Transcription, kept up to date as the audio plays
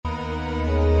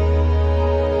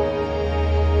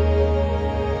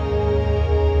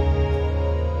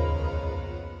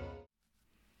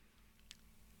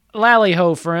Lally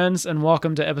ho, friends, and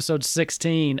welcome to episode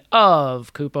 16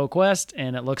 of Kupo Quest,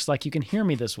 and it looks like you can hear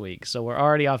me this week, so we're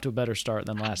already off to a better start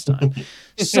than last time.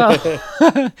 So,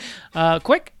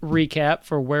 quick recap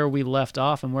for where we left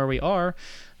off and where we are.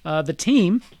 The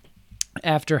team,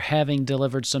 after having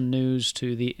delivered some news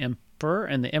to the Emperor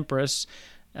and the Empress,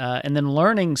 and then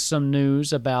learning some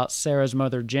news about Sarah's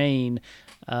mother, Jane,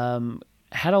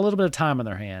 had a little bit of time on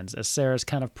their hands as Sarah's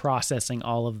kind of processing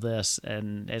all of this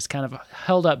and is kind of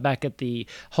held up back at the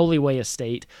Holy Way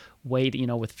estate,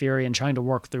 with Fury and trying to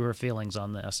work through her feelings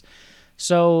on this.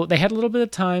 So they had a little bit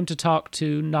of time to talk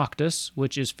to Noctis,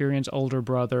 which is Furion's older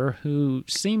brother, who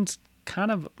seemed kind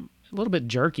of a little bit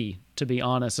jerky, to be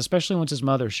honest, especially once his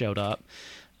mother showed up.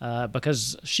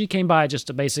 Because she came by just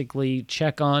to basically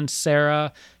check on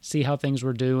Sarah, see how things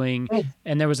were doing,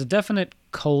 and there was a definite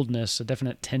coldness, a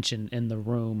definite tension in the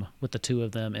room with the two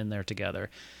of them in there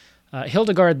together.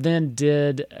 Hildegard then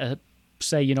did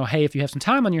say, hey, if you have some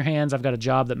time on your hands, I've got a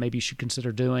job that maybe you should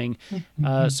consider doing.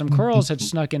 Some Kurls had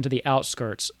snuck into the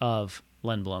outskirts of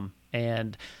Lindblom,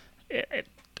 and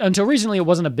until recently, it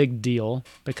wasn't a big deal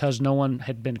because no one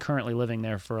had been currently living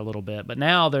there for a little bit. But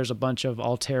now there's a bunch of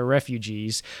Altair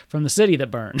refugees from the city that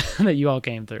burned that you all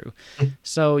came through.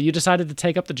 So you decided to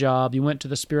take up the job. You went to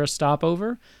the Spira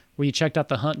stopover where you checked out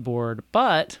the hunt board.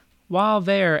 But while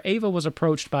there, Ava was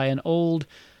approached by an old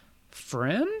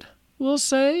friend, we'll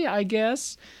say, I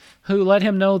guess, who let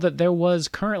him know that there was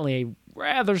currently a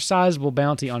rather sizable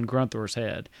bounty on Grunthor's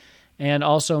head. And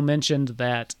also mentioned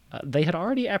that they had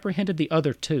already apprehended the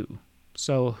other two.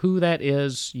 So who that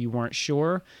is, you weren't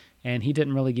sure, and he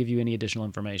didn't really give you any additional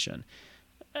information.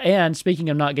 And speaking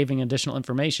of not giving additional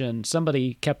information,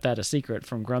 somebody kept that a secret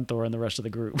from Grunthor and the rest of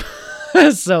the group.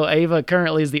 So Ava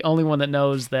currently is the only one that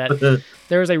knows that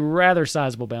there is a rather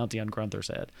sizable bounty on Grunthor's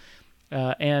head.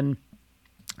 And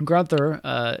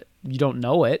Grunthor, you don't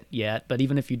know it yet, but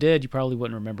even if you did, you probably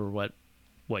wouldn't remember what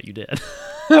you did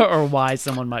or why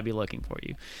someone might be looking for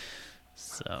you.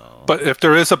 So, but if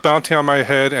there is a bounty on my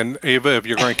head, and Ava, if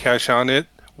you're going to cash on it,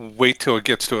 wait till it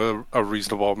gets to a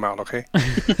reasonable amount, okay?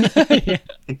 Yeah.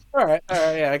 All right,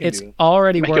 yeah, I can it's do it.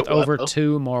 already worth over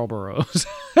 2 Marlboros.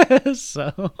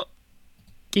 So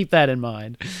keep that in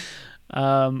mind.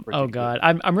 Oh God,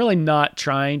 I'm really not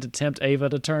trying to tempt Ava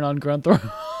to turn on Grunthor,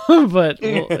 but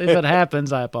if it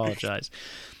happens, I apologize.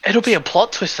 It'll be a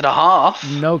plot twist and a half.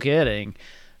 No kidding.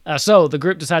 So the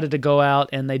group decided to go out,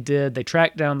 and they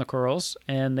tracked down the Kurls,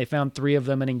 and they found 3 of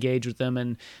them and engaged with them,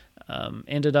 and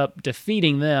ended up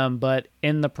defeating them. But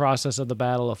in the process of the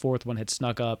battle, a 4th one had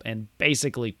snuck up and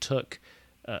basically took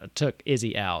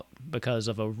Izzy out because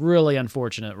of a really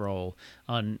unfortunate roll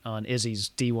on Izzy's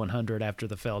D100 after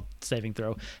the failed saving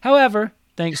throw. However,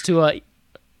 thanks to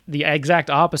the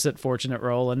exact opposite fortunate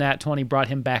roll, a nat 20 brought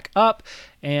him back up,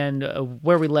 and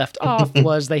where we left off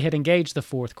was they had engaged the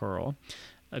 4th Kurl.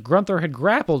 Grunthor had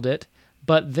grappled it,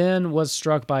 but then was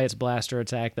struck by its blaster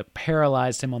attack that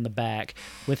paralyzed him on the back,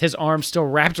 with his arm still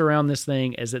wrapped around this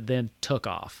thing as it then took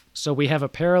off. So we have a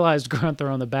paralyzed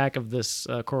Grunthor on the back of this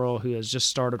Kurl who has just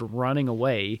started running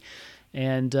away.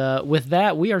 And with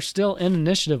that, we are still in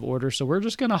initiative order, so we're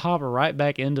just going to hop right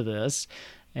back into this.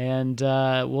 And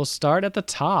we'll start at the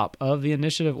top of the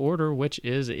initiative order, which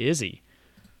is Izzy.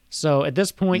 So at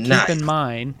this point, keep in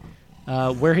mind,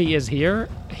 where he is here,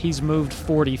 he's moved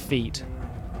 40 feet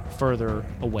further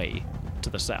away to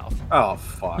the south. Oh,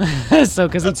 fuck. So,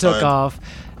 because he took off,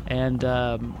 and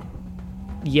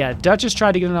Duchess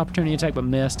tried to get an opportunity attack but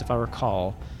missed, if I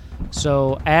recall.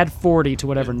 So add 40 to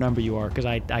whatever number you are, because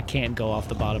I can't go off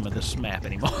the bottom of this map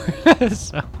anymore.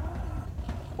 So.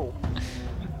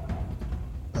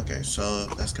 Okay, so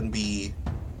that's going to be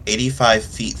 85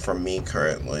 feet from me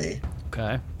currently.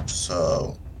 Okay.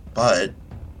 So, but,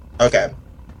 okay.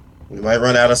 We might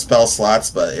run out of spell slots,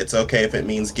 but it's okay if it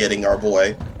means getting our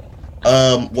boy.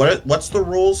 What's the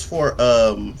rules for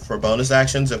bonus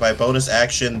actions? If I bonus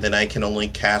action, then I can only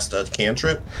cast a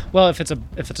cantrip? Well, if it's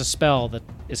a spell that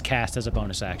is cast as a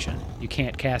bonus action, you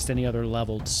can't cast any other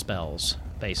leveled spells,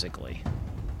 basically.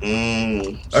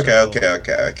 Okay.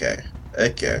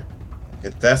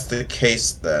 If that's the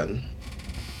case, then...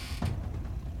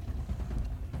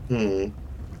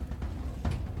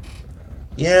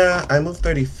 Yeah, I moved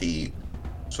 30 feet,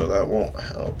 so that won't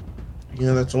help.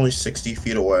 Yeah, that's only 60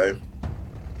 feet away.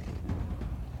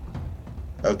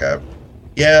 Okay.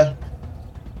 Yeah.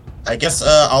 I guess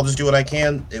I'll just do what I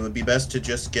can. It would be best to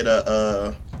just get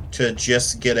a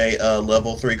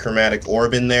level 3 chromatic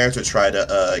orb in there to try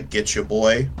to get your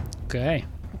boy. Okay.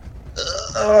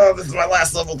 This is my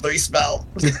last level 3 spell.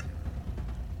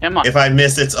 Come on. If I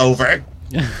miss, it's over.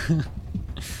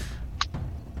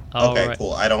 All Okay, right.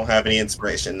 cool. I don't have any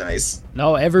inspiration. Nice.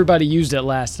 No, everybody used it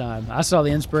last time. I saw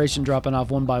the inspiration dropping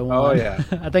off one by one. Oh, yeah.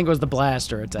 I think it was the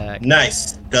blaster attack.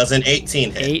 Nice. Does an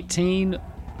 18 hit? 18.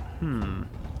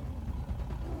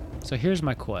 So here's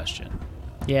my question.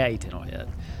 Yeah, 18 will hit.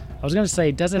 I was gonna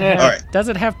say, does it have Alright. does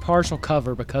it have partial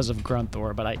cover because of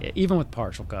Grunthor? But even with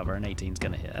partial cover, an 18's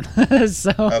gonna hit.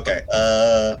 So Okay.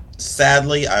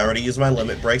 Sadly, I already used my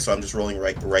limit break, so I'm just rolling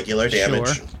regular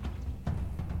damage.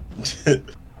 Sure.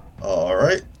 All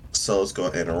right. So let's go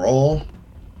ahead and roll.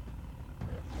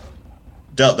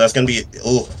 Dope. That's gonna be.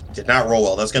 Ooh, did not roll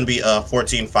well. That's gonna be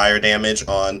 14 fire damage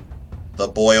on the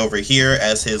boy over here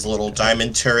as his little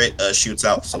diamond turret shoots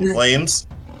out some flames.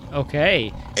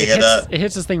 Okay. It And,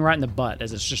 hits this thing right in the butt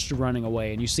as it's just running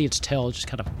away, and you see its tail just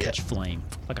kind of catch flame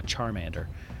like a Charmander.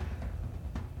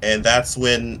 And that's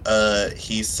when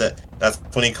he said. That's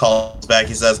when he calls back.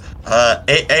 He says,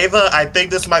 "Ava, I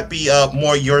think this might be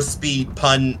more your speed.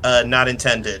 Pun not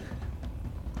intended."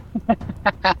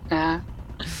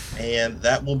 And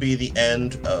that will be the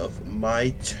end of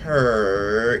my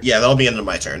turn. Yeah, that'll be the end of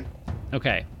my turn.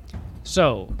 Okay.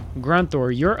 So,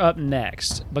 Grunthor, you're up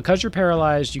next. Because you're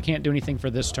paralyzed, you can't do anything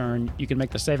for this turn. You can make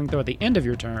the saving throw at the end of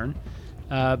your turn.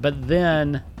 But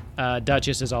then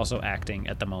Duchess is also acting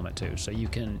at the moment too, so you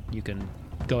can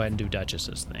go ahead and do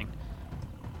Duchess's thing.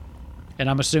 And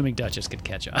I'm assuming Duchess could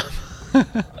catch up.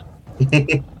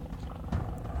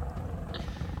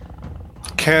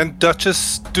 Can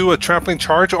Duchess do a trampling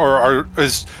charge, or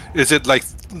is it like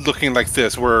looking like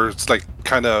this, where it's like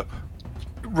kind of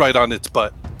right on its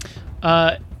butt?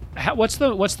 What's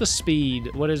the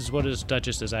speed? What is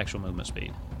Duchess's actual movement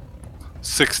speed?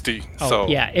 60. Oh, so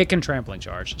yeah, it can trampling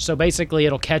charge. So basically,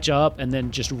 it'll catch up and then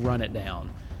just run it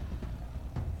down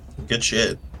Good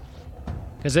shit.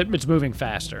 because it's moving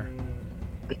faster.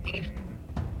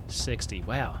 60.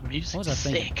 Wow. Music's What was I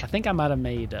thinking? sick. I think I might have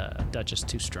made Duchess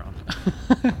too strong.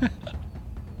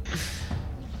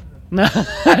 No.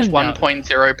 Patch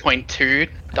 1.0.2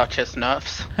 Duchess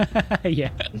nerfs. Yeah.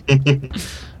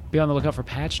 Be on the lookout for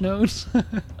patch notes.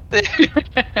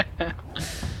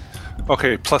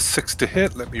 Okay, +6 to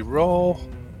hit. Let me roll.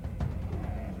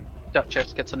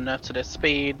 Duchess gets a nerf to their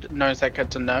speed. Nosek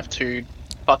gets a nerf to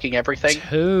fucking everything.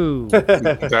 2.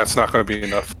 That's not going to be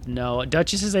enough. No,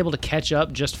 Duchess is able to catch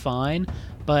up just fine,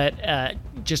 but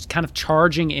just kind of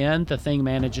charging in, the thing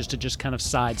manages to just kind of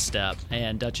sidestep,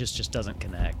 and Duchess just doesn't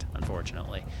connect,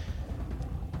 unfortunately.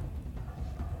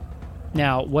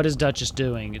 Now, what is Duchess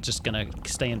doing? It's just going to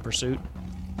stay in pursuit,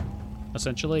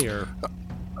 essentially, or?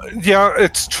 Yeah,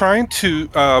 it's trying to.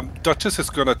 Duchess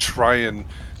is going to try and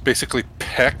basically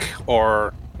peck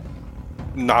or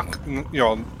knock,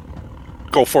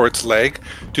 go for its leg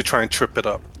to try and trip it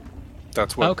up.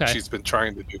 That's what she's been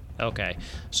trying to do. Okay,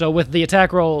 so with the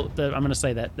attack roll, I'm going to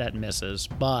say that misses,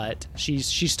 but she's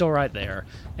still right there.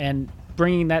 And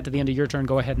bringing that to the end of your turn,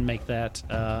 go ahead and make that.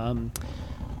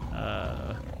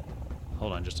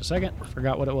 Hold on just a second.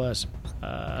 Forgot what it was.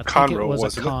 I Con think it roll, was a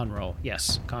wasn't it? con roll.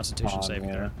 Yes, Constitution saving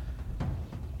yeah. throw.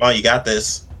 Oh, you got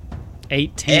this.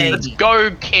 18. Let's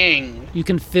go, King! You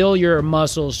can feel your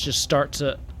muscles just start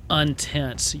to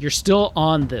untense. You're still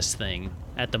on this thing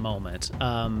at the moment.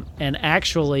 And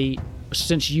actually,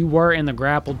 since you were in the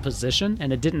grappled position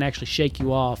and it didn't actually shake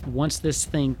you off, once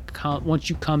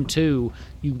you come to,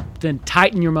 you then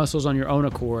tighten your muscles on your own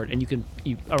accord, and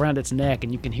you around its neck,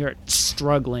 and you can hear it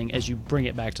struggling as you bring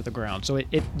it back to the ground. So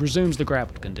it resumes the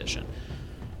grappled condition.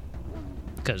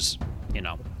 Because,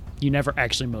 you never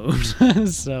actually moved.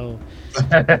 So,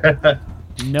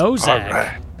 Nozak,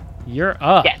 Alright. you're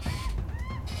up.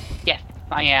 Yes,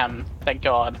 I am. Thank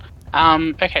God.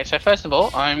 Okay, so first of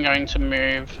all, I'm going to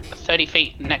move 30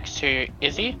 feet next to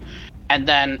Izzy, and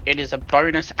then it is a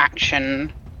bonus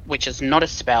action, which is not a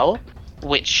spell,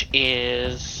 which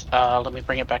is, let me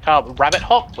bring it back up, Rabbit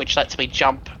Hop, which lets me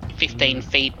jump 15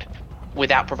 feet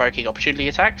without provoking opportunity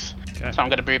attacks. Okay. So I'm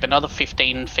going to move another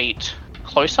 15 feet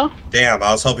closer. Damn,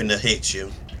 I was hoping to hit you.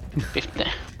 15.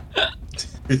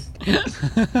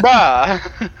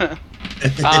 Bruh!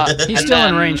 He's and still in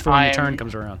then range for when your I'm- turn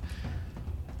comes around.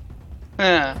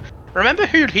 Remember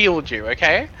who healed you,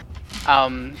 okay?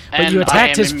 But And you I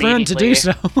attacked am his friend to do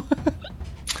so.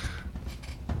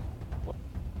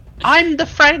 I'm the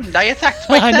friend. I attacked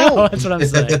myself. I know, that's what I'm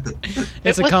saying.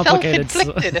 It's a was complicated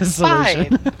self-inflicted, it's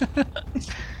solution.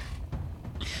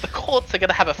 The courts are going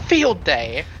to have a field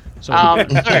day. So, So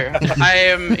I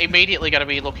am immediately going to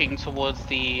be looking towards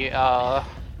the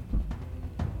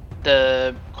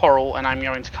coral, and I'm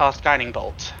going to cast Guiding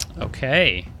Bolt.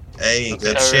 okay. Hey,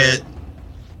 good So- shit.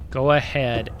 Go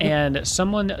ahead. And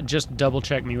someone just double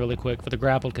check me really quick for the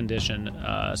grappled condition.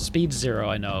 Speed 0,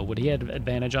 I know. Would he have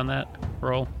advantage on that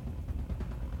roll?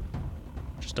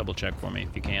 Just double check for me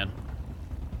if you can.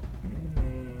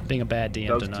 Being a bad DM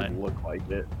Does tonight. look like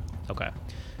it. Okay.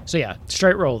 So yeah,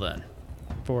 straight roll then.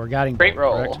 For guiding Great bolt,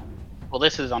 roll. correct? Well,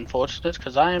 this is unfortunate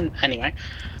because I am anyway.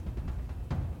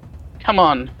 Come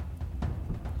on.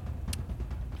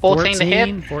 14 to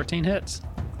hit. 14 hits.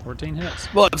 14 hits.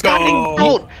 Let's Guiding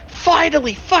bolt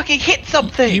finally fucking hit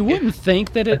something. You wouldn't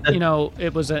think that it,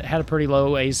 had a pretty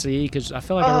low AC because I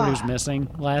feel like everybody was missing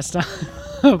last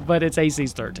time, but its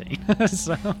AC's 13.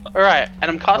 So All right,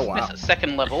 and I'm casting wow. this at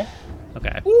second level.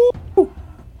 okay,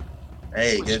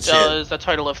 Hey, good Which shit. does a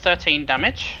total of 13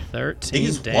 damage. 13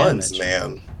 These damage. ones,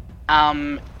 man.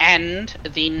 And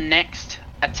the next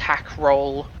attack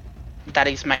roll that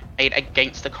is made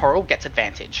against the coral gets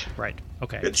advantage. Right.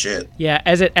 Okay. Good shit. Yeah,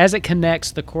 as it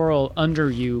connects, the coral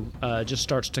under you just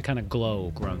starts to kind of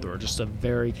glow, Grunthor. Just a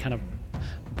very kind of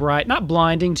bright, not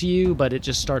blinding to you, but it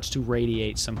just starts to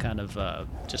radiate some kind of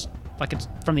just like it's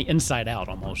from the inside out,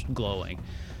 almost glowing.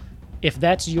 If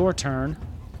that's your turn,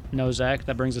 Nozak,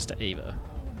 that brings us to Ava.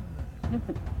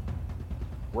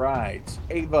 Right.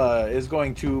 Ava is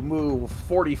going to move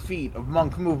 40 feet of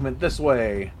monk movement this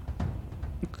way.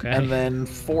 Okay. And then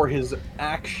for his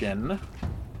action,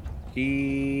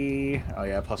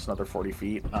 plus another 40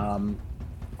 feet.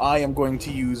 I am going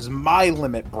to use my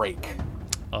limit break.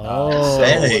 Oh.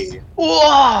 Hey.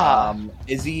 Whoa!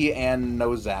 Izzy and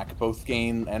Nozak both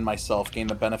and myself gain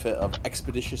the benefit of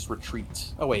expeditious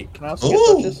retreat. Oh wait, can I also Ooh.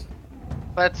 get Duchess?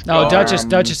 Let's No, go.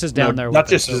 Duchess is down there. With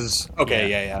Duchess it, so- is okay.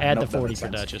 Yeah. Add Nope, the that 40 makes for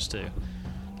sense. Duchess too.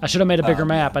 I should have made a bigger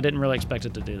map. I didn't really expect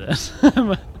it to do this.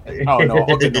 Oh no,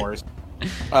 okay, no worries.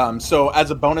 So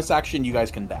as a bonus action, you guys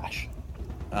can dash.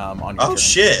 On your Oh turn.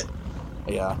 shit.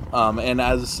 Yeah. And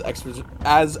as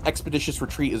expeditious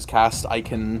retreat is cast, I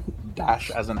can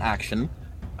dash as an action.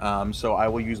 So I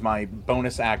will use my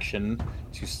bonus action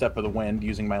to step of the wind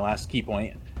using my last key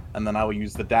point, and then I will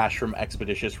use the dash from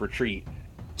expeditious retreat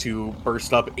to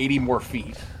burst up 80 more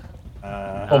feet.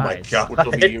 Oh my Nice. god.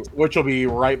 Which will be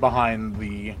right behind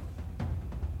the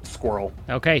squirrel.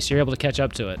 Okay, so you're able to catch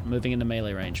up to it, moving into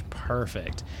melee range.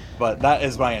 Perfect. But that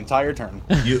is my entire turn.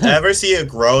 You ever see a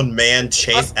grown man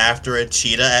chase after a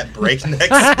cheetah at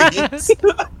breakneck speeds?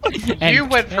 And You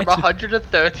went from catch-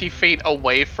 130 feet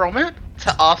away from it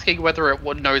to asking whether it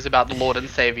knows about the Lord and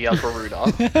Savior Garuda.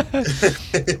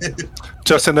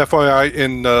 Just an FYI,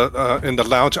 in the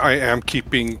lounge, I am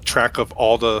keeping track of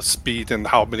all the speed and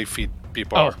how many feet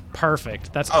people Oh, are.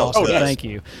 perfect. That's Oh, awesome. nice. Thank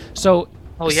you. So,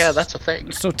 Oh yeah, that's a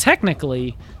thing. so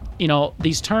technically,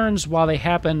 these turns, while they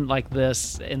happen like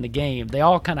this in the game, they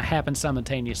all kind of happen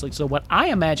simultaneously. So what I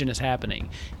imagine is happening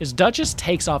is Duchess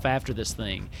takes off after this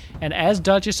thing, and as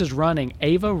Duchess is running,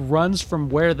 Ava runs from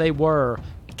where they were,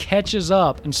 catches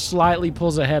up, and slightly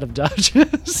pulls ahead of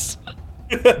Duchess.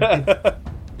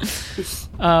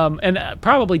 And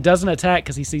probably doesn't attack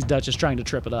because he sees Duchess trying to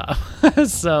trip it up.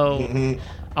 So,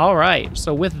 all right.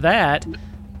 So with that,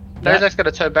 Nozak's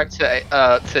gonna turn back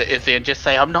to Izzy and just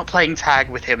say, "I'm not playing tag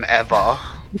with him ever."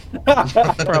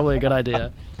 probably a good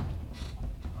idea.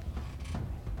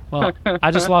 Well,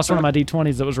 I just lost one of my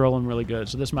d20s that was rolling really good,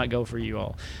 so this might go for you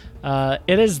all.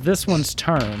 It is this one's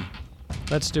turn.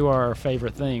 Let's do our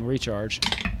favorite thing, recharge.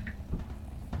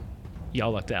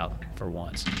 Y'all lucked out for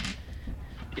once.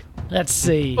 Let's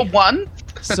see. For one,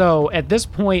 So at this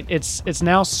point, it's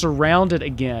now surrounded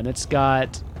again. It's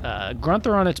got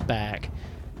Grunthor on its back,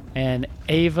 and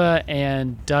Ava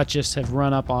and Duchess have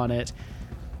run up on it.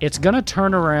 It's gonna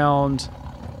turn around,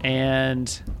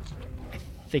 and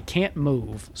they can't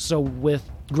move. So with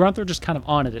Grunthor just kind of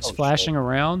on it, it's flashing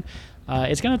around.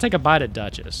 It's gonna take a bite at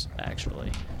Duchess,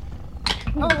 actually.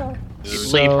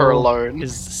 leave her alone.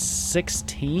 Is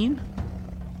 16?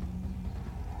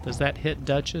 Does that hit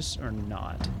Duchess or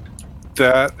not?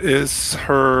 That is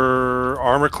her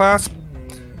armor class.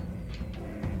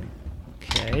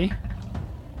 Okay.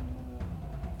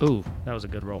 Ooh, that was a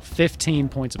good roll. 15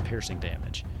 points of piercing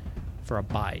damage for a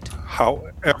bite.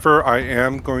 However, I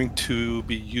am going to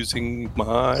be using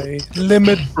my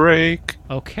limit break.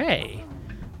 Okay.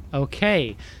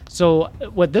 Okay. So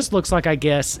what this looks like, I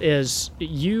guess, is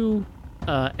you,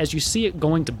 as you see it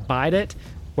going to bite it,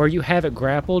 where you have it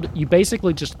grappled, you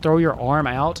basically just throw your arm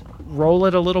out, roll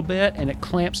it a little bit, and it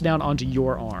clamps down onto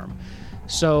your arm.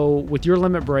 So with your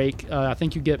limit break, I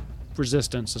think you get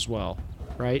resistance as well,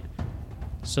 right?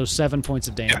 So 7 points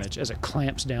of damage as it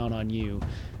clamps down on you,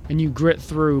 and you grit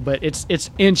through, but it's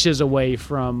inches away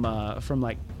from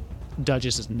like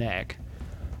Duchess's neck.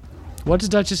 What is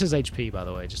Duchess's HP, by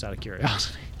the way, just out of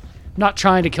curiosity? not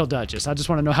trying to kill Duchess. I just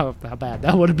want to know how bad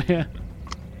that would have been.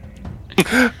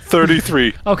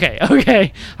 33. Okay.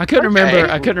 I couldn't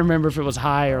remember if it was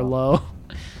high or low.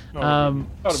 That would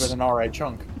have been an alright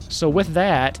chunk. So with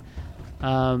that,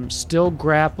 still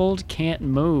grappled, can't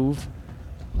move.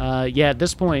 At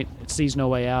this point, it sees no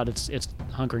way out. It's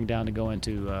hunkering down to go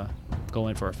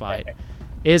in for a fight.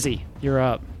 Izzy, you're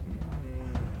up.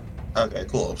 Okay,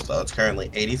 cool. So it's currently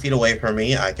 80 feet away from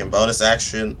me. I can bonus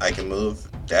action. I can move.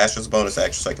 Dash is bonus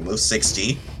action, so I can move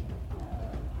 60.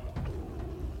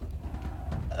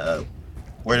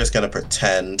 We're just gonna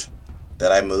pretend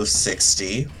that I move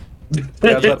 60.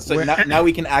 Yeah, that's now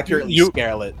we can accurately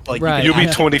scale it. Like Right. You'll be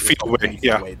 20 feet away.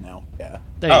 Yeah. Now. Yeah.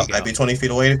 There you go. I'd be 20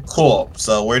 feet away. Cool.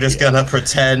 So we're just gonna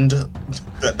pretend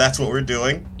that that's what we're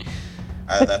doing.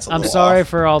 That's a I'm little sorry off.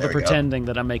 for all the There we go. pretending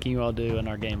that I'm making you all do in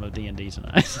our game of D&D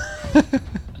tonight.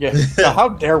 Yeah. So how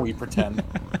dare we pretend?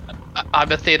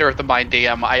 I'm a theater of the mind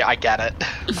DM. I get it.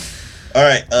 All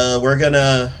right. We're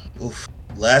gonna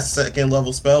last second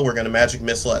level spell. We're gonna magic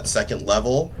missile at second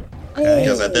level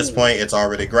because at this point it's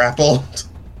already grappled.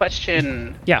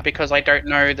 Question. Yeah. Because I don't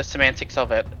know the semantics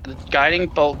of it. The guiding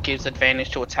bolt gives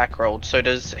advantage to attack rolls. So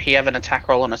does he have an attack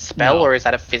roll on a spell, No. or is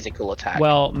that a physical attack?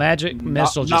 Well, magic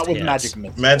missile just not with hits. magic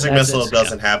missile. Magic That's missile it,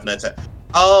 doesn't have an attack.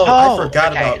 Oh, Oh, I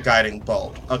forgot okay. about guiding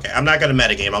bolt. Okay, I'm not gonna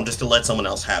metagame. I'm just gonna let someone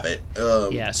else have it.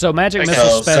 Yeah, so magic Okay. missile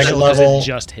So, second special because level- it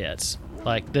just hits.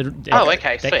 Like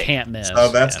okay, that sweet. can't miss.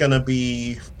 So that's Yeah. gonna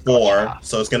be 4. Gotcha.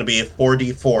 So it's gonna be a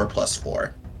 4d4 plus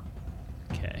 4.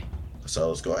 Okay. So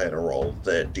let's go ahead and roll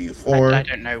the I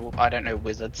d4. don't know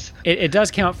wizards. It does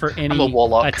count for any a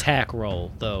warlock. attack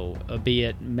roll, though, be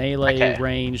it melee, Okay.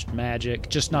 ranged, magic,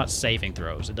 just not saving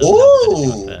throws. It doesn't have anything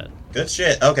Ooh, like that. good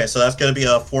shit. Okay, so that's gonna be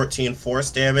a 14 force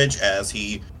damage as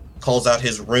he calls out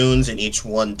his runes, and each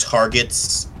one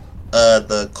targets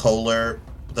the Kohler,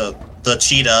 the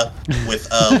cheetah with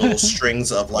little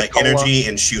strings of light Koala. energy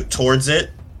and shoot towards it.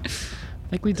 I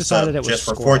think we decided So it was just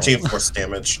for squirrel. 14 force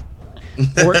damage.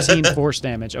 14 force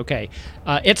damage. Okay.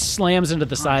 It slams into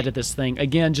the side of this thing.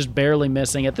 Again, just barely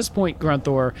missing. At this point,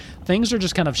 Grunthor, things are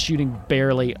just kind of shooting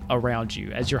barely around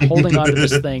you as you're holding onto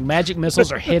this thing. Magic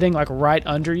missiles are hitting like right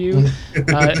under you.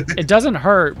 It doesn't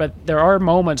hurt, but there are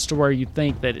moments to where you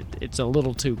think that it's a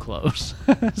little too close.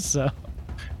 So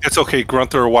It's okay.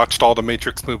 Grunter watched all the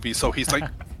Matrix movies, so he's like,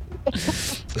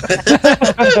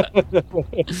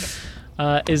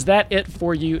 is that it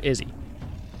for you, Izzy?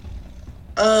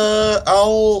 I'm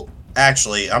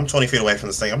 20 feet away from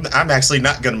this thing. I'm actually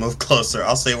not gonna move closer.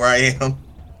 I'll stay where I am.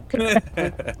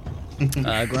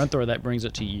 Grunthor, that brings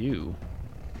it to you.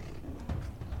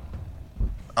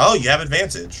 Oh, you have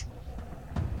advantage.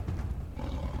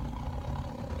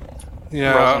 Rolls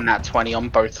yeah, on that 20 on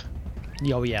both.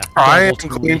 Oh, yeah. I am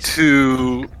Double going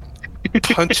twos. to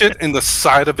punch it in the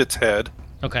side of its head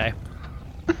Okay.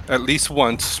 at least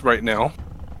once right now.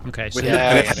 Okay. So With yeah,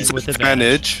 And it advantage. has with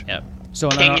advantage. Yep. So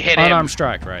an King hit him. unarmed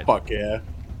strike, right? Fuck yeah.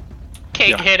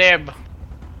 King Yeah. hit him.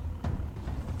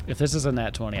 If this is a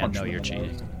nat 20, I Punch know him you're in the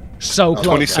cheating. nose. So close.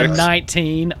 26. A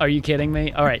 19? Are you kidding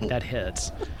me? All right, that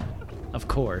hits. Of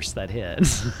course, that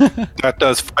hits. That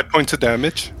does 5 points of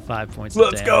damage, 5 points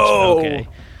Let's of damage. go! Okay.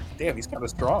 Damn, he's kind of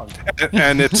strong.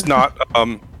 and it's not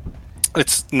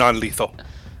it's non-lethal.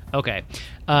 Okay.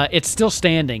 It's still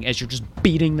standing as you're just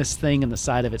beating this thing in the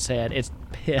side of its head. It's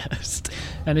pissed.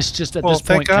 And it's just at Well, this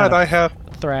thank point God kind I of have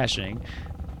thrashing.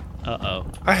 Uh-oh.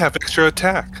 extra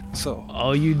attack. So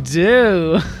Oh, you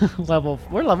do.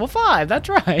 We're level 5. That's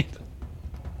right.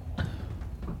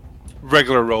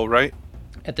 regular roll, right?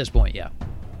 At this point, yeah.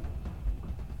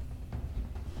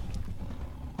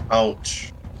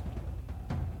 Ouch.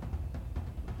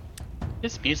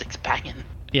 This music's banging.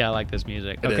 Yeah, I like this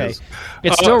music. It Okay. is.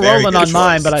 It's Oh, still very rolling good on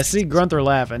mine, choice. but I see Grunther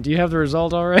laughing. Do you have the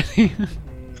result already?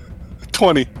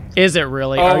 20. Is it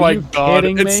really? Oh Are my you god.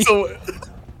 kidding It's me? so.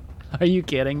 Are you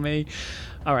kidding me?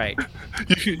 All right.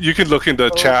 You can look in the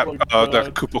chat my the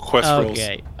God. Koopa Quest rolls.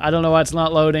 Okay. I don't know why it's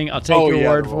not loading. I'll take Oh, your yeah,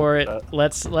 word roll for it. that.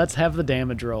 Let's have the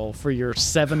damage roll for your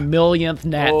 7 millionth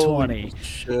nat Holy 20.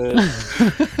 Shit.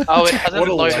 Oh, it hasn't What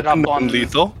a loaded up on.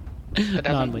 Non-lethal. It hasn't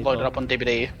Non-lethal. loaded up on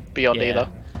DVD Beyond Yeah. either.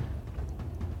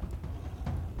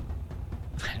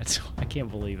 I can't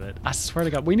believe it. I swear to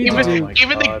God, we need to Oh do. my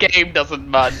Even the God. game doesn't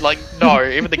mind. Like, no.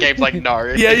 Even the game's like, no.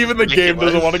 Yeah, even the game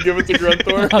doesn't want to give it to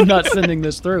Grunthor. I'm not sending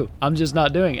this through. I'm just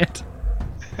not doing it.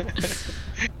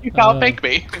 You can't make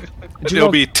me. Did you It'll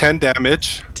roll be 10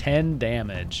 damage. 10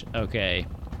 damage. Okay.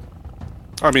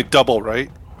 I mean double, right?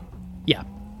 Yeah.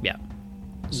 Yeah.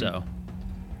 So.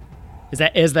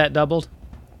 Is that doubled?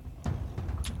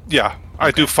 Yeah,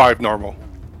 I do 5 normal.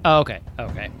 Oh, okay.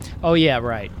 Okay. Oh yeah,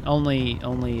 right. Only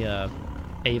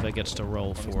Ava gets to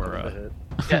roll for.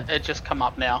 Yeah, it just come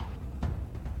up now.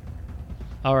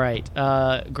 All right,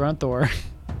 Grunthor.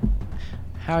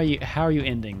 How are you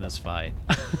ending this fight?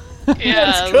 Yeah.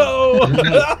 Let's go.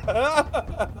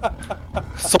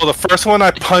 So the first one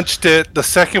I punched it. The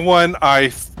second one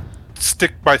I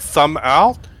stick my thumb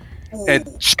out and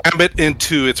jam it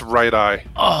into its right eye.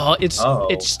 Oh,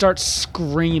 it starts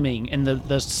screaming, and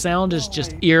the sound is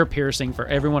just ear piercing for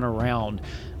everyone around.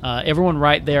 Everyone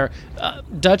right there.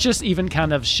 Duchess even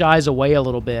kind of shies away a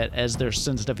little bit as their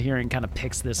sensitive hearing kind of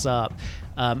picks this up.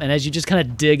 And as you just kind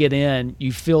of dig it in,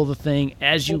 you feel the thing.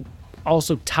 As you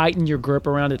also tighten your grip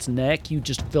around its neck, you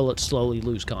just feel it slowly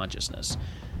lose consciousness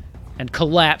and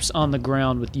collapse on the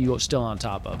ground with you still on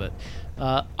top of it.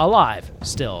 Alive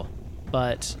still,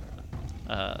 but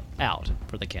out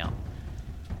for the count.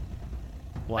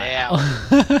 Wow.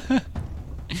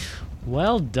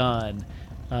 Well done.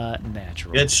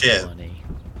 Natural Good shit. 20.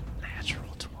 Natural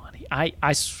 20.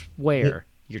 I swear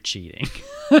you're cheating.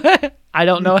 I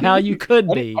don't know how you could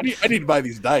be. I need to buy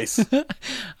these dice.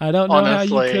 I don't know how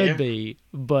you Honestly. could be,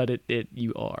 but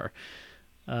you are.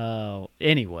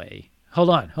 Anyway, hold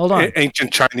on.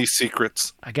 Ancient Chinese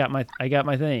secrets. I got my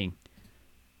thing.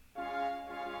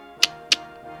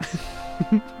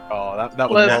 Oh, that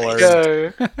was Let's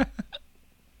hilarious. go.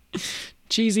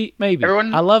 Cheesy, maybe.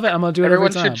 Everyone- I love it. I'm gonna do it every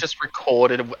Everyone time. should just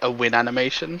record a win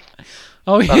animation.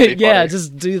 Oh yeah, That'd be yeah. funny.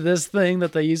 Just do this thing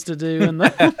that they used to do, and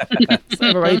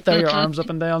everybody throw your arms up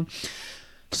and down.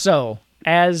 So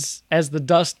as the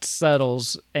dust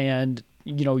settles, and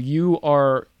you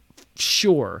are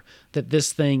sure that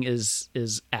this thing is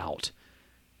out.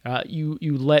 You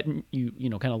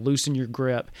kind of loosen your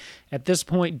grip. At this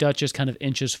point, Duchess kind of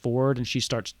inches forward, and she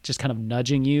starts just kind of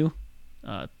nudging you,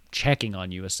 checking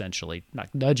on you essentially,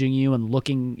 not nudging you and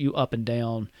looking you up and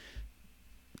down.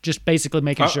 Just basically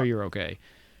making sure you're okay.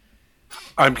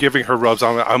 I'm giving her rubs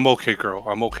on it. I'm okay, girl.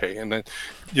 I'm okay. And then,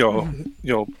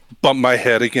 bump my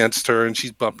head against her, and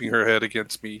she's bumping her head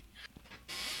against me.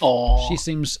 Oh, She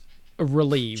seems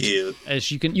relieved Cute. as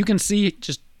you can see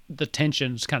just the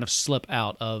tensions kind of slip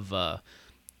out of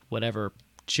whatever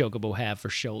Chocobo have for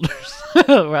shoulders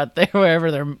right there wherever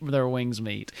their wings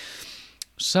meet.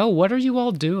 So what are you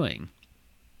all doing?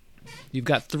 You've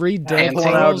got 3 dead Pulling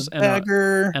out turtles a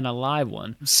dagger. and a live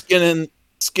one. Skinning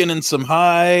some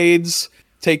hides,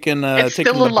 taking It's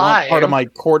taking still the blunt part of alive. my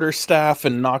quarterstaff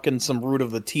and knocking some root of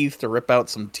the teeth to rip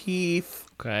out some teeth.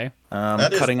 Okay.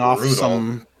 That is Cutting off brutal.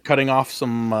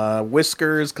 some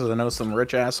whiskers because I know some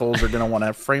rich assholes are gonna want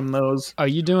to frame those. Are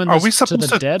you doing Are this we to supposed the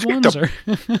to dead take ones? the-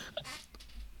 Or?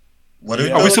 What are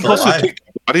we, Are Are we doing supposed for to live? take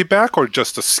the body back, or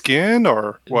just the skin,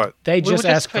 or what? They we just were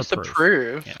ask for supposed proof. to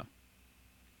prove. Yeah.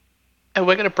 And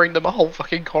we're gonna bring them a whole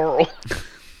fucking coral.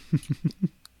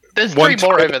 There's One 3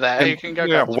 more tied over there. and- You can go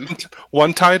yeah, grab them.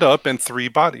 one tied up and 3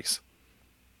 bodies.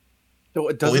 So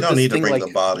doesn't don't this need to thing, bring like,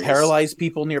 the bodies. paralyze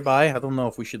people nearby? I don't know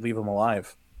if we should leave them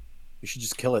alive. We should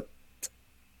just kill it.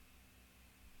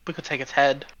 We could take its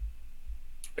head.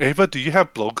 Ava, do you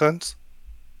have blowguns?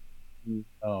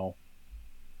 Oh,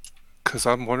 Because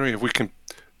I'm wondering if we can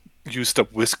use the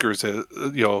whiskers,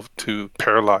 to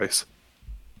paralyze.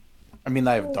 I mean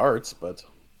I have darts, but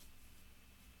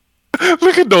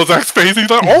Look at Nozak's face. He's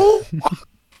like, oh!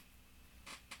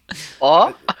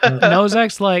 Oh,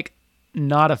 Nozak's like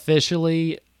not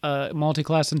officially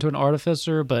multi-class into an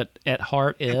artificer, but at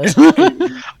heart is.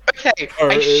 okay.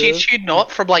 I shit you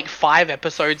not. From like 5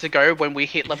 episodes ago, when we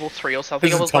hit level 3 or something,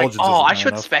 His I was like, intelligence "Oh, isn't I high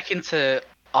should enough." spec into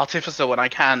artificer when I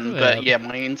can." Yeah. But yeah,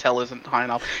 my intel isn't high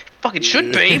enough. Fucking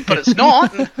should be, but it's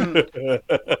not.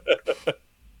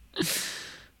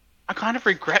 I kind of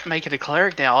regret making a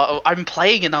cleric now. I'm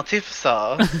playing an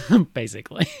artificer.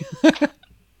 Basically.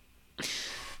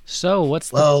 So, what's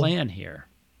the Well- plan here?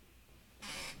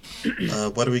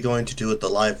 What are we going to do with the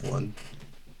live one?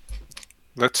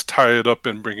 Let's tie it up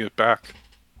and bring it back.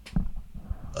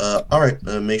 All right.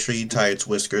 Make sure you tie its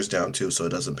whiskers down too, so it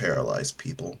doesn't paralyze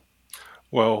people.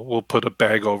 Well, we'll put a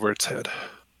bag over its head.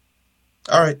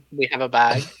 All right. We have a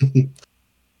bag.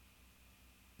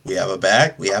 We have a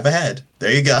bag. We have a head.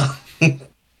 There you go.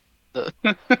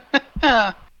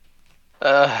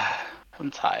 I'm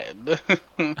tired.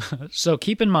 So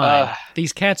keep in mind,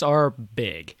 these cats are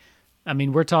big. I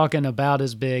mean, we're talking about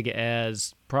as big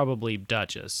as probably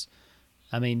Duchess.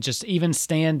 I mean, just even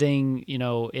standing,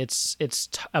 it's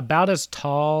about as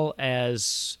tall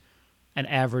as an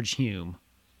average hume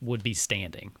would be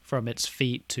standing from its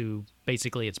feet to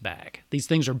basically its back. These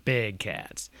things are big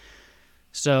cats.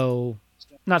 So,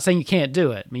 not saying you can't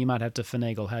do it. I mean, you might have to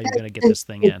finagle how you're going to get this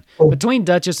thing in. Between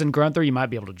Duchess and Grunther, you might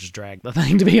be able to just drag the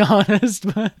thing, to be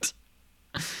honest. But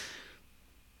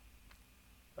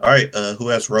All right. Who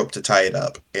has rope to tie it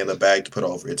up and a bag to put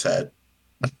over its head?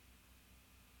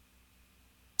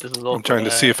 This is I'm trying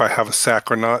to see if I have a sack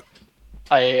or not.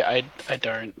 I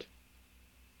don't.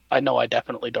 I know I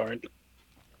definitely don't.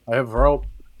 I have rope.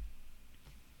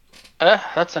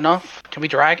 That's enough. Can we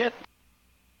drag it?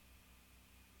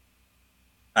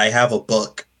 I have a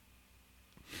book.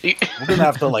 We're gonna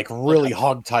have to like really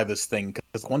hog tie this thing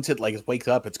because once it like wakes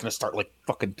up, it's gonna start like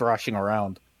fucking thrashing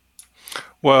around.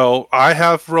 Well, I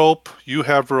have rope. You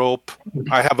have rope.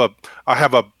 I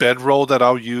have a bedroll that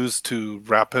I'll use to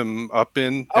wrap him up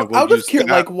in, and we'll Out of use that.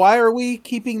 like, why are we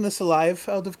keeping this alive?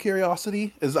 Out of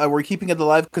curiosity, is we're keeping it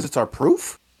alive because it's our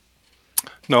proof?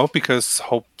 No, because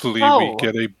hopefully we Oh.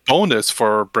 get a bonus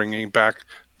for bringing back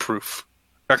proof,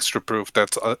 extra proof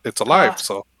that's it's alive.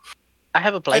 So I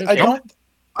have a blanket.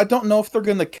 I don't know if they're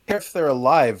gonna care if they're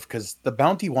alive because the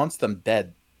bounty wants them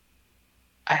dead.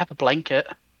 I have a blanket.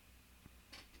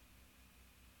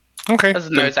 okay. As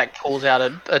then- Nozak pulls out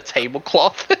a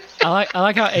tablecloth. I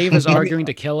like how Ava's arguing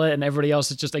to kill it, and everybody else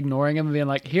is just ignoring him and being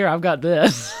like, "Here, I've got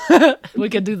this. We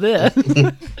can do this."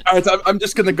 All right, I'm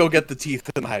just gonna go get the teeth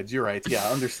and hides. You're right. Yeah,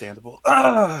 understandable.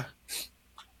 Ah!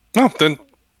 No, then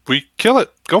we kill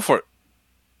it. Go for it.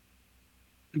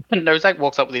 Nozak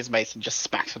walks up with his mace and just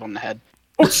smacks it on the head.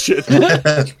 Oh shit!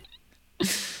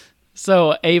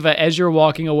 So Ava, as you're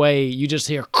walking away, you just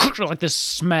hear like this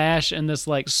smash and this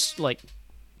like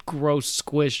gross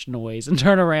squish noise, and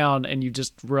turn around and you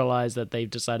just realize that they've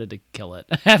decided to kill it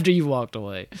after you walked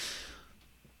away.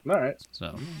 All right.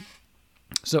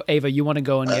 So Ava, you want to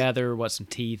go and gather some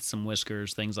teeth, some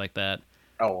whiskers, things like that.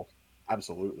 Oh,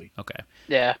 absolutely. Okay.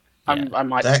 Yeah, I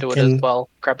might That do it can- as well.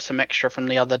 Grab some extra from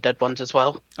the other dead ones as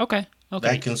well. Okay.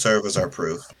 That can serve as our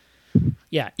proof.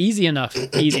 Yeah, easy enough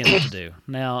to do.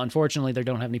 Now, unfortunately, they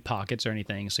don't have any pockets or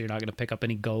anything, so you're not going to pick up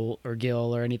any gold or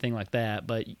gill or anything like that.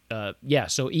 But yeah,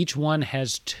 so each one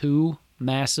has 2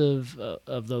 massive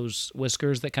of those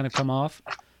whiskers that kind of come off.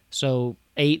 So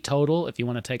 8 total if you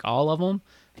want to take all of them,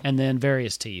 and then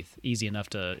various teeth, easy enough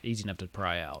to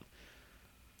pry out.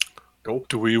 Go.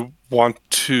 Do we want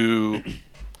to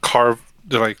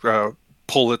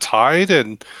pull its hide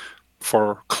and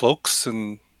for cloaks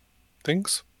and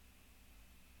things?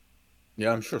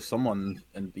 Yeah, I'm sure someone,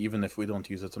 and even if we don't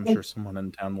use it, I'm sure someone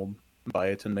in town will buy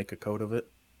it and make a coat of it.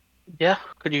 Yeah,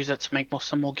 could use it to make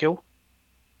some more gill.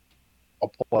 I'll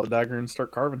pull out a dagger and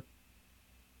start carving.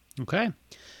 Okay.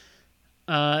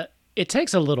 It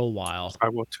takes a little while. I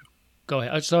will too. Go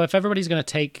ahead. So if everybody's going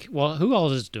to take, well, who all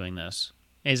is doing this?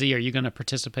 Izzy, are you going to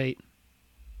participate?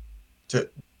 Do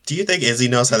you think Izzy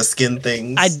knows how to skin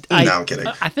things? No, I'm kidding.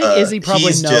 I think Izzy probably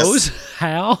he's knows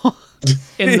how.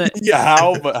 In the yeah,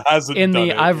 how, but hasn't in done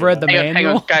the it, I've read the Hang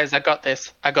manual. on, guys, I got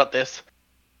this.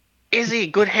 Izzy,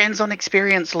 good hands-on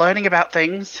experience learning about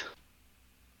things.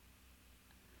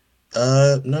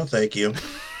 No, thank you.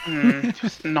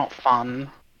 Just not fun.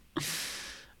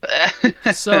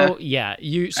 So yeah,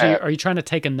 are you trying to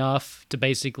take enough to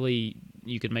basically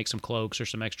you could make some cloaks or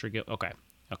some extra?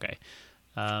 Okay.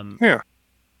 Yeah.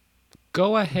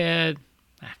 Go ahead.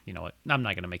 You know what? I'm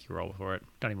not going to make you roll for it.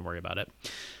 Don't even worry about it.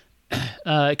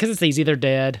 Because it's easy. They're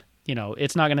dead. You know,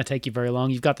 it's not going to take you very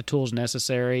long. You've got the tools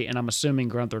necessary, and I'm assuming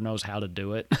Grunther knows how to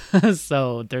do it.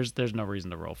 So there's no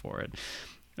reason to roll for it.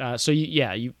 So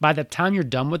you by the time you're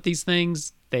done with these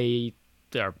things, they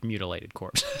are mutilated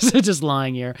corpses, just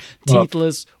lying here,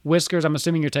 teethless, whiskers. I'm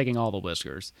assuming you're taking all the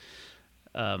whiskers.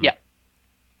 Yeah.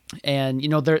 And you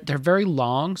know they're very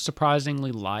long,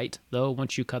 surprisingly light though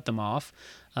once you cut them off,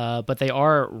 but they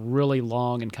are really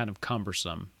long and kind of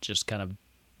cumbersome, just kind of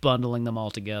bundling them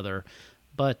all together.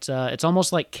 But it's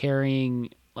almost like carrying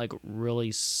like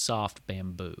really soft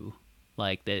bamboo.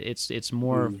 Like it's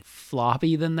more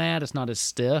floppy than that. It's not as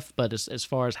stiff, but as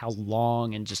far as how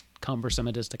long and just cumbersome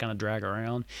it is to kind of drag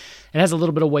around, it has a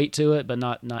little bit of weight to it, but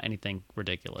not anything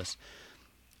ridiculous.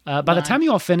 By the time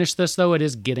you all finish this, though, it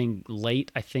is getting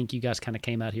late. I think you guys kind of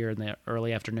came out here in the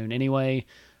early afternoon anyway.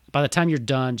 By the time you're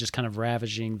done, just kind of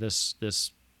ravaging this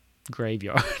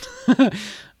graveyard.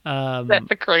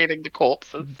 Desecrating the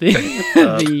corpses.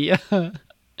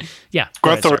 Yeah.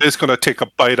 Grunther is going to take a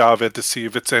bite out of it to see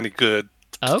if it's any good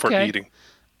for Okay. eating.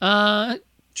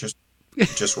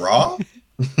 Just raw?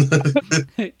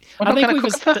 I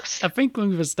think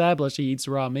we've established he eats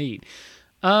raw meat.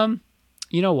 You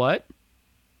know what?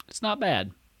 It's not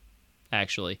bad,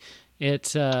 actually.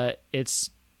 It's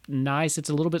nice. It's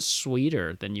a little bit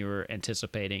sweeter than you were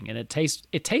anticipating, and it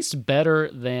tastes better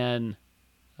than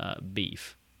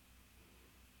beef.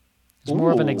 It's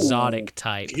more of an exotic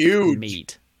type huge.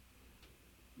 meat.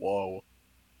 Whoa.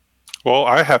 Well,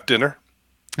 I have dinner.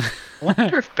 I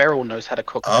wonder if Beryl knows how to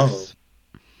cook Oh. this.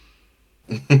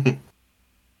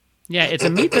 Yeah, it's a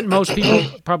meat that most people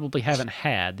probably haven't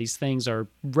had. These things are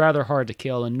rather hard to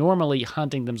kill, and normally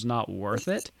hunting them's not worth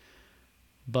it.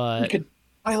 You But could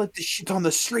buy like this shit on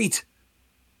the street.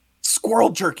 Squirrel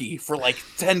jerky for like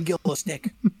 10 gil a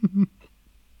stick.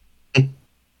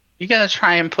 You gotta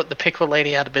try and put the pickle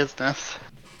lady out of business.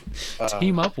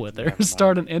 team up with her, never mind.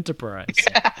 start an enterprise.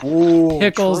 Ooh,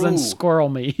 Pickles and true. squirrel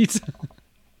meat.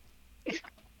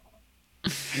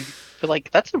 But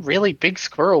like, that's a really big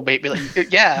squirrel bait. Be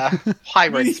like, yeah,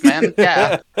 pirates, man.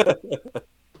 Yeah,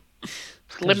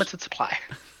 limited supply.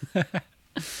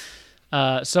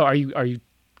 So are you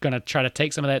gonna try to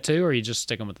take some of that too, or are you just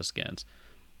sticking with the skins?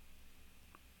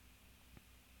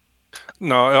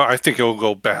 No, I think it'll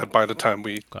go bad by the time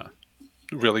we Okay.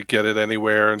 really get it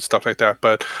anywhere and stuff like that.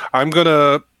 But I'm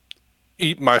gonna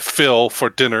eat my fill for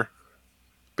dinner,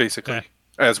 basically, Okay.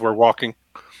 as we're walking.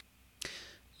 Put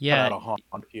Yeah. out a honk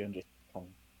to you and just.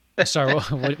 Sorry,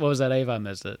 what was that, Ava? I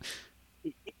missed it.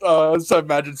 So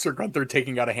imagine Sir Gunther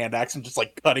taking out a hand axe and just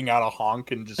like cutting out a honk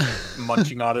and just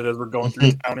munching on it as we're going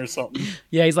through town or something.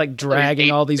 Yeah, he's like dragging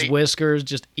all these they- whiskers,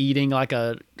 just eating like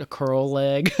a curl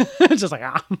leg. Just like,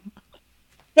 ah.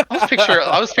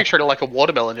 I was picturing it like a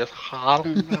watermelon, just.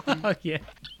 Yeah.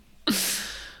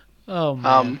 Oh,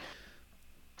 man.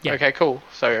 Yeah. Okay, cool.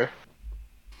 So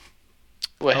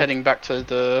we're heading back to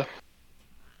the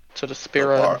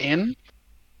Spira bar. Inn.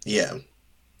 Yeah.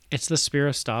 It's the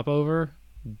Spira stopover.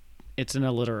 It's an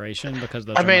alliteration because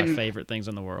those I are my mean- favorite things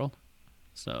in the world.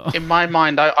 So In my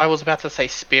mind, I was about to say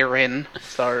Spear Inn.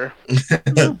 So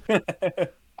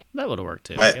that would have worked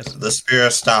too, I guess. The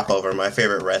Spirit stopover, my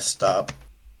favorite rest stop.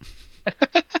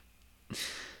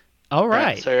 All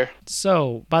right. So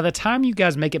So by the time you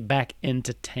guys make it back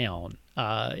into town,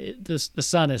 the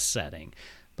sun is setting.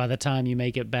 By the time you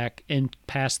make it back in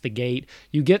past the gate,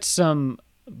 you get some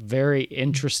very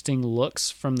interesting looks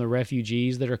from the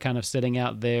refugees that are kind of sitting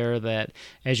out there, that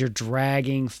as you're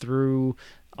dragging through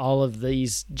all of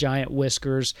these giant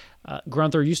whiskers,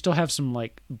 Grunther, you still have some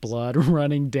like blood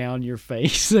running down your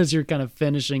face as you're kind of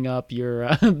finishing up your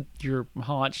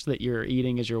haunch that you're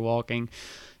eating as you're walking.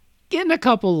 Getting a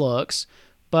couple looks,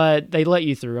 but they let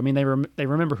you through. I mean, they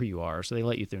remember who you are, so they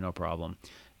let you through no problem.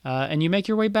 And you make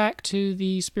your way back to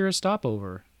the Spirit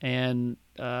stopover. And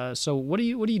so what do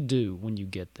you do when you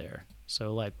get there?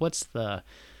 So like, what's this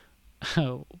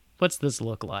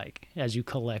look like as you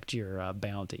collect your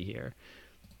bounty here?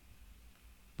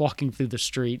 Walking through the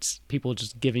streets, people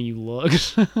just giving you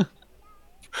looks.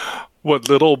 What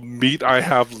little meat I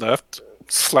have left,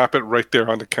 slap it right there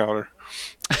on the counter.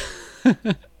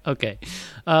 Okay.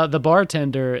 The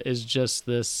bartender is just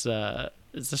this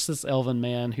elven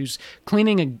man who's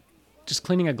cleaning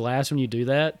a glass when you do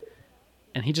that,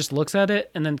 and he just looks at it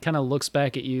and then kind of looks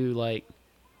back at you like,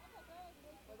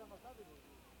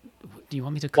 do you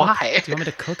want me to cook? Why? Do you want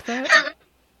me to cook that?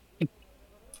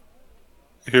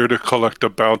 Here to collect a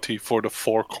bounty for the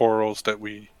 4 corals that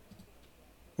we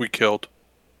killed.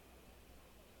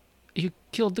 You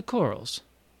killed the corals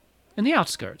in the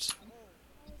outskirts.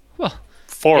 Well,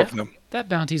 4 Yeah. of them. that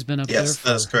bounty's been up Yes,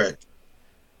 there that is for, correct.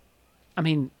 I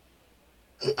mean,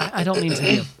 I don't mean to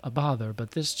be a bother,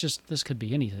 but this could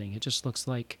be anything. It just looks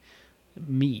like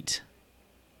meat.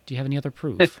 Do you have any other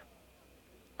proof?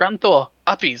 Grunthor,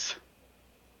 uppies.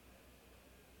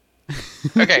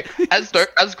 Okay, as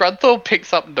Grunthor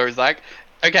picks up Nozak,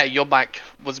 okay, your mic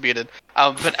was muted.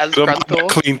 But as The Grunthor,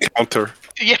 clean counter.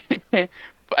 yeah,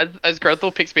 as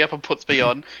Grunthor picks me up and puts me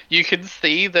on, you can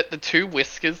see that the 2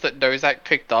 whiskers that Nozak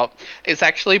picked up is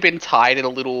actually been tied in a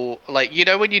little, like, you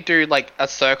know when you do like a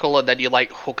circle and then you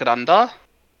like hook it under.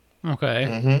 Okay.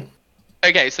 Mm-hmm.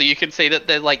 Okay, so you can see that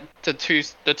they're like the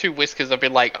two whiskers have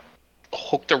been like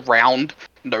hooked around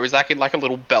Nozak in like a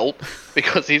little belt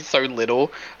because he's so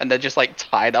little, and they're just like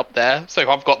tied up there. So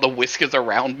I've got the whiskers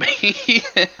around me.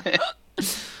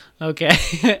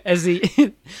 Okay. As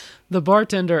the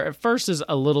bartender at first is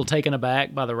a little taken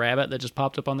aback by the rabbit that just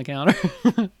popped up on the counter.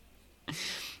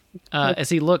 As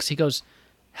he looks, he goes,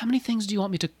 "How many things do you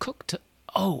want me to cook to?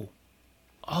 Oh,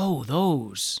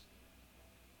 those.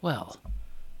 Well,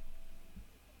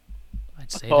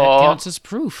 I'd say that Aw. counts as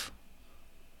proof."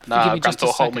 Nah, Give me just a Grunthor,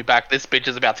 hold second. me back. This bitch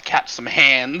is about to catch some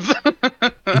hands.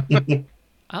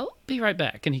 I'll be right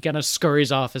back. And he kind of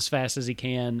scurries off as fast as he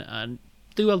can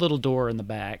through a little door in the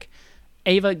back.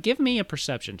 Ava, give me a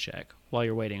perception check while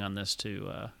you're waiting on this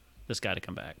guy to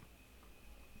come back.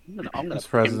 I'm gonna I'm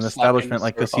surprised an fucking slap establishment him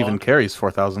like this so even hard. carries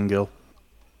 4,000 gil.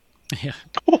 Yeah.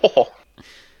 Oh,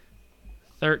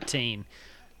 13.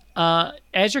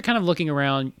 As you're kind of looking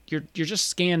around, you're just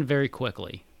scanned very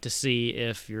quickly to see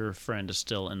if your friend is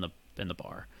still in the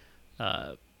bar.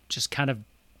 Just kind of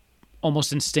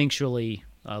almost instinctually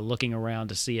looking around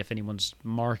to see if anyone's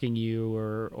marking you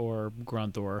or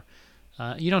Grunthor.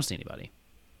 You don't see anybody.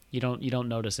 You don't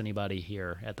notice anybody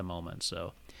here at the moment.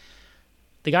 So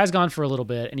the guy's gone for a little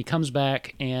bit, and he comes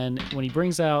back, and when he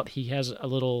brings out, he has a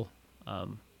little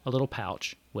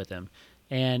pouch with him,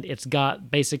 and it's got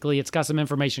some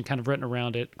information kind of written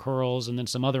around it, curls, and then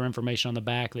some other information on the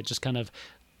back that just kind of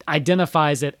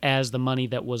identifies it as the money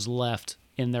that was left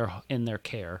in their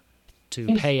care to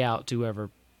pay out to whoever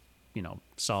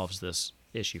solves this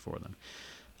issue for them.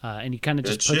 And he kind of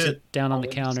just puts it down on the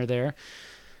counter there.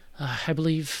 I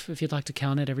believe if you'd like to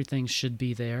count it, everything should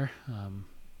be there.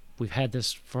 We've had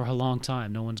this for a long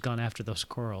time. No one's gone after those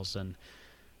corals, and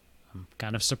I'm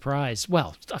kind of surprised.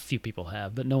 Well, a few people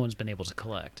have, but no one's been able to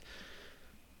collect.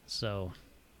 So,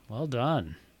 well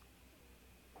done.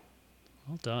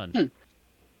 Well done.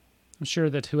 I'm sure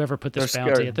that whoever put this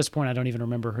bounty, at this point I don't even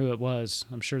remember who it was,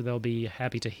 I'm sure they'll be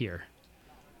happy to hear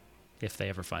if they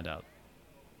ever find out.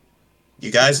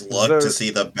 You guys look to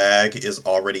see the bag is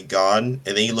already gone,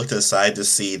 and then you look to the side to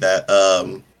see that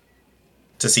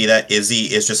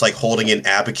Izzy is just like holding an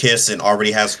abacus and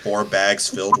already has 4 bags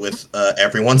filled with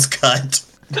everyone's cut.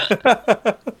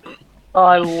 Oh,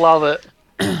 I love it.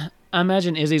 I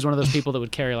imagine Izzy's one of those people that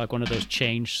would carry like one of those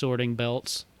change sorting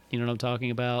belts. You know what I'm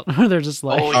talking about? They're just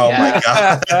like, oh my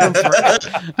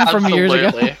god, from years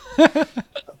ago.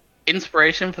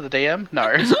 Inspiration for the DM?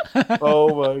 No.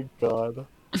 Oh my god.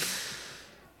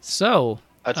 So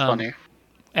That's funny.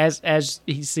 As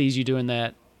he sees you doing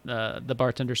that, the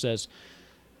bartender says,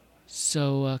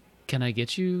 "So, can I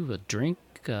get you a drink,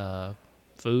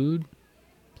 food,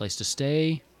 place to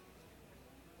stay?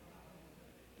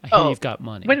 I hear you've got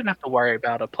money." We don't have to worry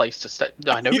about a place to stay.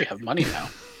 I know we have money now.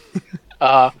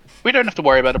 We don't have to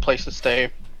worry about a place to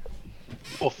stay,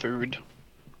 or food,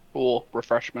 or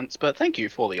refreshments. But thank you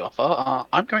for the offer.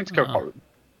 I'm going to go home.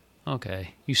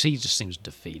 Okay. You see, he just seems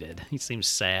defeated. He seems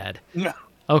sad. No.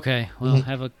 Okay. Well,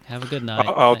 have a good night.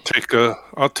 I'll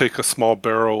take a small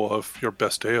barrel of your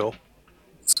best ale.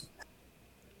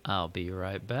 I'll be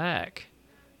right back.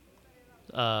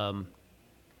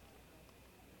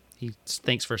 He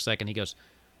thinks for a second. He goes,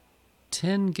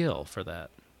 10 gil for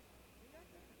that.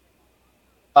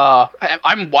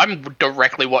 I'm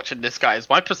directly watching this guy. Is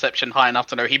my perception high enough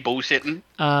to know he bullshitting?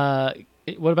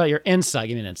 What about your insight?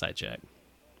 Give me an insight check.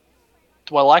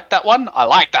 Do I like that one? I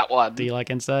like that one. Do you like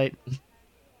insight?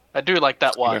 I do like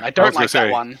that one. Yeah, I don't I was like gonna that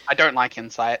say. one. I don't like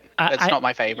insight. It's not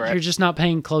my favorite. You're just not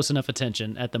paying close enough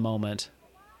attention at the moment.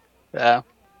 Yeah.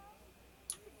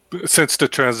 Since the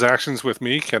transaction's with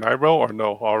me, can I roll or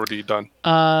no? Already done.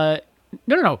 No.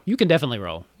 You can definitely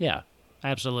roll. Yeah,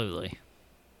 absolutely.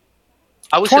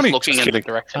 I was 20, just looking just in the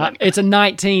kidding. direction. It's a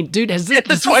 19. Dude, does It's a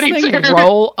this thing 22.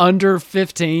 roll under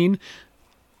 15?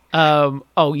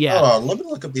 Oh, yeah. Hold on, let me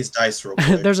look up these dice real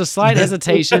quick. There's a slight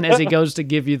hesitation as he goes to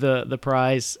give you the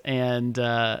price, and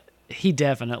he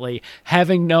definitely,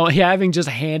 having just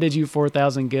handed you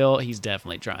 4,000 gil, he's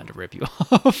definitely trying to rip you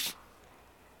off.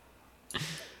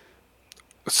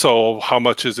 So how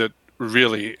much is it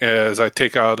really? As I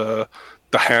take out the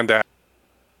hand axe.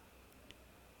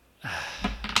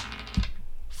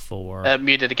 4.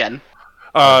 Muted again.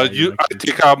 I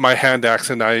take out my hand axe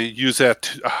and I use that.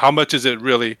 How much is it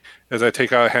really? As I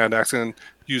take out a hand axe and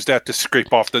use that to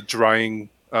scrape off the drying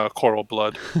coral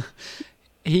blood.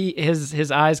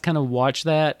 His eyes kind of watch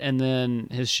that, and then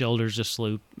his shoulders just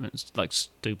stoop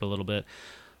a little bit.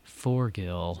 4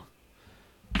 gil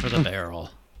for the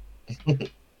barrel.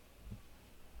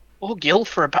 4 gil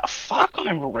for about fuck.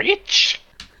 I'm rich.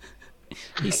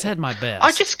 He said my best.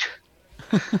 I just.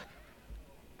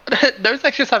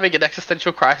 Nosex just having an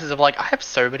existential crisis of like, I have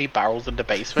so many barrels in the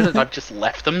basement and I've just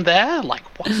left them there. Like,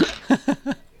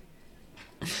 what?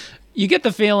 You get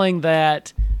the feeling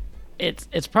that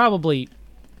it's probably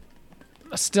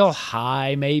still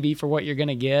high, maybe, for what you're going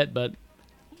to get, but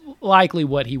likely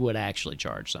what he would actually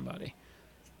charge somebody.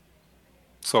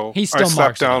 So He still I slap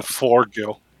marks it down up. 4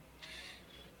 gil.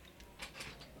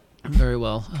 Very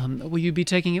well. Will you be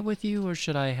taking it with you, or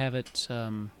should I have it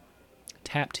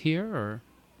tapped here, or?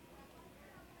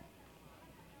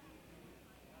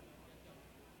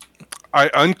 I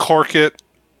uncork it,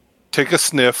 take a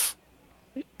sniff.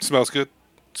 Smells good.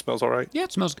 Smells all right. Yeah,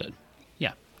 it smells good.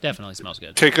 Yeah, definitely smells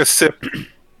good. Take a sip.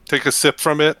 Take a sip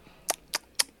from it.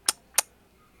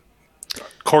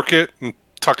 Cork it and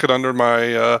tuck it under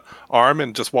my arm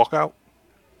and just walk out.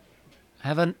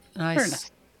 Have a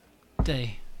nice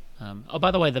day.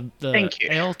 By the way, the Thank you.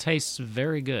 ale tastes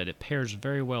very good. It pairs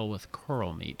very well with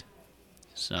coral meat.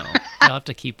 So you'll have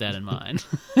to keep that in mind.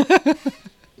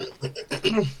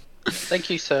 Thank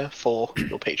you, sir, for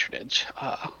your patronage.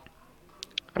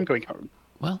 I'm going home.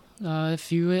 Well,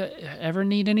 if you ever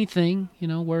need anything, you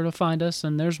know where to find us,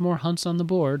 and there's more hunts on the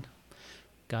board.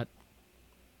 Got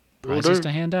Will prizes do.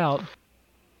 to hand out.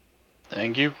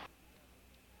 Thank you.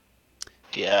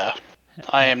 Yeah,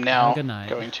 I am Have a now good night.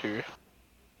 going to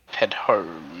head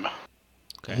home.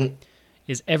 Okay.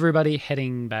 Is everybody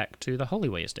heading back to the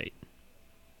Hollyway estate?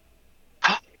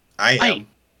 I am. Wait.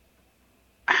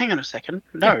 Hang on a second.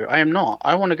 No, I am not.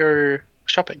 I want to go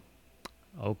shopping.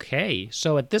 Okay.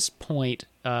 So at this point,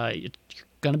 you're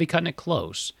going to be cutting it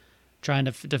close, trying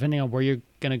to depending on where you're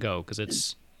going to go, because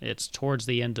it's towards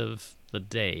the end of the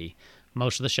day.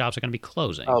 Most of the shops are going to be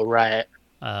closing. Oh, right.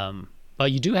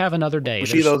 But you do have another day. We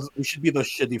should be those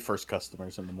shitty first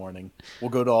customers in the morning. We'll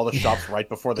go to all the shops right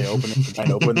before they open and try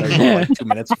and open there like 2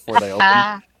 minutes before they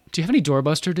open. Do you have any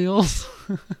doorbuster deals?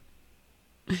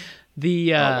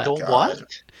 What?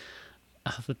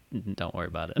 Don't worry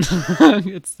about it.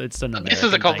 it's an American This is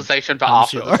a thing, conversation for I'm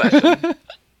after sure. the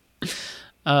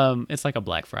session. It's like a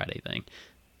Black Friday thing.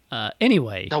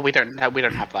 Anyway. No, we don't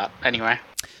have that. Anyway.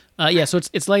 Yeah, so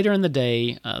it's later in the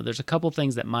day. There's a couple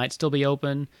things that might still be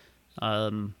open,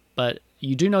 but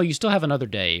you do know you still have another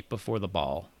day before the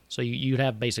ball. So you'd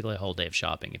have basically a whole day of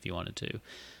shopping if you wanted to.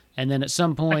 And then at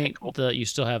some point, you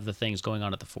still have the things going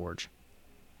on at the forge.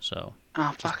 So.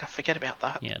 Oh, fuck, I forget about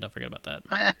that. Yeah, don't forget about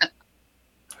that.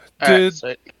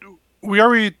 We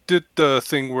already did the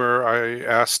thing where I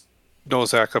asked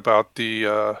Nozak about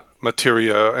the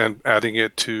materia and adding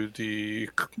it to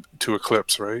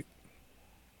Eclipse, right?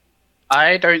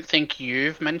 I don't think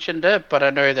you've mentioned it, but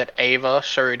I know that Ava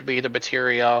showed me the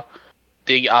materia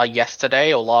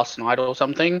yesterday or last night or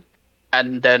something,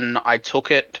 and then I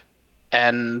took it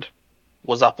and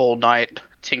was up all night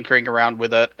tinkering around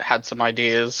with it, had some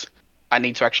ideas. I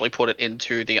need to actually put it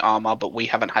into the armor, but we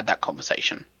haven't had that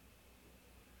conversation.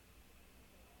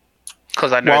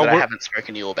 Because I know that I haven't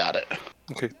spoken to you about it.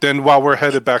 Okay, then while we're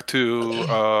headed back to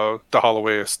the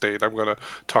Holloway estate, I'm going to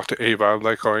talk to Ava. I'm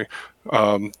like going,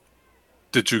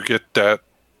 did you get that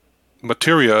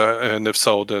materia? And if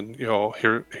so, then,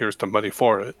 here's the money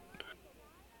for it.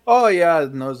 Oh, yeah,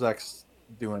 Nozak's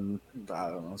doing, I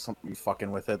don't know, something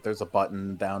fucking with it. There's a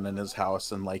button down in his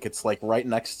house, and, it's, right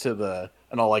next to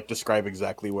and I'll, describe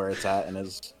exactly where it's at in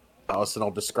his house, and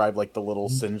I'll describe, the little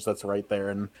singe that's right there,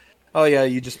 and oh yeah,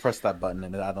 you just press that button,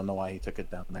 and I don't know why he took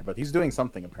it down there, but he's doing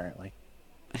something apparently.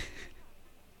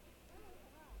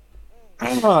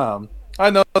 I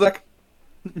know that.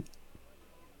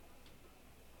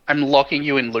 I'm locking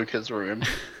you in Luca's room.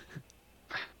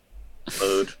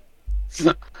 Load.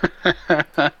 So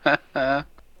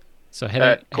Cool.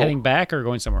 heading back or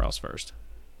going somewhere else first?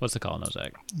 What's the call,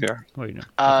 Nozak? Yeah. What are you doing?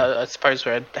 I suppose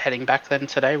we're heading back then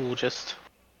today. We'll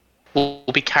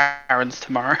be Karen's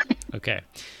tomorrow. Okay.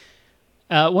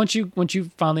 Once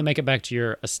you finally make it back to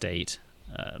your estate,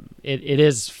 it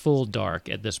is full dark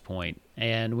at this point,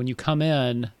 and when you come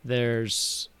in,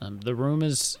 there's the room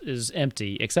is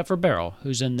empty except for Beryl,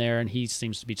 who's in there, and he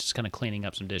seems to be just kind of cleaning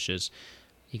up some dishes.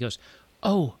 He goes,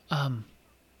 "Oh,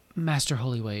 Master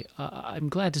Hollyway, I'm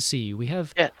glad to see you. We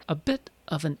have a bit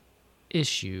of an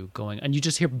issue going," and you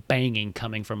just hear banging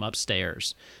coming from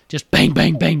upstairs, just bang,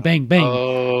 bang, bang, bang, bang,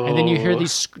 and then you hear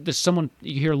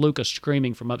you hear Luca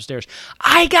screaming from upstairs,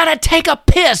 "I gotta take a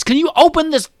piss! Can you open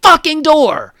this fucking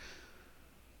door?"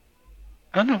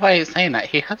 I don't know why he's saying that.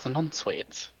 He has an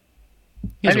ensuite.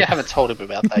 Maybe I haven't told him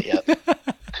about that yet.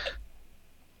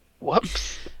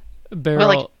 Whoops.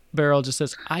 Beryl just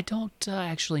says, "I don't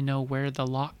actually know where the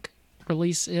lock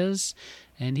release is,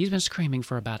 and he's been screaming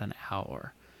for about an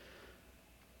hour."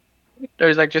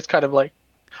 There's just kind of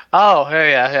oh,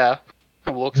 yeah.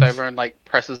 And walks over and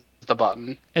presses the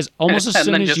button. Almost as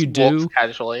soon as you do,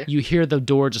 casually. you hear the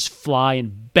door just fly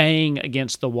and bang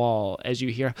against the wall as you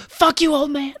hear, "Fuck you,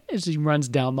 old man," as he runs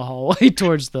down the hallway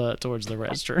towards the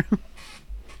restroom.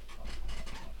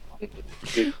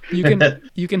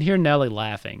 You can hear Nellie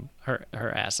laughing her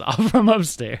ass off from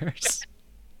upstairs.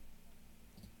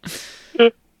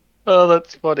 Oh,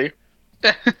 that's funny.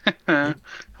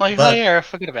 Oh yeah, I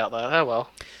forgot about that. Oh well,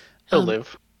 he'll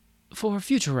live. For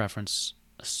future reference,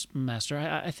 Master,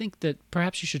 I think that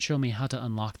perhaps you should show me how to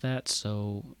unlock that,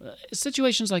 so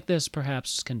situations like this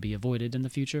perhaps can be avoided in the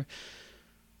future.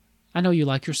 I know you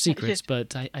like your secrets,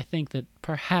 but I think that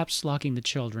perhaps locking the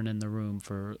children in the room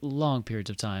for long periods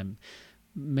of time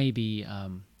may be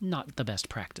not the best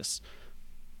practice.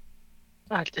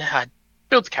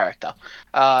 Builds character.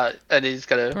 And he's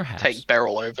gonna take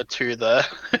Beryl over to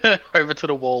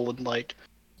the wall and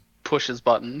pushes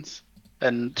buttons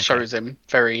and shows him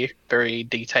very, very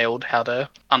detailed how to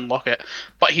unlock it.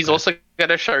 But he's also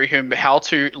gonna show him how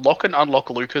to lock and unlock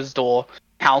Luca's door,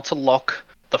 how to lock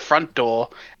the front door,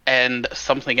 and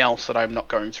something else that I'm not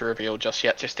going to reveal just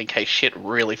yet, just in case shit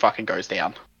really fucking goes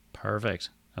down. Perfect.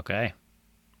 Okay.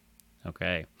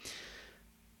 Okay.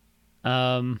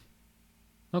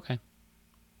 Okay.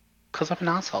 Because I'm an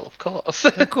asshole, of course.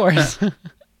 Of course.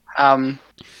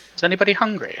 Is anybody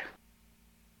hungry?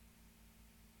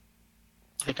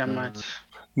 I think I might.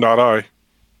 Not I.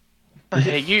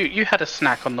 Hey, you had a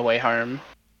snack on the way home.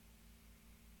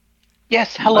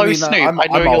 Yes, hello, Snoop. I'm I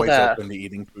know you're always there. open to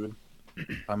eating food.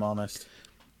 If I'm honest.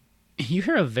 You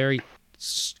hear a very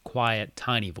quiet,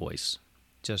 tiny voice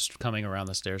just coming around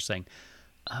the stairs saying,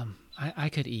 I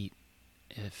could eat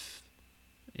if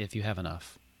you have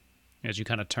enough. As you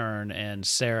kind of turn, and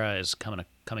Sarah is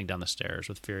coming down the stairs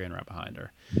with Furion right behind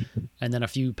her. And then a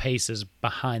few paces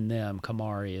behind them,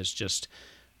 Kamari is just,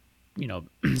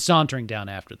 sauntering down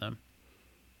after them.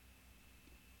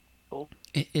 Cool.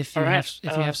 If you Alright, you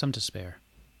have some to spare,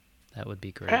 that would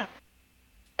be great. Yeah.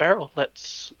 Beryl,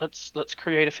 let's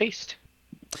create a feast.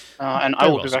 And I Very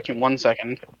will well, be back in 1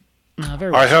 second.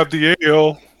 Very well. I have the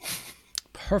ale.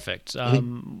 Perfect.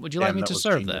 Would you like Damn, me that to was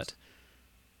serve genius. that?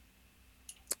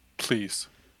 Please.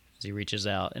 As he reaches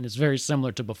out, and it's very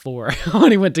similar to before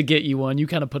when he went to get you one. You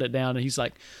kind of put it down, and he's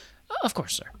like, "Of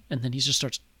course, sir." And then he just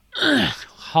starts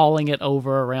hauling it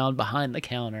over around behind the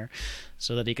counter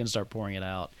so that he can start pouring it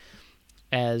out.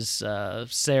 As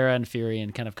Sarah and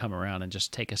Furion kind of come around and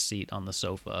just take a seat on the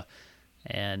sofa,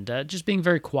 and just being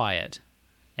very quiet.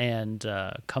 And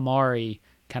Kamari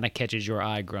kind of catches your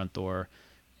eye, Grunthor,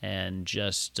 and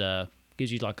just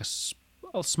gives you like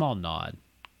a small nod,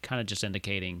 kind of just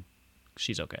indicating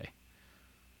she's okay.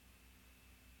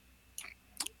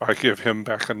 I give him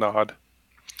back a nod.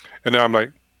 And then I'm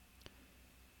like,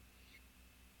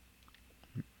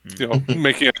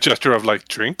 making a gesture of like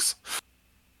drinks.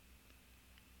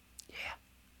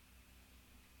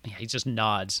 Yeah, he just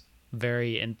nods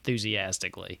very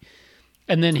enthusiastically.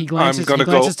 And then he glances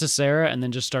to Sarah and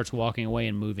then just starts walking away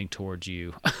and moving towards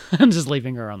you and just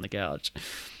leaving her on the couch.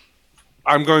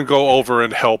 I'm going to go over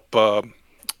and help.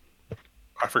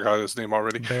 I forgot his name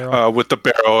already. Barrel. With the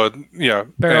barrel.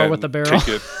 Barrel with the barrel.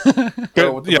 Take it.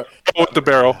 Barrel with the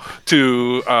barrel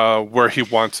to where he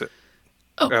wants it.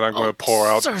 And I'm going to pour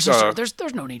out. Sir.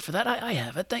 There's no need for that. I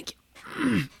have it. Thank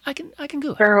you. I can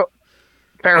go.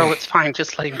 Beryl, it's fine.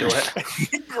 Just let him do it.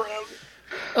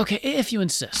 Okay, if you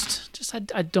insist. Just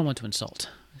I don't want to insult.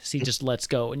 As he just lets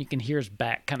go, and you can hear his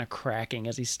back kind of cracking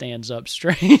as he stands up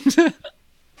straight.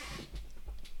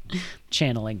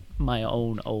 Channeling my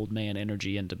own old man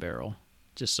energy into Beryl,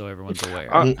 just so everyone's aware.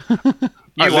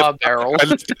 You are Beryl. I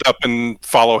lift it up and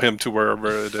follow him to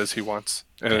wherever it is he wants.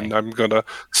 And I'm going to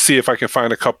see if I can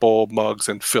find a couple mugs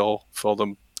and fill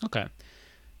them. Okay.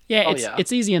 Yeah,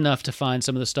 it's easy enough to find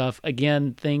some of the stuff.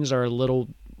 Again, things are a little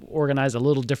organized a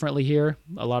little differently here.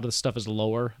 A lot of the stuff is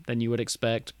lower than you would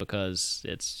expect because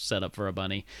it's set up for a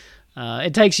bunny.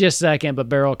 It takes you a second, but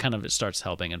Beryl kind of starts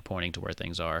helping and pointing to where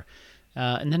things are.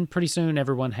 And then pretty soon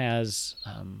everyone has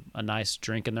a nice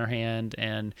drink in their hand,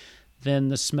 and then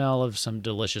the smell of some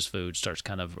delicious food starts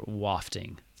kind of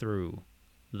wafting through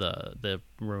the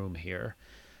room here.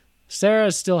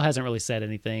 Sarah still hasn't really said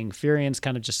anything. Furion's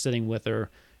kind of just sitting with her.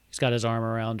 He's got his arm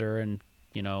around her, and,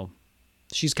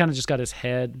 she's kind of just got his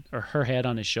head or her head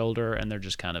on his shoulder, and they're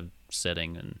just kind of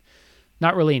sitting and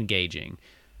not really engaging.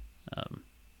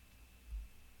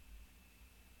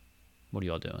 What are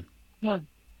you all doing?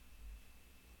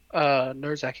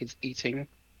 Norzak is eating.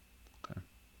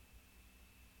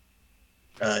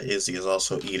 Izzy is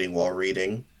also eating while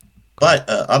reading. But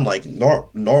unlike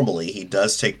normally, he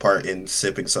does take part in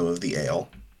sipping some of the ale.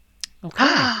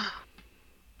 Okay.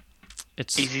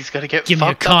 Izzy's gonna get give me a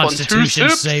fucked up on Constitution 2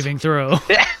 sips. saving throw.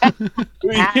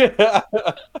 Yeah.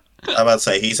 I'm about to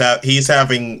say he's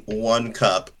having one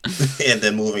cup and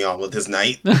then moving on with his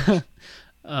night.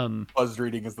 Buzzed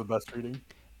reading is the best reading.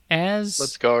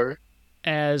 Let's go.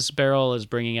 As Beryl is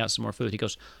bringing out some more food, he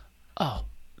goes, "Oh,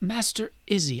 Master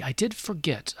Izzy, I did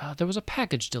forget. There was a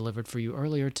package delivered for you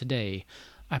earlier today.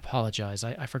 I apologize.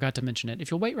 I forgot to mention it.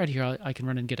 If you'll wait right here, I can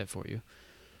run and get it for you."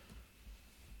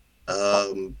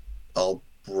 All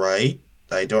right.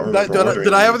 I don't remember.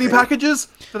 Did I have any packages?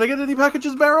 Did I get any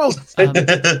packages, Beryl?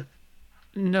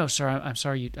 No, sir. I'm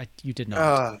sorry. You did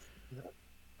not.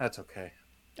 That's okay.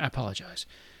 I apologize.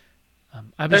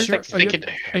 I'll be sure. Are you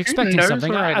expecting knows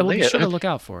something? where I I will be live? sure to look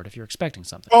out for it if you're expecting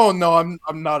something. Oh no, I'm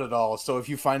not at all. So if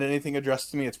you find anything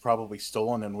addressed to me, it's probably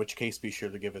stolen. In which case, be sure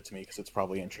to give it to me because it's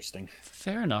probably interesting.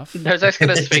 Fair enough. Norzak's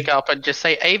gonna speak up and just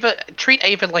say, treat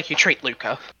Ava like you treat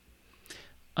Luca.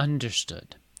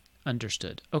 Understood.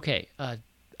 Okay. I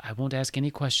won't ask any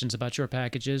questions about your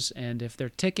packages, and if they're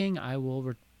ticking, I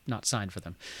will not sign for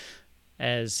them.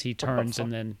 As he turns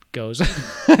and then goes,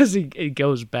 as he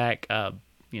goes back,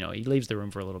 he leaves the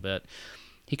room for a little bit.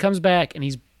 He comes back,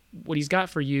 and what he's got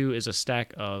for you is a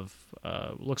stack of,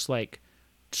 looks like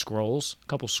scrolls, a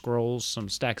couple scrolls, some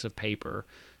stacks of paper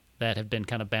that have been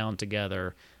kind of bound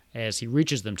together. As he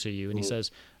reaches them to you, and he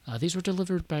says, "These were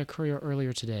delivered by a courier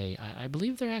earlier today. I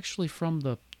believe they're actually from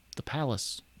the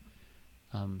palace.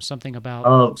 Something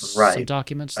about some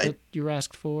documents that you were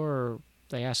asked for, or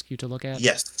they asked you to look at."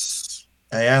 Yes,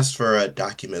 I asked for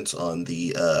documents on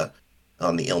the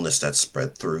illness that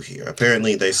spread through here.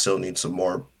 Apparently, they still need some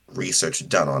more research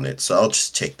done on it, so I'll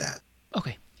just take that.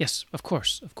 Okay. Yes, of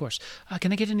course.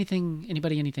 Can I get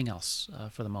anything else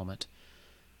for the moment?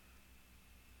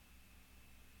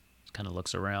 Kind of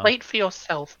looks around. Wait for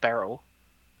yourself, Beryl.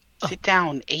 Sit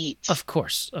down, eat. Of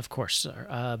course,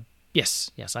 sir.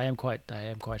 Yes, I am quite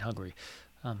hungry.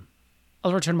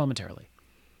 I'll return momentarily.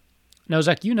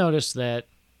 Nozak, you notice that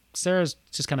Sarah's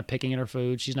just kind of picking at her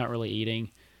food. She's not really eating.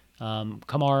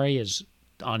 Kamari is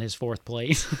on his fourth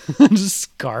plate,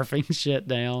 just scarfing shit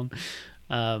down.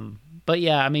 But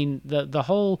yeah, I mean, the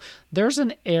whole, there's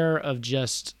an air of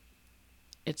just,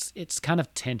 it's kind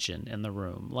of tension in the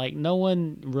room. Like, no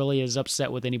one really is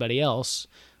upset with anybody else,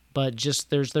 but just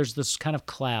there's this kind of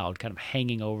cloud kind of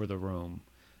hanging over the room,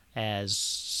 as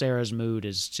Sarah's mood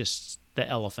is just the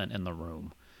elephant in the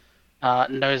room.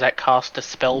 Nozak cast a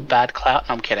spell, Bad Clout.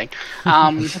 I'm kidding.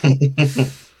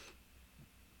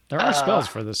 There are spells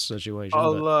for this situation.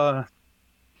 I'll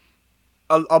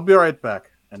be right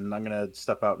back, and I'm gonna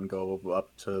step out and go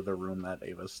up to the room that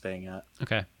Ava's staying at.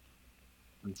 Okay.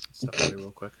 Step away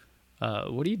real quick.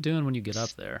 What are you doing when you get up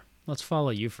there? Let's follow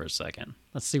you for a second.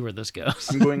 Let's see where this goes.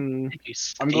 I'm going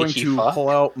to pull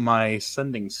out my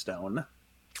sending stone.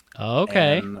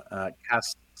 Okay. And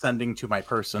cast sending to my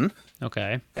person.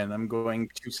 Okay. And I'm going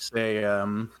to say,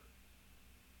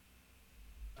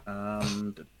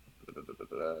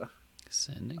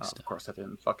 sending stone. Of course, I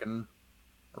didn't fucking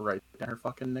write down her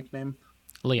fucking nickname.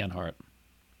 Leonhardt.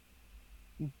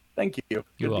 Thank you.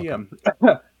 You're Good welcome.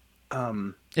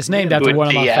 It's named after one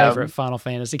of my favorite Final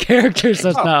Fantasy characters. So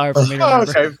it's not hard for me to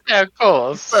remember. Okay. Yeah, of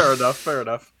course. Fair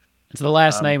enough. It's the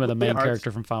last name of the main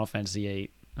character from Final Fantasy VIII.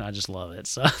 I just love it,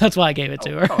 so that's why I gave it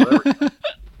to her. There we go.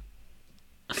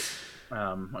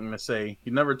 I'm going to say,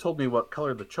 you never told me what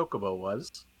color the chocobo was.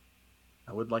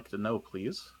 I would like to know,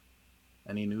 please.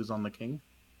 Any news on the king?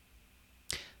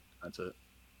 That's it.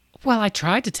 Well, I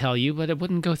tried to tell you, but it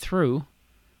wouldn't go through.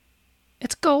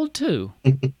 It's gold, too.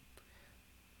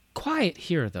 Quiet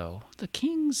here, though. The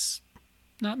king's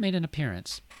not made an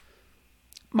appearance.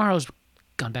 Morrow's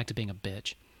gone back to being a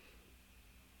bitch.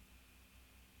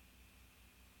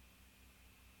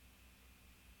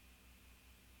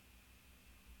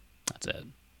 That's it.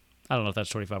 I don't know if that's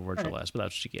 25 words or less, but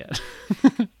that's what you get.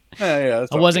 Yeah,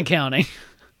 I wasn't counting.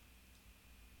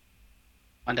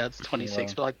 My dad's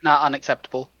 26, but like, not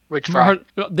unacceptable. Rich fry.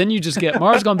 Then you just get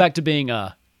Mars gone back to being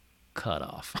a cut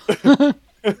off.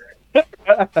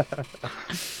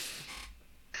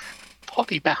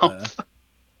 Potty mouth.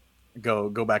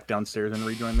 Go back downstairs and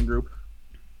rejoin the group.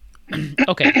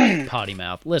 Okay, potty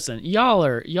mouth. Listen, y'all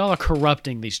are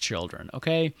corrupting these children,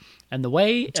 okay? And the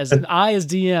way, as I as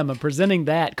DM am presenting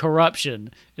that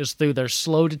corruption is through their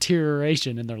slow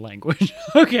deterioration in their language.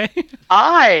 Okay.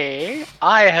 I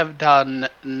have done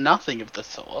nothing of the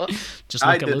sort. Just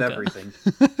look I at did Luca. everything.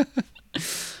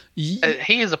 He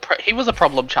was a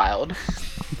problem child.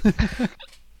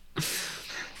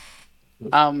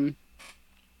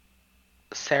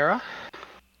 Sarah?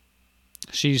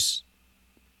 She's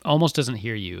almost doesn't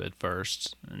hear you at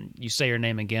first. And you say her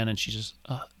name again, and she just,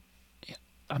 yeah,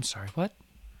 I'm sorry, what?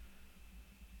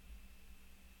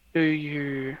 Do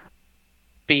you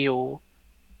feel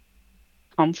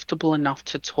comfortable enough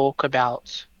to talk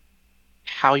about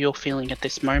how you're feeling at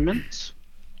this moment?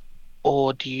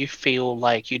 Or do you feel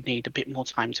like you need a bit more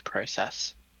time to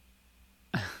process?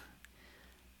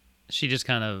 She just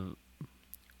kind of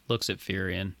looks at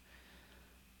Furion.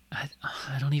 I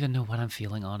don't even know what I'm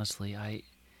feeling, honestly. I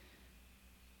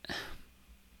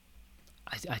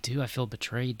do. I feel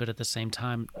betrayed, but at the same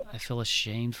time, I feel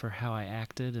ashamed for how I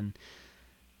acted. And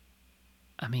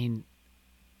I mean,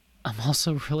 I'm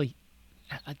also really,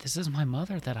 this is my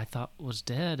mother that I thought was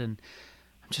dead. And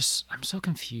I'm so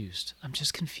confused. I'm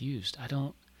just confused. I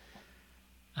don't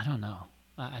know.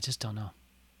 I just don't know.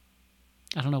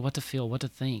 I don't know what to feel, what to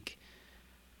think.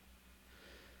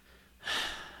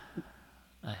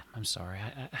 I'm sorry.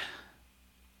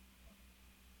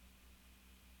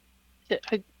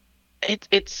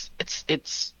 It's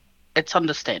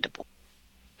understandable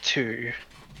to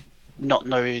not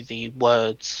know the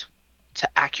words to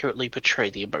accurately portray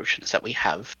the emotions that we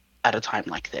have at a time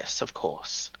like this, of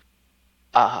course.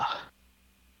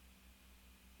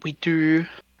 We do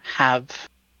have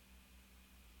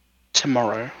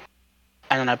tomorrow,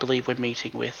 and I believe we're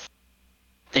meeting with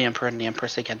the Emperor and the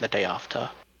Empress again the day after.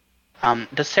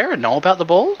 Does Sarah know about the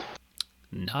ball?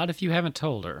 Not if you haven't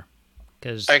told her.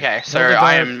 Because Okay, so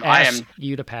I am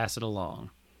you to pass it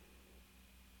along.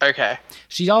 Okay.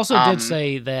 She also did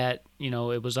say that,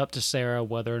 it was up to Sarah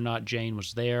whether or not Jane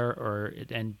was there,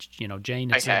 Jane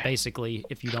had said basically,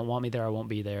 if you don't want me there, I won't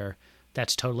be there.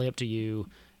 That's totally up to you.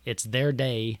 It's their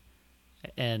day,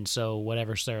 and so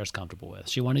whatever Sarah's comfortable with.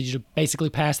 She wanted you to basically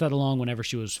pass that along whenever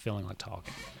she was feeling like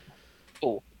talking.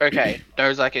 Oh, okay.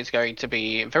 Nozak is going to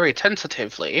be very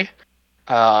tentatively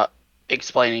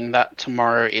explaining that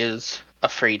tomorrow is a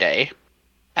free day,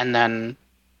 and then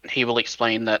he will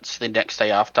explain that the next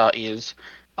day after is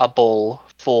a ball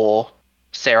for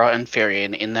Sarah and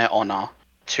Firion in their honor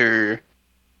to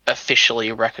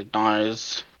officially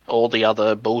recognize all the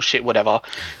other bullshit, whatever.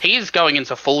 He's going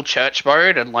into full church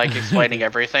mode and explaining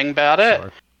everything about it.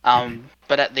 Sure.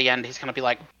 But at the end, he's going to be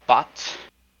like, but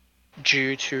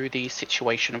due to the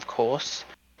situation, of course,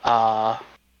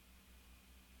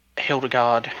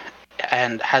 Hildegard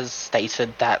has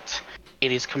stated that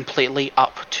it is completely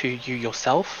up to you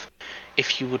yourself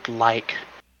if you would like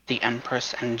the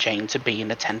Empress and Jane to be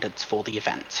in attendance for the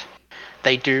event.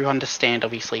 They do understand,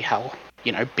 obviously, how,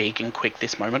 big and quick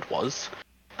this moment was.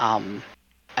 And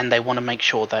they want to make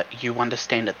sure that you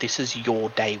understand that this is your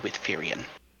day with Firion.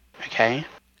 Okay?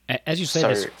 As you say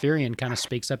this, Firion kind of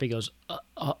speaks up. He goes,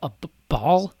 a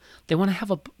ball? They want to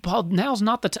have a ball? Now's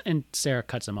not the time. And Sarah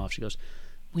cuts him off. She goes,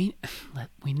 we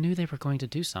knew they were going to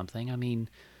do something. I mean,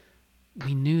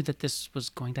 we knew that this was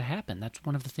going to happen. That's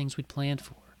one of the things we'd planned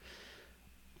for.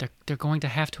 They're going to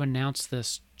have to announce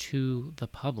this to the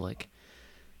public.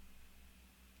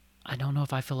 I don't know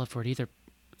if I feel up for it either,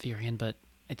 Firion, but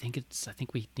I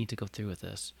think we need to go through with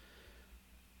this.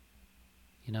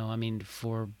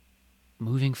 For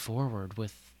moving forward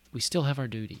we still have our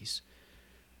duties.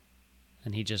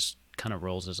 And he just kind of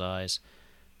rolls his eyes.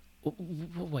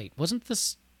 Wait, wasn't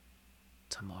this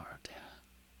tomorrow?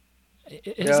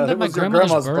 Isn't that my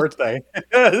grandma's birthday?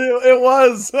 It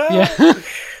was. Yeah.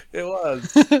 It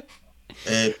was.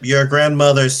 Your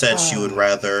grandmother said she would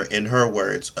rather, in her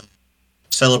words,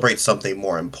 celebrate something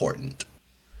more important.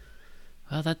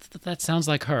 Well, that sounds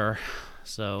like her.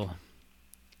 So,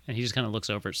 and he just kind of looks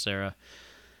over at Sarah.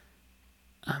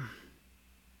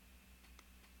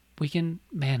 We can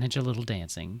manage a little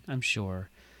dancing, I'm sure.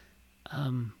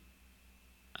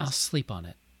 I'll sleep on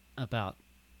it about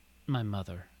my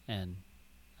mother, and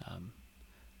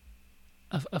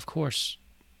of course,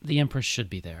 the Empress should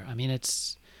be there. I mean,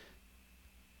 it's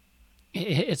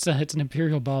an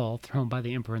imperial ball thrown by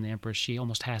the Emperor and the Empress. She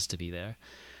almost has to be there.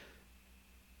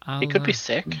 He could be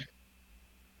sick.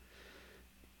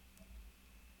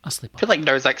 I'll sleep on I feel like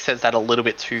Nozak says that a little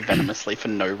bit too venomously for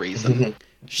no reason.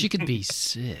 She could be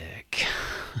sick.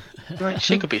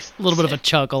 She could be a little bit of a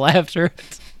chuckle after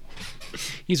it.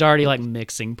 He's already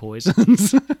mixing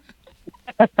poisons.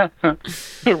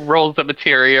 Rolls the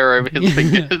materia over his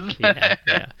fingers.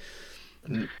 Yeah.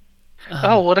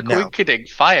 Oh, what a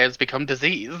coincidence. Fire has become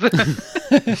disease.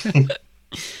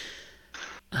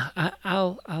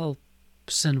 I'll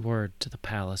send word to the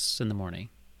palace in the morning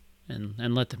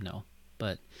and let them know.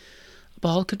 But a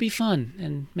ball could be fun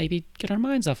and maybe get our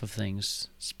minds off of things.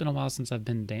 It's been a while since I've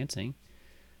been dancing.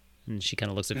 And she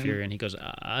kind of looks at Fury and he goes,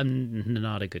 I'm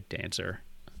not a good dancer.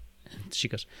 And she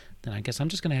goes, then I guess I'm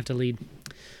just going to have to lead.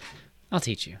 I'll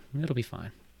teach you. It'll be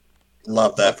fine.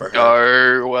 Love that for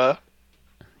her. Oh.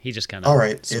 He just kind of all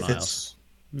right. smiles.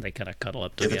 They kind of cuddle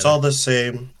up together. If it's all the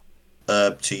same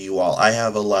to you all, I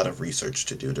have a lot of research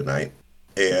to do tonight.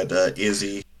 And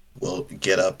Izzy will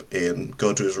get up and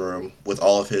go to his room with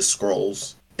all of his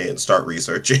scrolls and start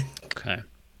researching. Okay.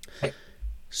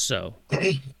 So,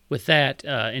 with that,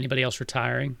 anybody else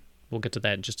retiring? We'll get to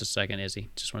that in just a second, Izzy.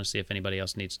 Just want to see if anybody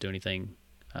else needs to do anything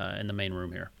in the main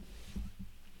room here.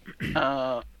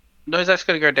 Nozak's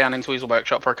going to go down into his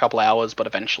workshop for a couple hours, but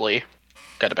eventually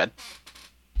go to bed.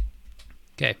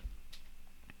 Okay.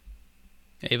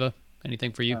 Ava,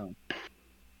 anything for you?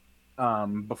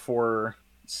 Before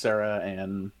Sarah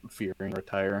and Fury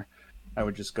retire, I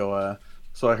would just go,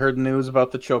 so I heard news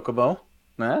about the Chocobo.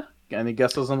 Any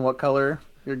guesses on what color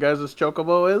your guys'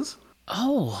 Chocobo is?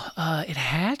 Oh, it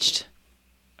hatched?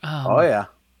 Oh, yeah.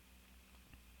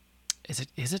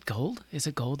 Is it gold? Is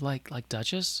it gold like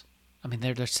Duchess? I mean,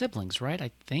 they're siblings, right?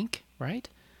 I think, right?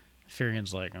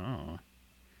 Furion's like, oh.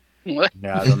 What?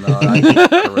 Yeah, I don't know. I think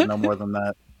there were no more than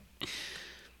that.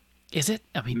 Is it?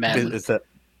 I mean, Men. Is that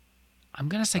I'm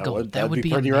gonna say That gold. would- That that'd would be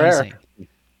be pretty amazing. rare.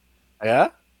 Yeah?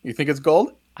 You think it's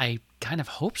gold? I kind of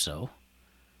hope so.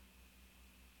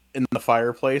 In the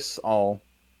fireplace, I'll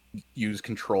use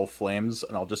control flames,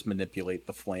 and I'll just manipulate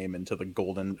the flame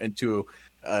into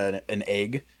an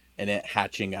egg, and it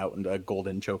hatching out into a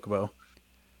golden chocobo.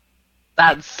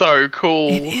 That's so cool.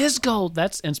 It is gold.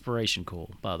 That's inspiration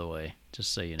cool, by the way.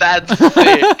 Just so you know. That's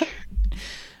sick.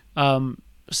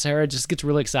 Sarah just gets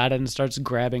really excited and starts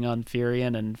grabbing on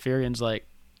Furion, and Furion's like,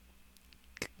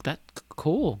 "That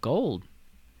cool gold."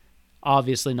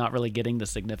 Obviously, not really getting the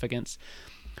significance.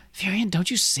 Furion, don't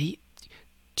you see?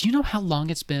 Do you know how long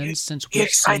it's been since we've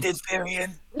excited,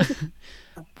 Varian.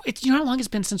 You know how long it's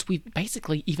been since we've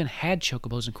basically even had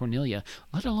chocobos in Cornelia,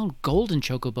 let alone golden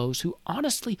chocobos, who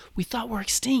honestly we thought were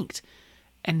extinct.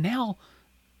 And now,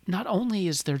 not only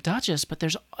is there Duchess, but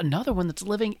there's another one that's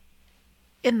living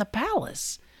in the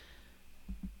palace.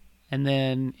 And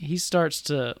then he starts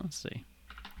to, let's see.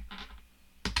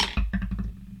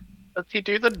 Does he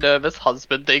do the nervous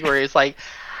husband thing where he's like,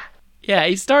 Yeah,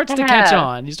 he starts to catch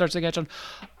on.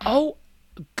 Oh,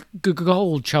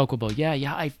 gold chocobo.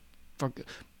 Yeah, I forgot.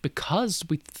 Because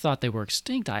we thought they were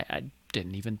extinct, I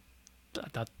didn't even, I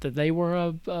thought that they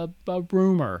were a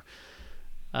rumor.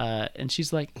 And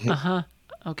she's like,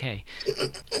 okay.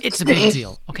 It's a big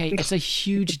deal. Okay, it's a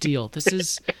huge deal. This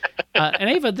is, and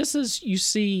Ava, this is, you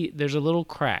see, there's a little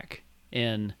crack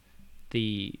in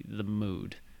the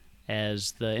mood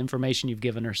as the information you've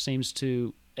given her seems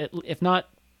to, if not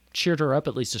cheered her up,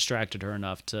 at least distracted her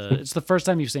enough to, it's the first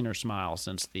time you've seen her smile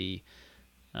since the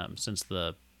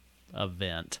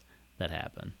event that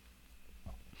happened.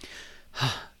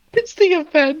 it's the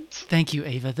event. Thank you,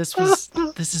 Ava. This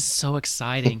is so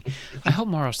exciting. I hope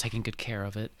Morrow's taking good care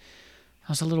of it.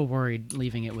 I was a little worried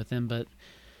leaving it with him, but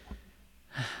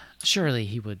surely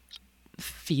he would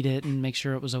feed it and make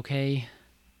sure it was okay.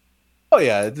 Oh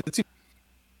yeah, it's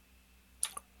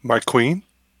My queen?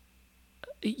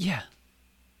 Yeah.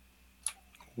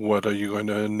 What are you going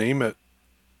to name it?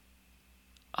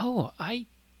 Oh, I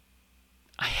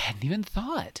hadn't even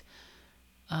thought.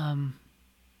 I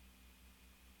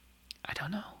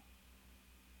don't know.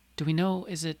 Do we know?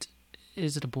 Is it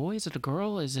a boy? Is it a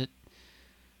girl? Is it?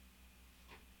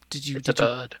 It's a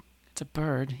bird. It's a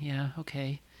bird. Yeah.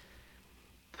 Okay.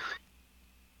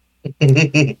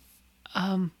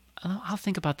 I'll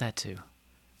think about that too.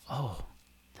 Oh,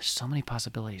 there's so many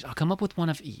possibilities. I'll come up with one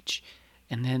of each,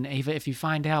 and then Ava, if you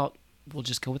find out, we'll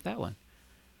just go with that one.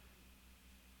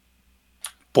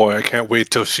 Boy, I can't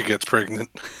wait till she gets pregnant.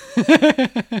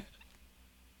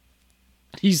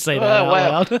 You say that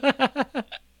out loud.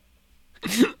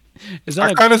 Is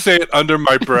that I kind of say it under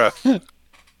my breath.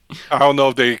 I don't know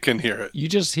if they can hear it. You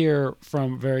just hear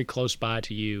from very close by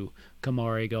to you,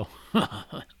 Kamari go.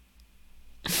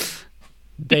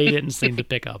 They didn't seem to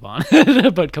pick up on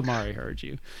it, but Kamari heard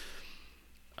you.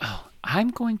 Oh,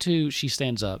 she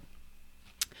stands up.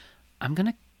 I'm going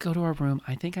to go to our room.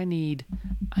 I think I need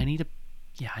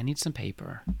some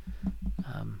paper.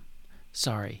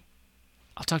 Sorry.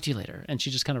 I'll talk to you later. And she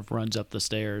just kind of runs up the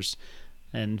stairs,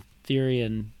 and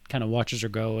Therian kind of watches her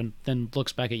go and then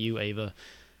looks back at you, Ava.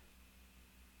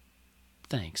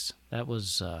 Thanks. That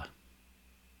was,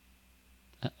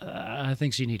 I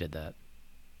think she needed that.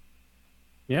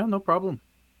 Yeah, no problem.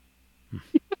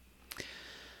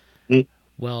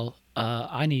 Well,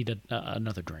 I need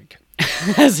another drink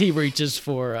as he reaches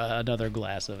for another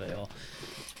glass of ale.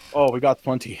 Oh, we got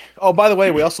plenty. Oh, by the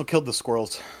way, we also killed the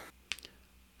squirrels.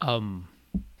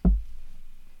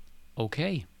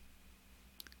 Okay.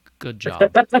 Good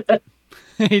job.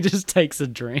 He just takes a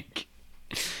drink.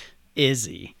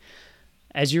 Izzy,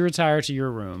 as you retire to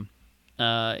your room,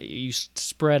 you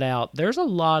spread out. There's a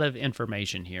lot of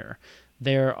information here.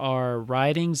 There are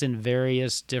writings in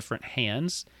various different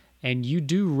hands, and you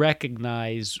do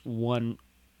recognize one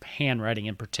handwriting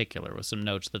in particular with some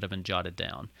notes that have been jotted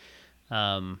down.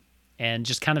 And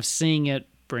just kind of seeing it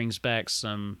brings back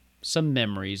some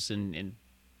memories, and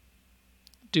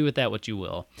do with that what you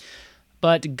will.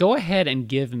 But go ahead and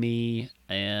give me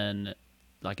an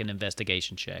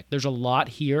investigation check. There's a lot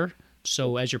here,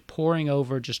 so as you're pouring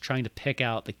over, just trying to pick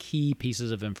out the key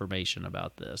pieces of information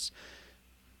about this.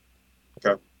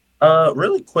 Okay.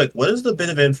 Really quick, what is the bit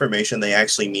of information they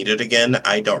actually needed again?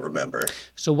 I don't remember.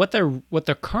 So what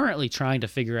they're currently trying to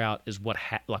figure out is what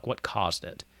caused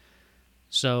it.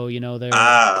 So,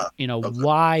 Okay.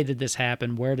 Why did this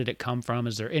happen? Where did it come from?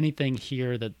 Is there anything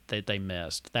here that they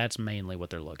missed? That's mainly what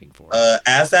they're looking for.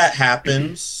 As that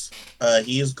happens,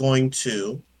 he is going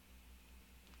to...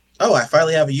 Oh, I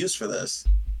finally have a use for this.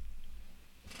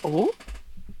 Oh?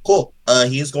 Cool.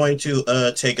 He's going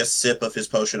to take a sip of his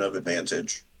potion of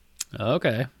advantage.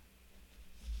 Okay.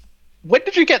 When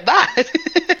did you get that?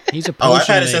 He's a Oh, I've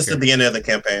potion had it since the maker. beginning of the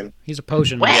campaign. He's a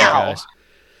potion Wow. maker, guys.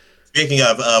 Speaking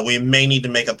of, we may need to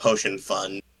make a potion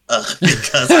fund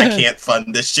because I can't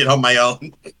fund this shit on my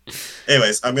own.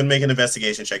 Anyways, I'm gonna make an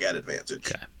investigation check at advantage.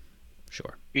 Okay.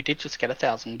 Sure. You did just get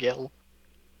 1,000 gil.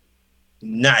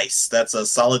 Nice. That's a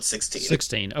solid 16.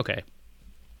 16. Okay.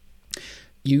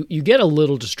 You get a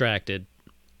little distracted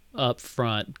up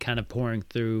front, kind of pouring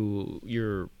through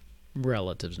your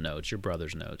relative's notes, your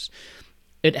brother's notes.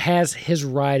 It has his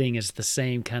writing is the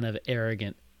same kind of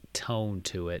arrogant tone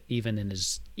to it, even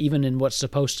in what's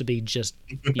supposed to be just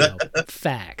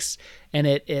facts, and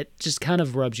it just kind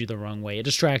of rubs you the wrong way. It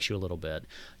distracts you a little bit.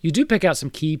 You do pick out some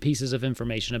key pieces of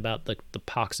information about the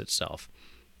pox itself.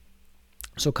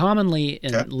 So commonly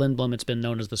in Lindblom, it's been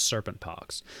known as the serpent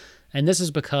pox, and this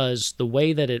is because the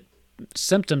way that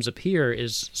symptoms appear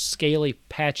is scaly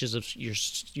patches of your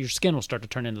skin will start to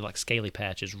turn into like scaly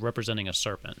patches representing a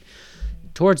serpent.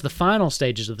 Towards the final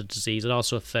stages of the disease, it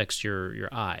also affects your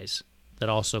eyes. That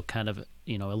also kind of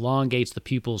elongates the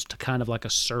pupils to kind of like a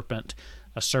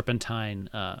serpentine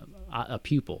a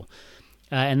pupil,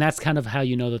 and that's kind of how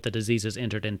you know that the disease has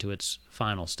entered into its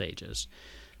final stages.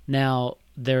 Now,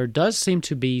 there does seem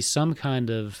to be some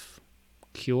kind of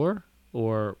cure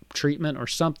or treatment or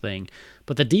something,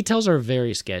 but the details are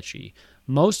very sketchy.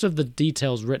 Most of the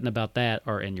details written about that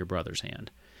are in your brother's hand.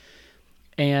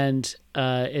 And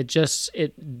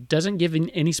it doesn't give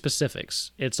any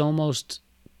specifics. It's almost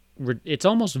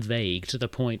vague to the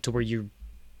point to where you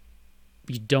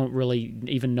don't really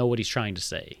even know what he's trying to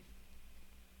say.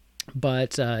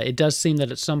 But it does seem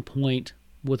that at some point,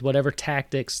 with whatever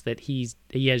tactics that he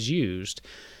has used,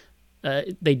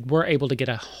 they were able to get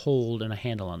a hold and a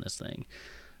handle on this thing.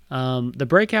 The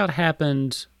breakout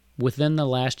happened within the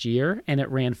last year, and it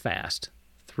ran fast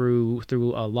through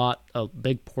a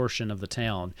big portion of the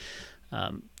town.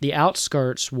 The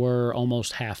outskirts were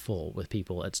almost half full with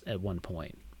people at one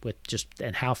point,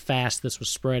 and how fast this was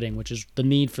spreading, which is the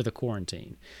need for the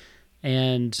quarantine.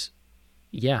 And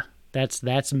yeah,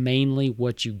 that's mainly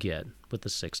what you get with the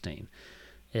 16.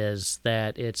 Is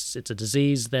that it's a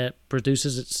disease that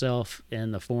produces itself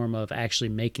in the form of actually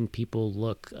making people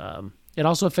look. It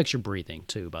also affects your breathing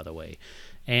too, by the way,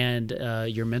 and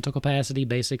your mental capacity.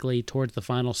 Basically, towards the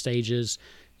final stages,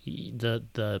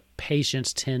 the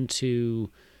patients tend to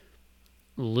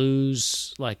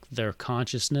lose like their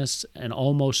consciousness and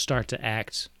almost start to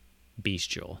act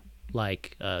bestial,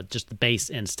 like just the base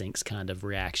instincts kind of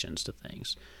reactions to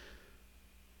things.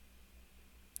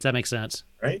 Does that make sense?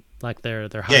 Right. Like their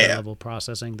higher level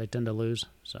processing, they tend to lose.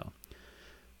 So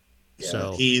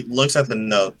he looks at the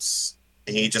notes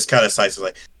and he just kind of sighs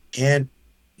like, and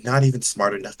not even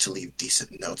smart enough to leave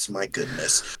decent notes. My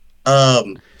goodness.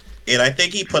 And I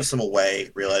think he puts them away,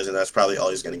 realizing that's probably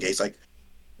all he's going to get. He's like,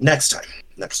 next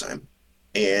time.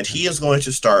 And he is going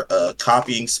to start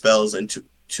copying spells into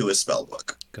his spell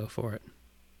book. Go for it.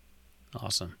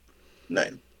 Awesome.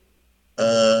 9.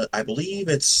 I believe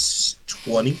it's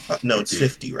 25. No, it's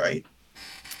 50, right?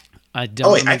 I don't.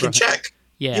 Oh wait, I can check.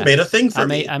 Yeah, you made a thing for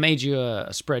me. I made you a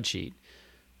spreadsheet.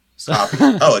 So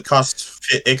oh, it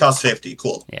costs 50.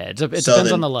 Cool. Yeah, it depends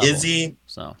on the level. Izzy,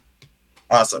 so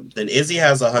awesome. Then Izzy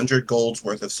has 100 gold's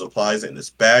worth of supplies in this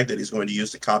bag that he's going to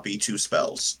use to copy 2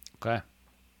 spells. Okay.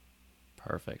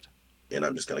 Perfect. And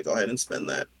I'm just going to go ahead and spend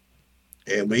that,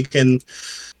 and we can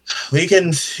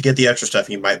get the extra stuff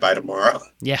he might buy tomorrow.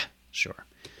 Yeah. Sure.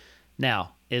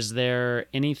 Now, is there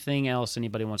anything else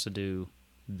anybody wants to do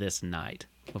this night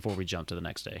before we jump to the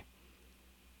next day?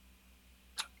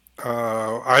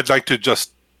 I'd like to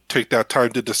just take that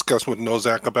time to discuss with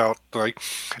Nozak about like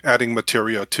adding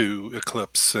materia to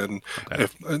Eclipse and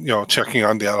if checking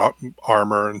on the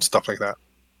armor and stuff like that.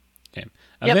 Okay.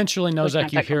 Eventually,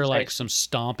 Nozak, you hear like some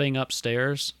stomping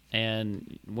upstairs,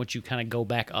 and once you kind of go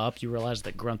back up, you realize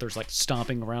that Grunther's like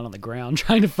stomping around on the ground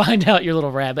trying to find out your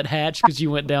little rabbit hatch because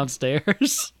you went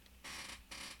downstairs.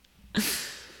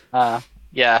 I'm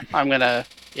gonna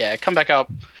come back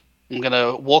up. I'm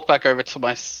gonna walk back over to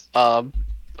my slidey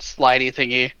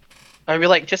thingy. I'll be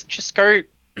like, just go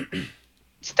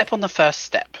step on the first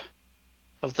step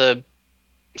of the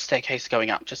staircase going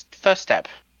up. Just first step,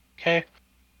 okay?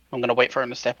 I'm going to wait for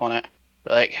him to step on it.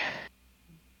 Like,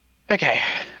 okay,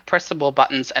 press the more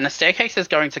buttons, and the staircase is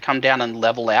going to come down and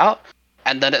level out,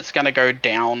 and then it's going to go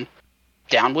downwards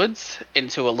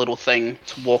into a little thing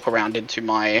to walk around into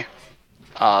my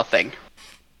thing.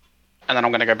 And then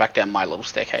I'm going to go back down my little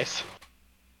staircase.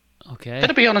 Okay. But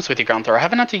to be honest with you, Gunther, I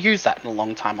haven't had to use that in a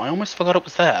long time. I almost forgot it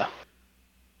was there.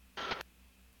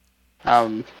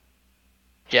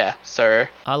 Yeah, so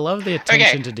I love the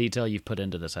attention to detail you've put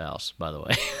into this house, by the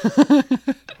way.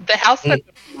 the house that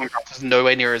Minecraft is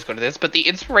nowhere near as good as this, but the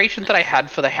inspiration that I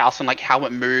had for the house and like how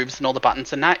it moves and all the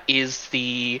buttons and that is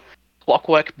the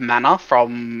Clockwork Manor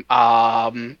from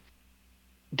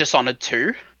Dishonored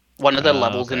 2. One of the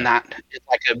levels in that is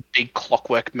like a big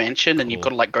clockwork mansion, and you've got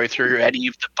to like go through any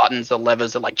of the buttons or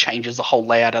levers that like changes the whole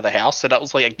layout of the house. So that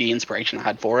was like the inspiration I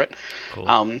had for it. Cool.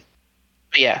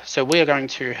 But yeah, so we are going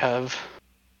to have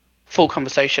full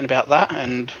conversation about that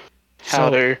and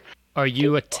how to. Are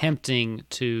you attempting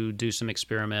to do some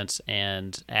experiments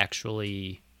and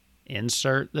actually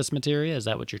insert this materia? Is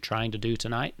that what you're trying to do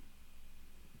tonight?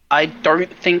 I don't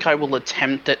think I will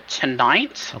attempt it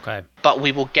tonight. Okay. But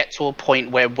we will get to a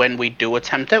point where when we do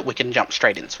attempt it, we can jump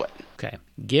straight into it. Okay.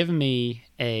 Give me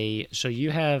so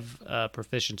you have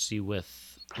proficiency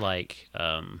with like,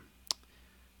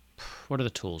 what are the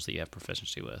tools that you have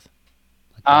proficiency with?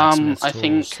 Like blacksmith's I tools,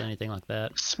 think anything like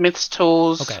that? Smith's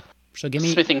tools. Okay. So give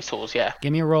me smithing tools, yeah.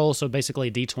 Give me a roll. So basically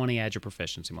D20 add your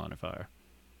proficiency modifier.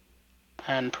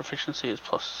 And proficiency is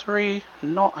 +3,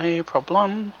 not a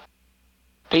problem.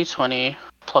 D20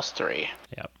 +3.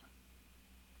 Yep.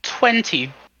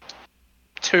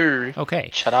 22. Okay.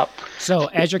 Shut up. So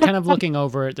as you're kind of looking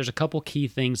over it, there's a couple key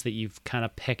things that you've kind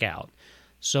of pick out.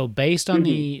 So based on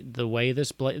the way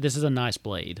this blade, this is a nice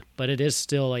blade, but it is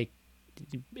still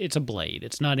it's a blade.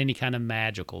 It's not any kind of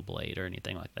magical blade or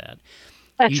anything like that.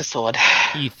 That's a sword.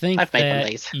 You think I've made one of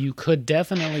that these. you could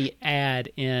definitely add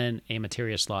in a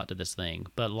materia slot to this thing,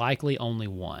 but likely only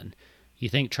one. You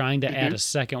think trying to add a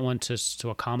second one to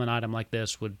a common item like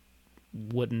this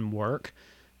wouldn't work?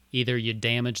 Either you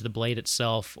damage the blade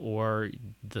itself, or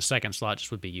the second slot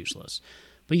just would be useless.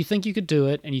 But you think you could do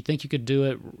it, and you think you could do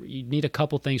it. You need a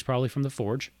couple things probably from the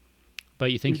forge,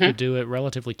 but you think you could do it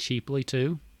relatively cheaply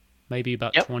too, maybe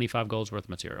about 25 gold's worth of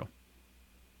material.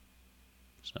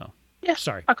 So yeah,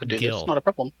 sorry, I could do this. Not a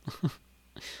problem.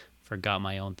 Forgot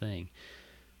my own thing.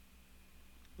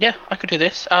 Yeah, I could do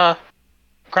this.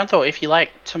 Grunthor, if you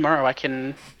like, tomorrow I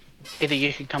can... Either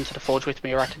you can come to the forge with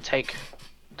me, or I can take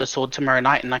the sword tomorrow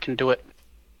night and I can do it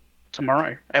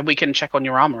tomorrow. And we can check on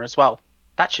your armor as well.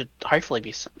 That should hopefully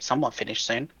be somewhat finished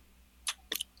soon.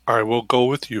 I will go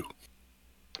with you.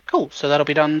 Cool, so that'll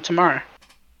be done tomorrow.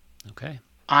 Okay.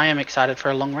 I am excited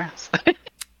for a long rest.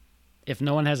 If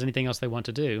no one has anything else they want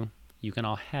to do, you can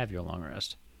all have your long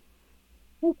rest.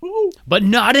 But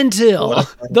not until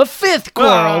the fifth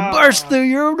quarrel bursts through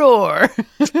your door.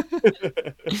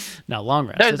 Now, long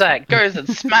rest. Nozak goes and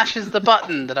smashes the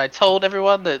button that I told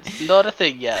everyone that's not a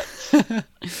thing yet.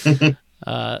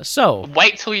 So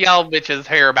wait till y'all bitches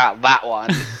hear about that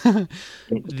one.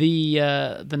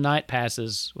 The night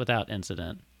passes without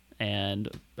incident, and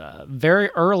very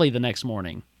early the next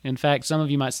morning. In fact, some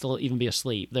of you might still even be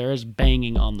asleep. There is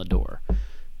banging on the door,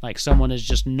 like someone is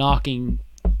just knocking.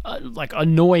 Like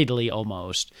annoyedly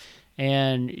almost,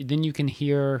 and then you can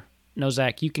hear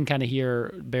Nozak. You can kind of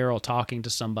hear Beryl talking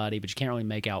to somebody, but you can't really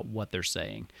make out what they're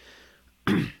saying.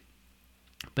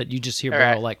 But you just hear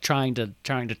Beryl like trying to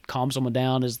calm someone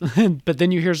down. But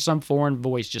then you hear some foreign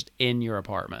voice just in your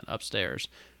apartment upstairs,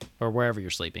 or wherever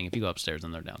you're sleeping. If you go upstairs,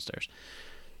 then they're downstairs.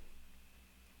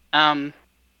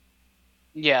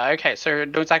 Yeah. Okay. So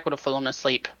Nozak would have fallen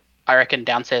asleep, I reckon,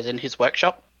 downstairs in his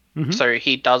workshop. Mm-hmm. So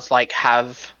he does like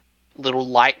have little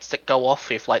lights that go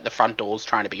off if like the front door's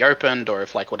trying to be opened, or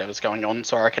if like whatever's going on.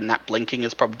 So I reckon that blinking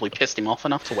has probably pissed him off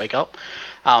enough to wake up.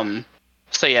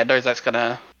 So yeah, Nozak's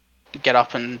gonna get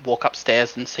up and walk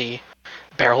upstairs and see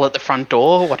Beryl at the front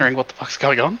door, wondering what the fuck's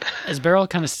going on. As Beryl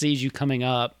kind of sees you coming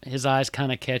up, his eyes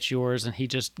kind of catch yours, and he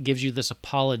just gives you this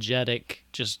apologetic,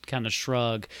 just kind of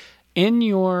shrug. In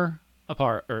your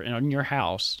in your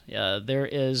house, there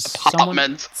is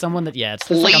someone that it's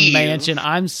like a mansion.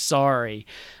 I'm sorry.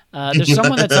 There's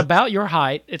someone that's about your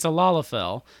height. It's a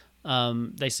Lalafell.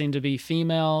 They seem to be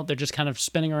female. They're just kind of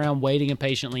spinning around, waiting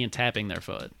impatiently and tapping their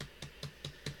foot.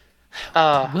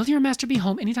 Will your master be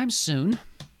home anytime soon,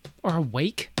 or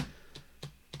awake?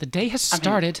 The day has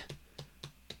started.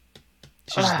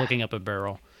 She's just looking up at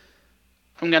Beryl.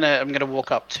 I'm gonna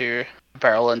walk up to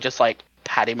Beryl and just like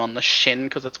pat him on the shin,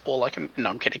 because it's all I can. No,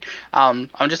 I'm kidding. I'm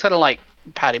just gonna like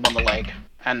pat him on the leg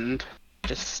and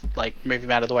just like move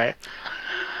him out of the way.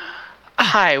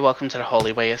 Hi, welcome to the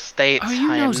Holy Way Estates. Are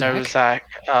you I am Nozak?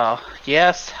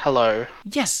 Yes, hello.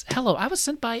 Yes, hello. I was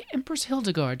sent by Empress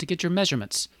Hildegard to get your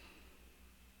measurements.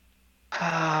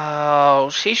 Oh,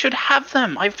 she should have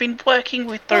them. I've been working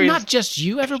with those. Well, not just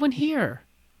you, everyone here.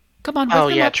 Come on, oh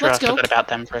them yeah, up. true. I Let's go. forgot about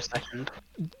them for a second.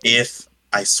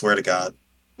 I swear to God,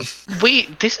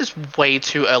 This is way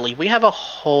too early. We have a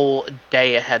whole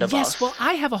day ahead of us. Yes, well,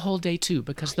 I have a whole day too,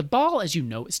 because the ball, as you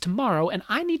know, is tomorrow, and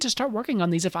I need to start working on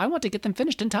these if I want to get them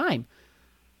finished in time.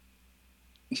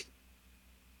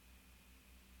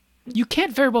 You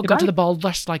can't very well go to the ball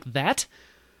just like that.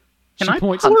 Can I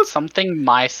punt something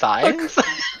my size?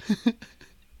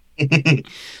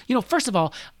 First of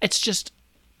all, it's just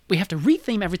we have to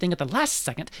retheme everything at the last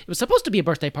second. It was supposed to be a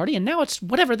birthday party, and now it's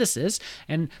whatever this is.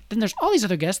 And then there's all these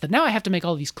other guests that now I have to make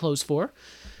all these clothes for.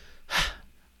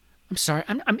 I'm sorry.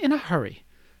 I'm in a hurry.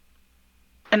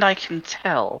 And I can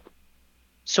tell.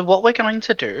 So what we're going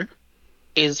to do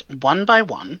is one by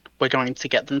one, we're going to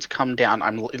get them to come down.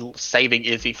 I'm saving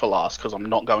Izzy for last because I'm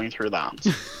not going through that.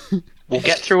 We'll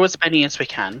get through as many as we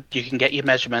can. You can get your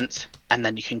measurements, and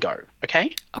then you can go.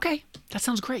 Okay? Okay, that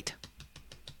sounds great.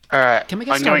 Alright, Can we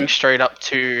get I'm started? going straight up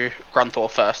to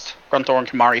Grunthor first. Grunthor and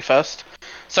Kamari first.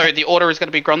 So the order is going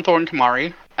to be Grunthor and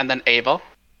Kamari, and then Ava. Okay.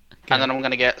 And then I'm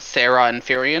going to get Sarah and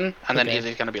Furion, and then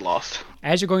Izzy's going to be last.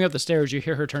 As you're going up the stairs, you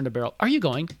hear her turn to Beryl. Are you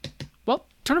going? Well,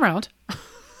 turn around.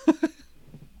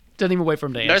 Doesn't even wait for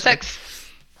him to answer.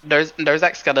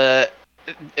 Norzak's gonna...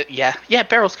 Yeah,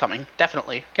 Beryl's coming.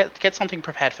 Definitely. Get something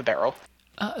prepared for Beryl.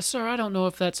 Sir, I don't know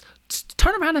if that's...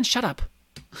 Turn around and shut up.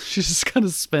 She just kind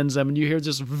of spins them, and you hear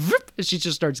just... And she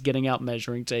just starts getting out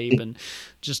measuring tape and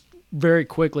just very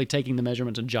quickly taking the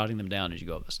measurements and jotting them down as you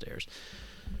go up the stairs.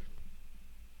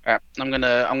 Alright, I'm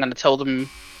gonna tell them...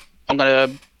 I'm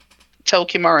gonna tell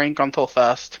Kimura and Grunthor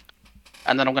first,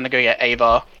 and then I'm gonna go get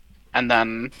Ava, and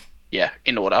then... Yeah,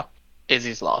 in order.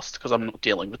 Izzy's last, because I'm not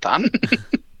dealing with that.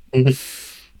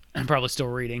 I'm probably still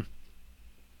reading.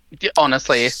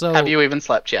 Honestly, have you even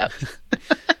slept yet?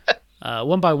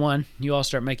 One by one, you all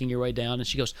start making your way down, and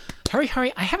she goes,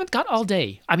 hurry, I haven't got all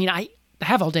day. I mean, I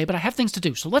have all day, but I have things to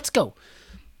do, so let's go.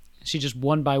 She just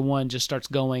one by one just starts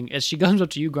going. As she comes up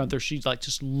to you, Gunther, she like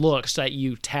just looks at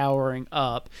you towering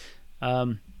up.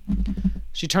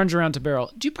 She turns around to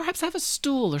Beryl. Do you perhaps have a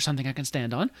stool or something I can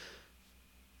stand on?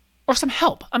 Or some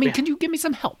help. I mean, Can you give me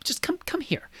some help? Just come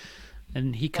here.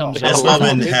 And he comes. This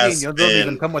woman has you been... don't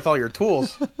even come with all your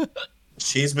tools.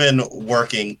 She's been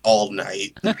working all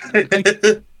night.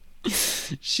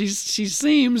 She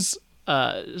seems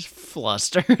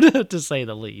flustered, to say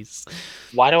the least.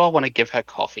 Why do I want to give her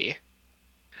coffee?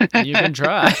 You can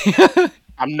try.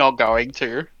 I'm not going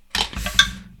to.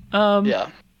 Yeah.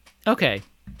 Okay.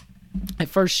 At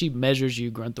first, she measures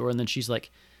you, Grunthor, and then she's like,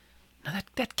 "No,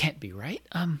 that can't be right."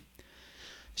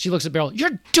 She looks at Beryl.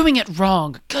 You're doing it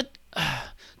wrong. Good.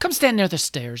 Come stand near the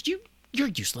stairs. You're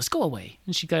useless. Go away.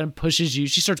 And she kind of pushes you.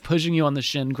 She starts pushing you on the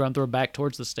shin, Grunthor, back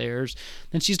towards the stairs.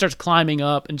 Then she starts climbing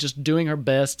up and just doing her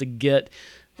best to get,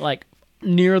 like,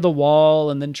 near the wall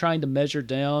and then trying to measure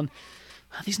down.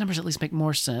 These numbers at least make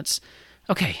more sense.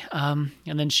 Okay. And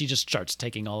then she just starts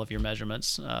taking all of your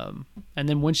measurements. And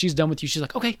then when she's done with you, she's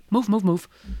like, okay, move.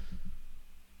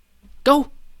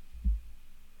 Go.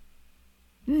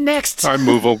 Next. I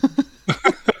move them.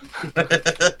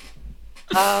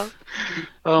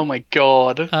 Oh my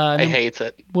god. I hate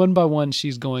it. One by one,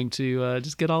 she's going to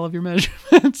just get all of your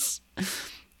measurements.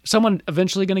 Someone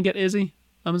eventually going to get Izzy,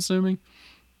 I'm assuming.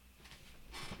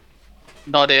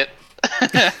 Not it.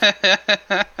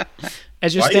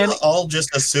 As you're Why standing, you all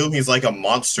just assume he's like a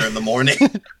monster in the morning?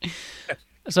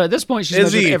 So at this point, she's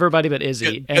Izzy. measured everybody but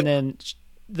Izzy. And then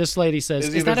this lady says,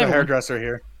 Izzy, is that there's a everyone? hairdresser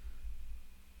here.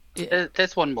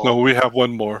 There's one more. No, we have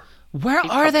one more. Where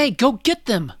are they? Go get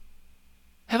them.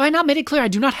 Have I not made it clear I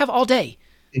do not have all day?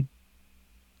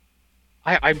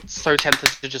 I'm so tempted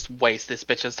to just waste this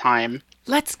bitch's time.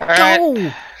 Let's All right. go.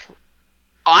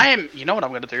 You know what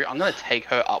I'm going to do? I'm going to take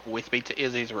her up with me to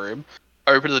Izzy's room,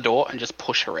 open the door, and just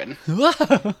push her in.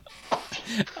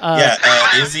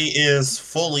 Izzy is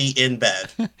fully in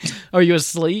bed. Are you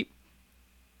asleep?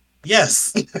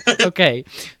 Yes. Okay,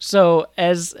 so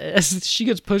as she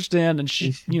gets pushed in and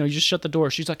she, you just shut the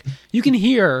door. She's like, you can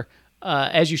hear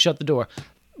as you shut the door.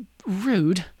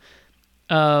 Rude.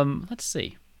 Let's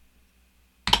see.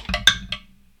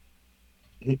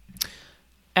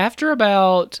 After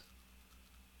about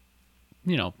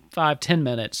 5-10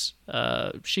 minutes,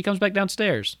 she comes back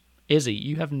downstairs. Izzy,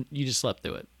 you just slept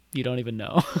through it. You don't even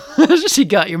know. She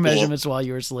got your measurements while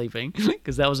you were sleeping,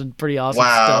 because that was a pretty awesome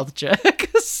stealth check.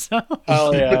 So,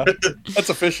 Oh yeah, that's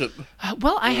efficient.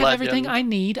 well, I have Legend. everything I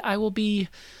need. I will be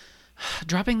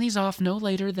dropping these off no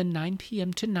later than 9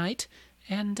 p.m. tonight,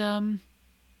 and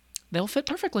they'll fit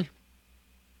perfectly.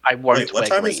 I won't Wait, what wear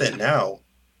time green. is it now?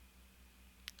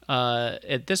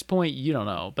 At this point, you don't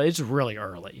know, but it's really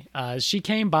early. She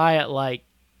came by at like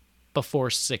before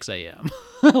 6 a.m.,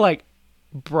 like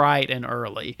bright and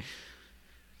early.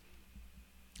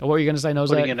 What were you going to say,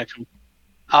 What are you Nozak? gonna come?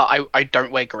 I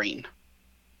don't wear green.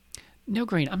 No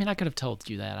green. I mean, I could have told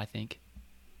you that, I think.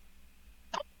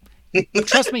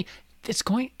 Trust me, it's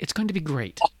going to be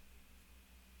great.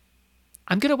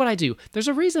 I'm good at what I do. There's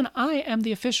a reason I am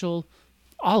the official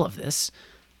all of this.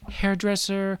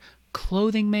 Hairdresser,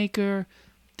 clothing maker.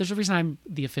 There's a reason I'm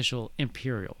the official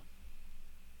Imperial.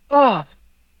 Oh,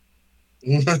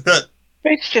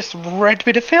 it's just red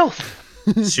bit of filth.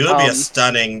 She would be a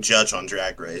stunning judge on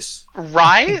Drag Race.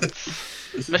 Right?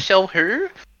 Michelle who?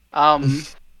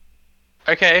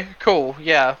 Okay, cool.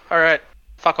 Yeah, alright.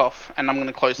 Fuck off. And I'm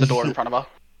gonna close the door in front of her.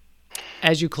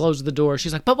 As you close the door,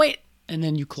 she's like, but wait! And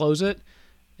then you close it,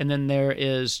 and then there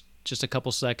is just a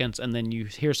couple seconds, and then you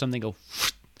hear something go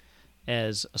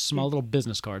as a small little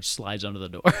business card slides under the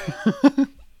door.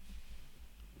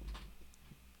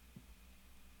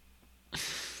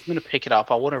 I'm gonna pick it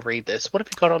up. I want to read this. What have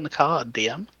you got on the card,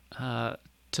 DM?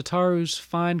 Tataru's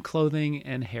fine clothing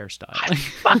and hairstyle. I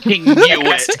fucking knew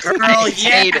it. Girl,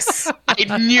 yes!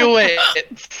 I knew it.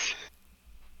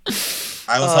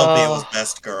 I was hoping it was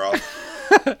best girl.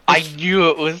 I knew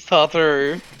it was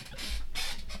Tataru.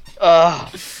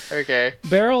 Okay.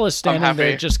 Beryl is standing there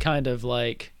happy. just kind of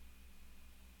like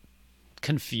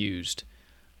confused.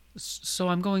 So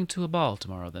I'm going to a ball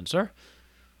tomorrow then, sir?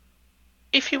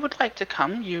 If you would like to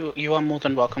come, you are more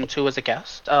than welcome to as a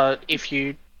guest. If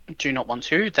you do not want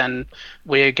to, then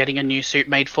we're getting a new suit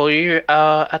made for you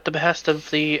at the behest of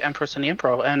the Empress and the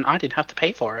Emperor, and I didn't have to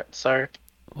pay for it, so...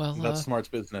 Well, That's smart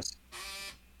business.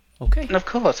 okay. And of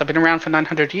course, I've been around for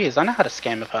 900 years. I know how to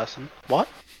scam a person. What?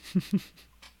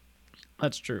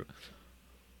 That's true.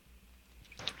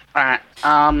 Alright,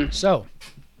 So,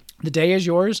 the day is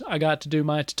yours. I got to do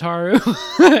my Tataru.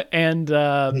 And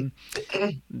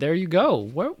there you go.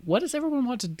 What does everyone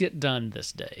want to get done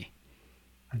this day?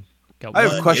 Got I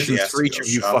one. have questions has for to each go of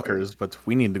you shopping. fuckers, but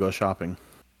we need to go shopping.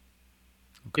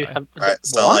 you Okay. have... Alright,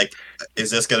 so What? like,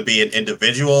 is this gonna be an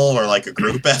individual or like a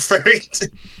group effort?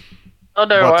 Oh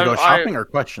no, What, to go shopping or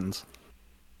questions?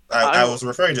 I was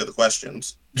referring to the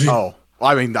questions. Oh, well,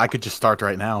 I mean, I could just start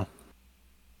right now.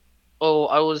 Well,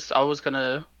 I was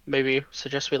gonna maybe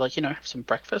suggest we like, have some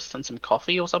breakfast and some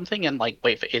coffee or something, and like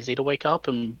wait for Izzy to wake up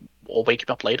or wake him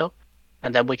up later,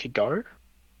 and then we could go.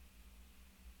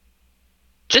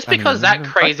 Just I mean, because that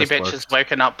crazy breakfast bitch works. has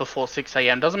woken up before 6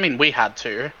 a.m. doesn't mean we had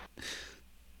to.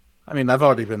 I mean, I've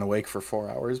already been awake for 4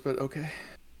 hours, but okay.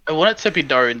 I want it to be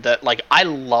known that like I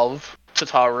love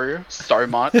Tataru so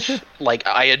much. Like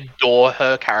I adore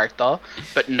her character,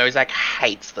 but Nozak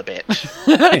hates the bitch.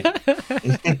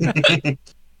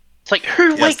 It's like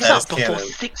who Yes, wakes that up is before canon.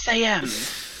 6 a.m.?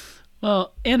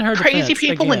 Well, in her Crazy defense,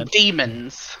 people again, and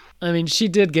demons. I mean, she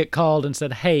did get called and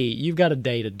said, "Hey, you've got a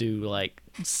day to do like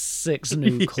 6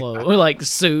 new clothes, or like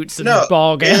suits and No,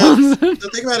 ball and gowns." the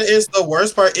thing about it is, the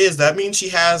worst part is that means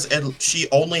she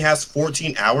only has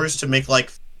 14 hours to make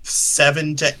like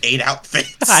 7 to 8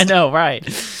 outfits. I know, right?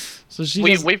 So she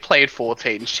We played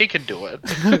 14. She could do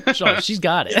it. sure, she's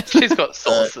got it. She's got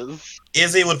sources.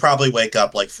 Izzy would probably wake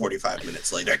up like 45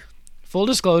 minutes later. Full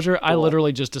disclosure, I Cool.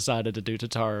 literally just decided to do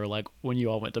Tataru like when you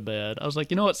all went to bed. I was like,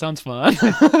 you know what sounds fun?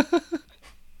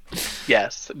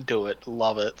 Yes, do it.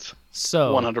 Love it.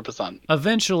 So 100%.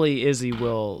 eventually Izzy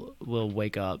will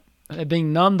wake up,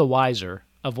 being none the wiser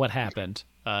of what happened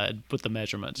with the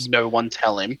measurements. No one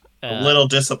tell him. A little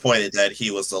disappointed that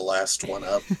he was the last one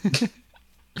up. A little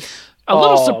Oh, well,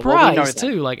 we know surprised that.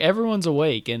 too. Like everyone's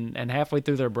awake and halfway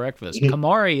through their breakfast.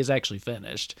 Kamari is actually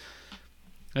finished,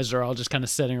 as they're all just kind of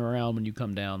sitting around when you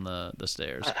come down the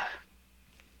stairs.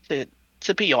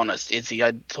 To be honest, Izzy,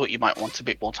 I thought you might want a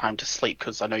bit more time to sleep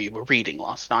because I know you were reading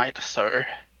last night. So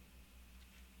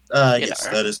Yes,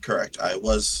 know. that is correct. I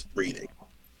was reading.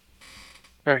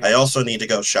 very I also need to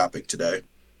go shopping today.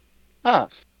 Ah,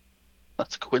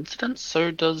 that's a coincidence.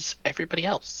 So does everybody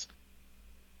else.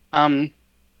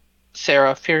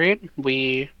 Sarah, Furion,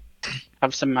 we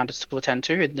have some matters to attend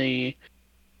to in the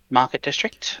market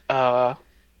district.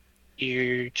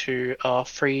 You two are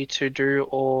free to do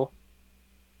or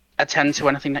attend to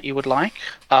anything that you would like.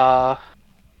 I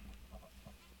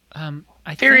Furion,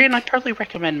 think I totally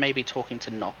recommend maybe talking to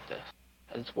Noctis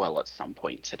as well at some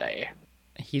point today.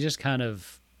 he just kind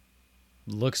of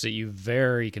looks at you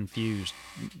very confused.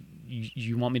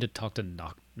 You want me to talk to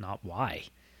not why?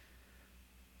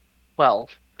 Well,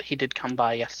 he did come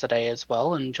by yesterday as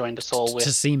well and joined us all with...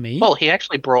 To see me? Well, he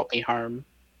actually brought me home.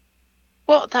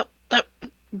 Well, that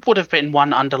would have been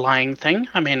one underlying thing.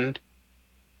 I mean,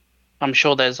 I'm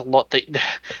sure there's a lot that...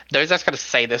 Those that's going to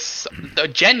say this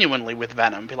genuinely with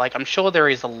Venom. Be like, I'm sure there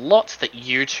is a lot that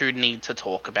you two need to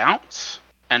talk about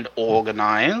and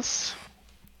organize.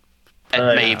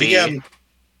 And maybe.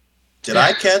 Did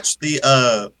I catch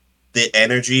the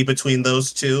energy between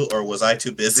those two, or was I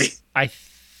too busy? I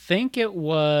think it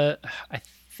was. I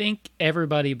think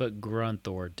everybody but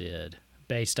Grunthor did,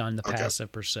 based on the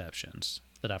passive perceptions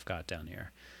that I've got down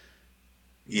here.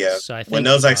 Yeah. So I think when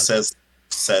Nozak says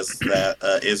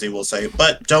that, Izzy will say,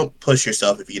 "But don't push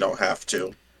yourself if you don't have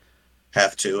to.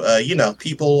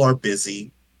 People are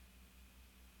busy."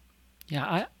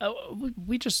 Yeah,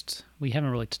 we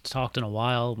haven't really talked in a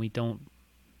while. We don't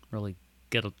really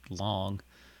get along.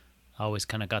 I always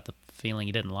kind of got the feeling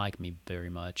he didn't like me very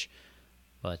much,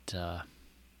 but I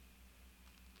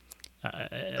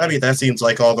mean, that seems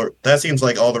like all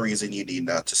the reason you need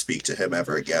not to speak to him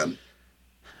ever again.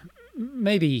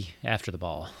 Maybe after the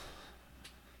ball.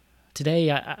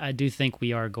 Today, I do think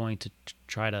we are going to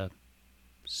try to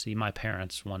see my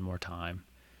parents one more time.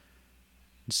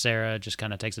 Sarah just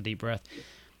kind of takes a deep breath.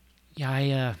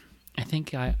 Yeah, I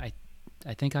think I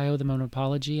owe them an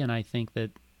apology, and I think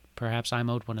that perhaps I'm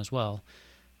owed one as well.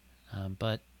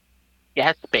 But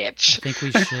yes, bitch. I think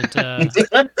we should.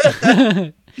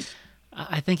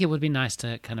 I think it would be nice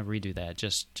to kind of redo that,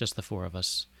 just the four of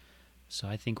us. So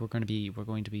I think we're going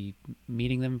to be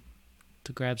meeting them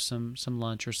to grab some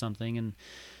lunch or something, and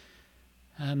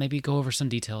maybe go over some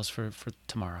details for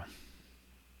tomorrow.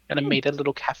 Gonna meet at a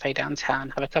little cafe downtown,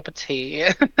 have a cup of tea.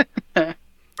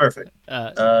 Perfect.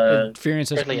 Furion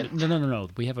says, Brilliant. No.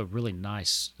 We have a really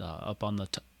nice up on the.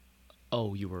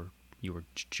 Oh, you were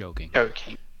joking.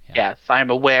 Joking. Yeah. Yes, I'm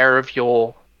aware of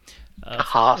your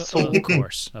castle. Of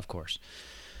course.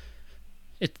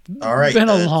 It's All right, been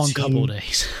a long couple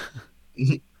days.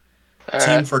 Team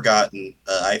Forgotten.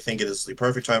 I think it is the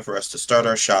perfect time for us to start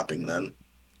our shopping then.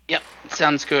 Yep,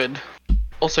 sounds good.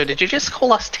 Also, did you just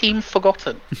call us Team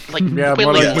Forgotten? Like, Yeah, but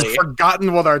willingly? I've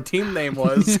forgotten what our team name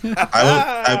was. Is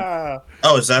that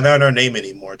not our name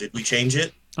anymore? Did we change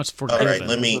it? That's Forgiven. All right,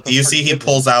 do you see he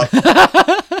pulls out?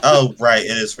 Oh, right,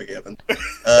 it is Forgiven.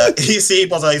 You see he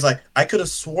pulls out, he's like, I could have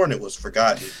sworn it was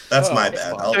Forgotten. That's my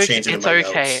bad. I'll change it in my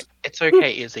notes. It's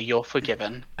okay, Izzy, you're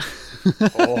forgiven.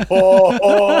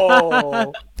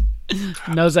 Oh.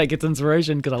 Nozak gets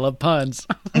inspiration because I love puns.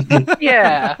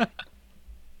 Yeah.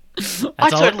 I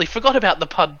totally forgot about the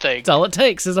pun thing. That's all it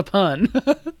takes is a pun.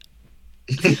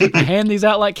 I hand these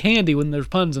out like candy when there's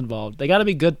puns involved. They got to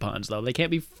be good puns, though. They can't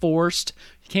be forced.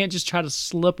 You can't just try to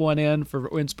slip one in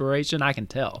for inspiration. I can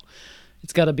tell.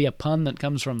 It's got to be a pun that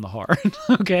comes from the heart.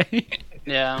 Okay?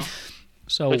 Yeah.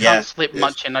 So we can't slip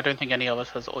much in. I don't think any of us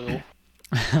has oil.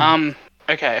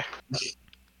 Okay.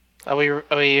 Are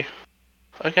we...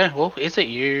 Okay, well, is it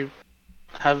you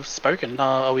have spoken?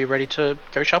 Are we ready to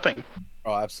go shopping?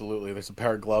 Oh, absolutely. There's a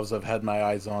pair of gloves I've had my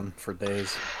eyes on for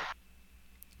days.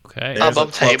 okay. There's Above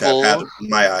a cloak table. I've had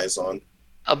my eyes on.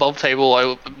 Above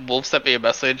table, Wolf sent me a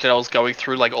message and I was going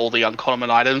through like all the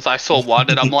uncommon items. I saw one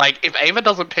and I'm like, if Ava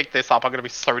doesn't pick this up, I'm going to be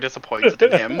so disappointed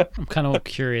in him. I'm kind of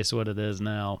curious what it is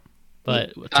now,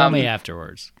 but tell me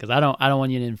afterwards because I don't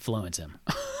want you to influence him.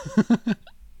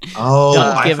 Oh,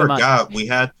 Don't I give him forgot we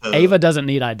had to. Ava doesn't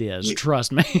need ideas.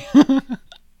 Trust me.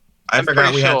 I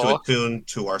forgot we had to sure. attune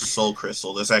to our soul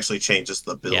crystal. This actually changes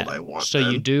the build I want. So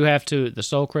you do have to the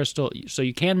soul crystal. So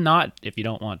you cannot if you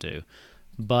don't want to,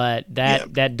 but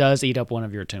that does eat up one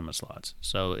of your attunement slots.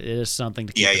 So it is something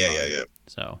to keep in mind. Yeah.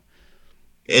 So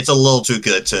it's a little too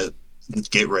good to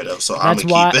get rid of. So I'm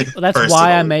gonna keep it. That's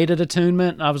why I made it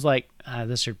attunement. I was like,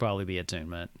 this should probably be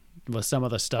attunement with some of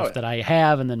the stuff that I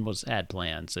have, and then had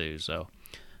planned too. So,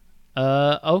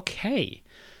 okay.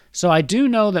 So I do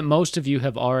know that most of you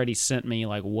have already sent me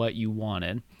like what you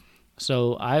wanted.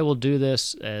 So I will do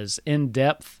this as in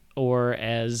depth or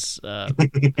as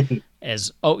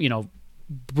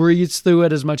breeze through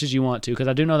it as much as you want to, because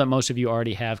I do know that most of you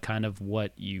already have kind of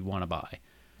what you want to buy.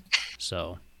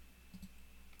 So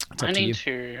it's up I to need you.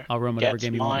 to I'll run whatever get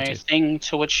game you want my me to. thing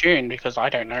to attune because I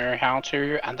don't know how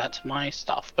to, and that's my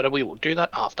stuff. But we will do that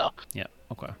after. Yeah.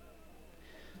 Okay.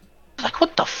 Like,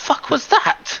 what the fuck was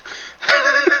that?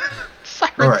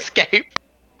 Sirenscape.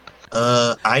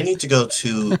 I need to go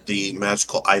to the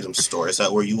magical item store. Is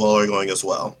that where you all are going as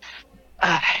well?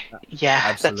 Yeah,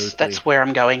 Absolutely. that's where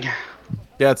I'm going.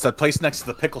 Yeah, it's that place next to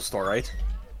the pickle store, right?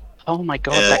 Oh my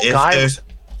god, that guy.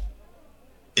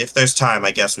 If there's time,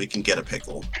 I guess we can get a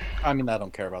pickle. I mean, I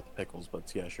don't care about the pickles, but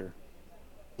yeah, sure.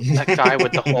 That guy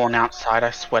with the horn outside,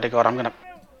 I swear to god, I'm gonna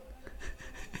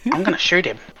shoot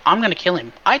him. I'm gonna kill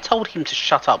him. I told him to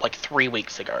shut up like 3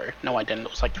 weeks ago. No, I didn't.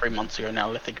 It was like 3 months ago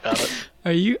now that I think about it.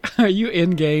 Are you in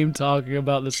game talking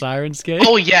about the Sirenscape?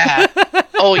 Oh yeah.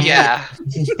 Oh yeah.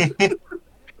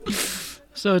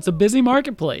 So it's a busy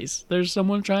marketplace. There's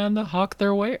someone trying to hawk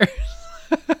their wares.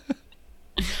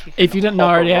 If you didn't hop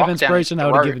a already have rock down inspiration, the I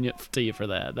would have road. given it to you for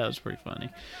that. That was pretty funny.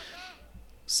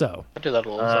 So, I do that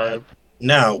all the time.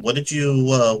 Now, what did you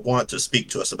want to speak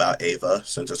to us about, Ava?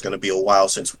 Since it's going to be a while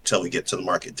until we get to the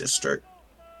market district.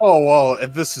 Oh, well,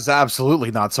 this is absolutely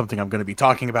not something I'm going to be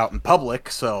talking about in public,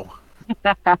 so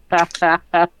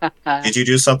Did you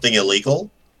do something illegal?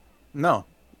 no.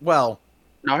 Well,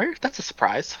 No, that's a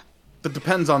surprise. it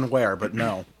depends on where, but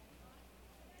no.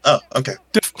 Oh, okay.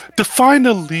 Define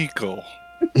illegal.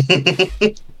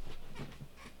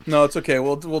 No, it's okay.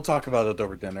 We'll talk about it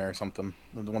over dinner or something.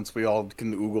 Once we all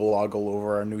can oogle-ogle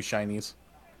over our new shinies.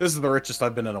 This is the richest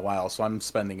I've been in a while, so I'm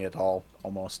spending it all,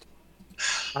 almost.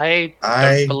 I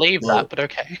I don't believe will- that, but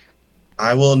okay.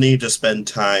 I will need to spend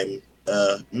time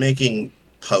making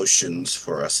potions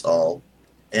for us all.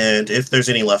 And if there's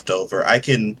any left over, I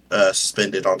can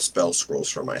spend it on spell scrolls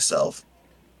for myself.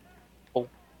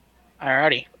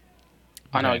 Alrighty.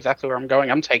 I know Okay. exactly where I'm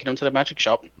going. I'm taking him to the magic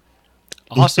shop.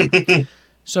 awesome.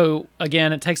 So,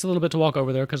 again, it takes a little bit to walk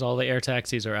over there because all the air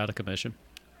taxis are out of commission.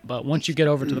 But once you get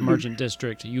over to the Merchant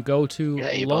District, you go to Yeah,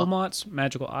 Ava. Lomot's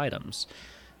magical items.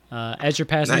 As you're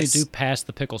passing, Nice. you do pass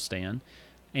the pickle stand.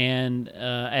 And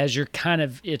as you're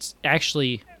it's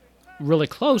actually really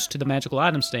close to the magical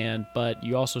item stand, but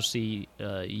you also see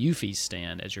Yuffie's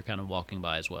stand as you're kind of walking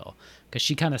by as well. Because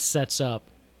she kind of sets up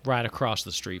right across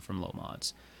the street from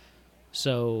Lomot's.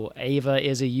 So, Ava,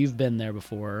 Izzy, you've been there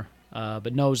before.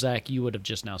 But no, Zach, you would have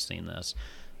just now seen this.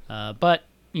 But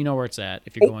you know where it's at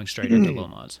if you're going straight into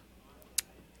Lomot's.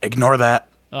 Ignore that.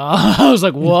 I was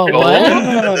like, whoa,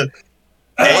 what?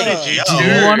 Hey,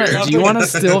 Do you want to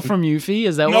steal from Yuffie?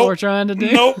 Is that what Nope. we're trying to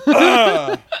do? Nope.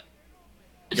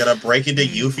 Gotta break into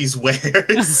Yuffie's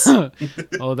wares.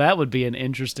 Oh, that would be an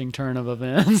interesting turn of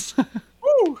events.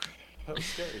 Woo! That was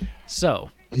scary.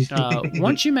 So,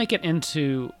 once you make it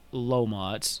into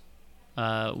Lomot's,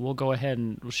 we'll go ahead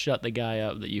and we'll shut the guy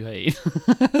up that you hate.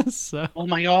 So, Oh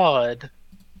my god.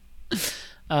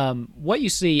 what you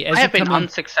see as I have you been come in,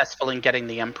 unsuccessful in getting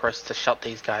the Empress to shut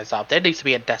these guys up. There needs to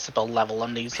be a decibel level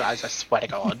on these guys, I swear to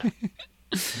god.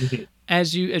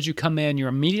 as you come in, you're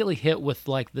immediately hit with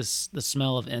like the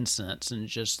smell of incense and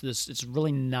just this. It's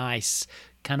really nice,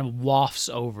 kind of wafts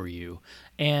over you,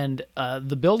 and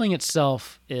the building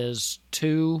itself is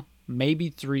 2, maybe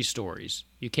 3 stories.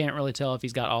 You can't really tell if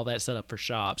he's got all that set up for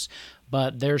shops,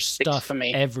 but there's stuff for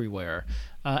me. everywhere.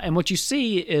 And what you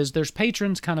see is there's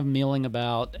patrons kind of milling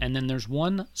about, and then there's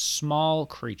one small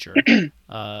creature.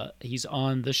 He's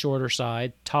on the shorter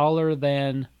side, taller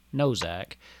than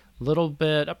Nozak, little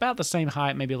bit about the same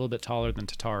height, maybe a little bit taller than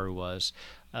Tataru was.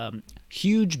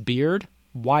 Huge beard,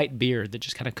 white beard that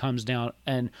just kind of comes down,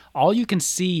 and all you can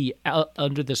see out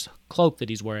under this cloak that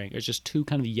he's wearing is just 2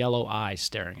 kind of yellow eyes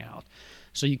staring out.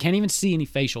 So you can't even see any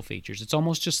facial features. It's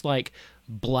almost just like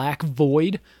black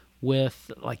void with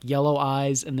like yellow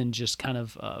eyes, and then just kind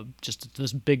of just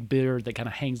this big beard that kind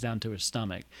of hangs down to his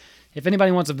stomach. If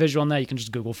anybody wants a visual on that, you can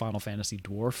just Google Final Fantasy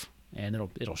dwarf, and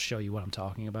it'll show you what I'm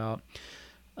talking about.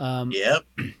 Yep.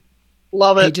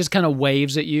 Love He it. just kind of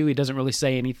waves at you. He doesn't really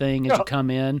say anything as you come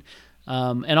in.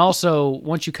 And also,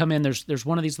 once you come in, there's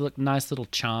one of these nice little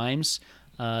chimes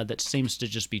that seems to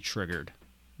just be triggered.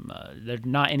 There's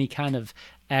not any kind of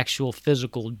actual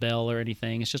physical bell or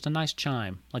anything. It's just a nice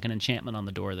chime, like an enchantment on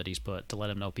the door that he's put to let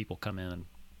him know people come in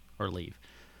or leave.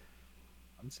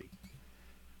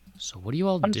 So what are you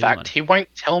all Fun doing? fact, he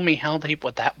won't tell me how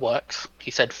what that works.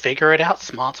 He said, figure it out,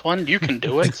 smart one. You can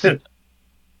do it.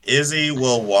 Izzy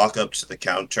will walk up to the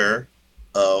counter,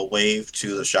 wave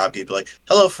to the shopkeeper, like,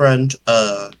 "Hello, friend.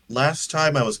 Last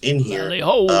time I was in here,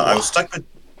 Lolly-ho. I was stuck with."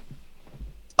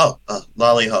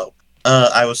 Lolly ho.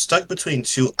 I was stuck between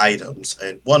 2 items,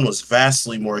 and one was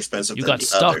vastly more expensive You than got the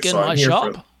stuck other. in So my I'm here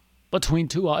shop for... between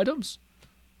 2 items?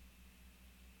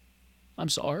 I'm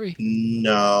sorry.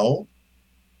 No.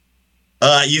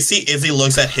 You see, Izzy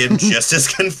looks at him just as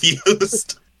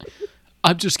confused.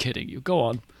 I'm just kidding you. Go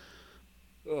on.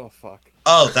 Oh, fuck.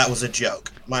 Oh, that was a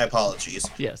joke. My apologies.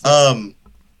 Yes. Um,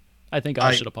 I think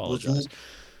I should apologize.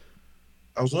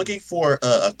 I was looking for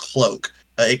a cloak.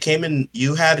 It came in.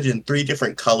 You had it in 3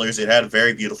 different colors. It had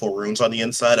very beautiful runes on the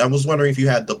inside. I was wondering if you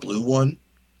had the blue one.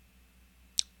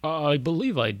 I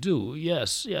believe I do.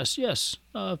 Yes. If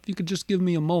you could just give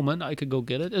me a moment, I could go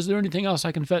get it. Is there anything else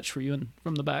I can fetch for you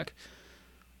from the back?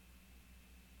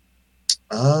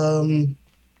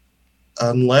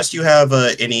 Unless you have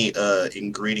any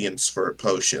ingredients for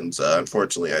potions.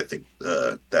 Unfortunately, I think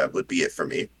that would be it for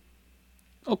me.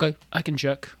 Okay, I can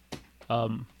check.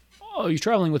 You're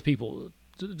traveling with people.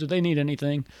 Do they need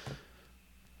anything?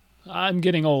 I'm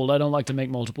getting old. I don't like to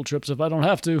make multiple trips if I don't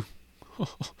have to.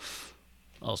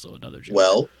 Also, another joke.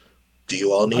 Well, Do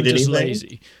you all need I'm just anything?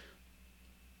 lazy.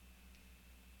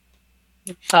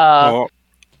 Well,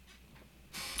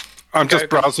 I'm Go, just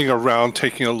go. browsing around,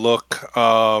 taking a look.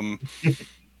 I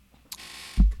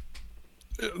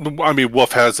mean,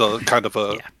 Wolf has a kind of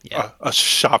Yeah. a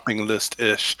shopping list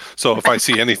ish. So if I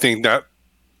see anything that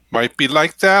might be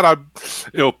like that,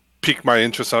 it'll pique my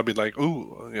interest. I'll be like,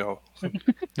 ooh.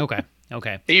 Okay.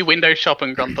 Are you window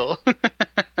shopping, Grunthor?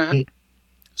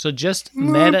 So just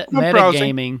I'm meta browsing.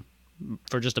 gaming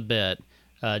for just a bit.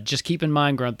 Just keep in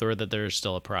mind, Grunthor, that there's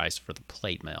still a price for the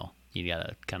plate mail. You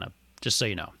gotta kind of just so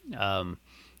you know.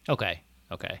 Okay.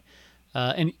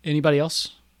 Anybody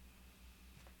else?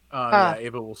 Yeah,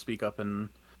 Ava will speak up and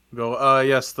go.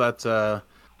 Yes, that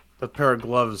pair of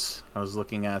gloves I was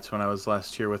looking at when I was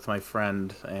last here with my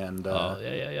friend, and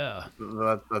Yeah.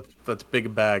 that's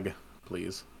big bag,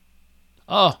 please.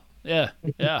 Oh, yeah.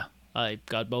 I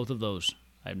got both of those.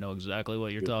 I know exactly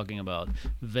what you're talking about.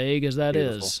 Vague as that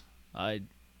Beautiful. is, I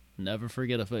never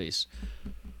forget a face.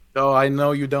 Oh, I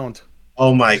know you don't.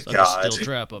 Oh my It's like a god. steel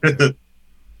trap up there.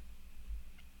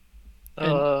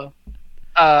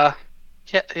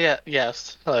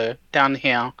 Yes. Hello, down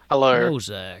here. Hello.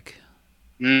 Nozak,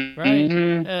 Mm-hmm.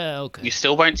 right? Yeah, okay. You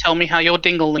still won't tell me how your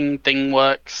dingling thing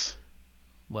works.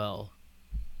 Well,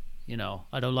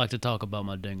 I don't like to talk about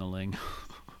my dingaling.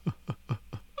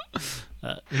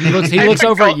 He looks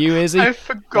over at you, is he? I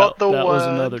forgot the that word. was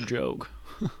another joke.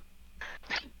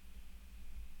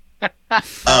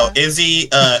 Oh, Izzy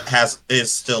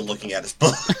is still looking at his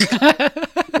book.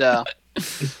 Yeah.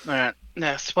 Alright.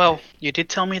 Yes, well, you did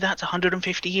tell me that's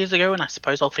 150 years ago, and I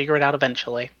suppose I'll figure it out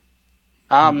eventually.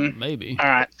 Maybe.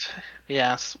 Alright.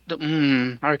 Yes.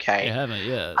 You Okay. haven't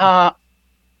yet.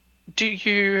 Did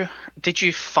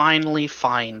you finally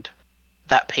find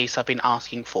that piece I've been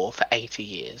asking for 80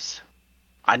 years?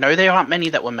 I know there aren't many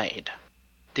that were made.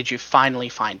 Did you finally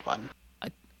find one?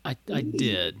 I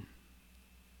did.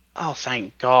 Oh,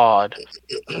 thank God.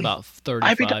 About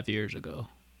 35 years ago.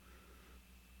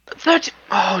 30...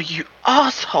 Oh, you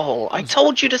asshole. I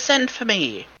told you to send for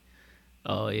me.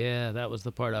 Oh, yeah, that was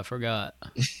the part I forgot.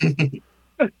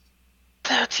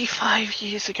 35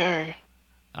 years ago.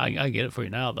 I get it for you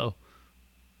now, though.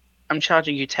 I'm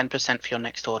charging you 10% for your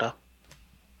next order.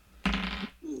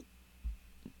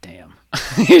 Damn.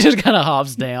 He just kind of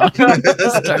hops down.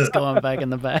 Starts going back in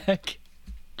the back.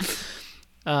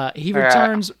 He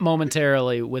returns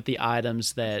momentarily with the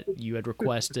items that you had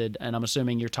requested, and I'm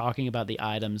assuming you're talking about the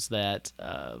items that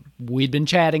we'd been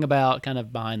chatting about kind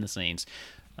of behind the scenes.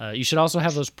 You should also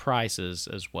have those prices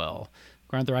as well.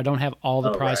 Grunthor, I don't have all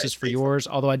the prices for yours,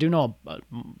 although I do know a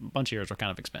bunch of yours are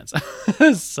kind of expensive.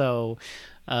 So...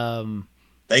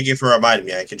 Thank you for reminding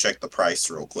me. I can check the price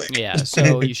real quick. Yeah,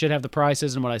 so you should have the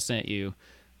prices and what I sent you,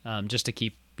 just to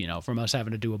keep, from us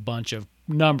having to do a bunch of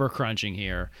number crunching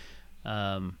here.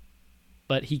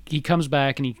 But he comes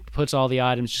back and he puts all the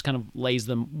items, just kind of lays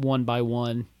them one by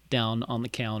one down on the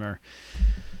counter.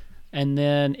 And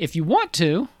then if you want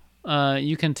to,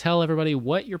 you can tell everybody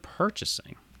what you're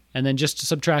purchasing. And then just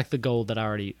subtract the gold that I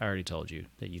already told you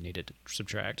that you needed to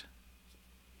subtract.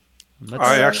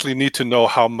 I actually need to know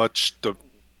how much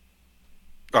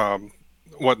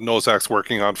what Nozak's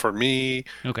working on for me,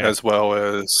 as well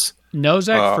as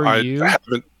Nozak for you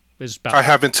is about... I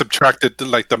haven't subtracted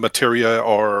the materia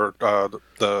or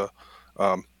the.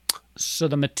 So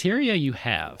the materia you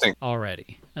have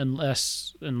already,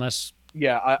 unless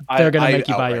yeah, they're gonna make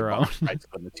you buy your own.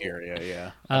 The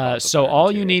materia, yeah. So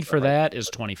all you need for that is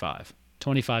 25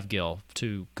 gil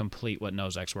to complete what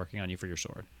Nozak's working on you for your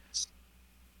sword.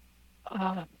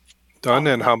 Done.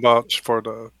 And how much for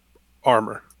the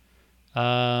armor?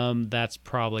 That's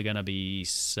probably gonna be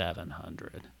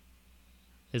 700.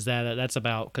 That's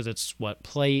about, because it's what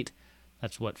plate?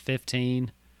 That's what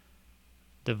 15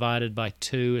 divided by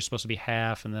 2 is supposed to be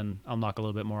half, and then I'll knock a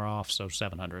little bit more off, so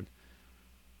 700.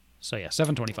 So yeah,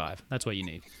 725. That's what you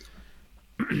need.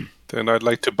 Then I'd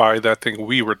like to buy that thing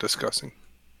we were discussing.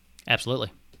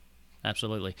 Absolutely.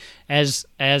 As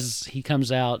he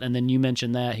comes out, and then you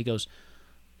mention that, he goes,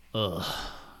 "Ugh,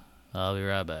 I'll be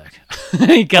right back."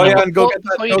 And go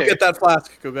get that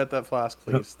flask. Go get that flask,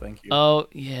 please. Thank you. Oh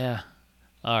yeah.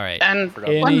 All right. And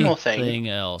one more thing. Anything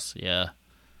else? Yeah.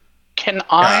 Can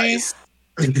I?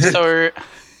 So,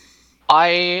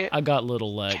 I got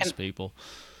little legs, people.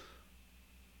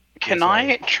 Can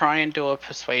I try and do a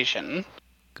persuasion?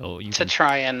 You can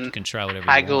try whatever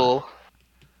haggle.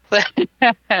 You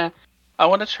want. I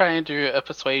want to try and do a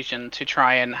persuasion to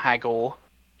try and haggle,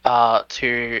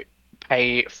 to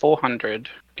pay 400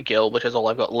 gil, which is all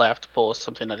I've got left, for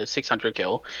something that is 600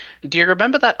 gil. Do you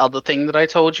remember that other thing that I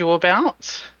told you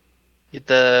about?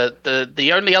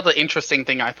 The only other interesting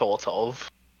thing I thought of,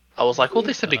 I was like, well,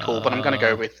 this would be cool, but I'm gonna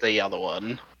go with the other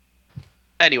one.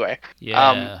 Anyway,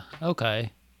 Yeah.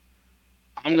 Okay.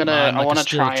 I'm gonna. Mine I like want a to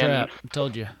steel try trap. I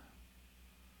told you.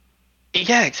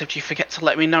 Yeah, except you forget to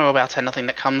let me know about anything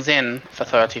that comes in for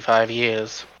 35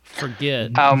 years.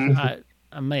 Forget. Um,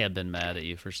 I may have been mad at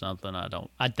you for something. I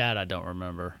don't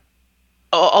remember.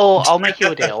 I'll make you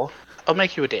a deal. I'll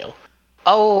make you a deal.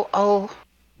 I'll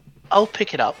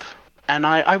pick it up, and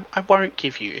I won't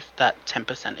give you that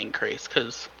 10% increase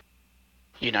because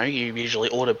you usually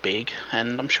order big,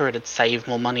 and I'm sure it'd save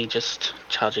more money just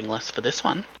charging less for this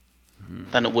one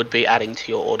than it would be adding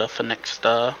to your order for the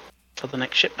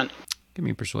next shipment. Give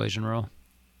me a persuasion roll.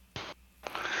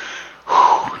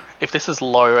 If this is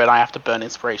low and I have to burn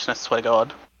inspiration, I swear to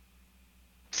God.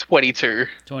 22.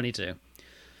 22.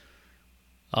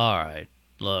 All right.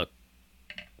 Look,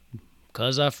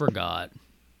 because I forgot.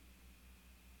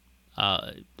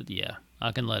 Yeah,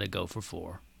 I can let it go for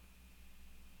 4.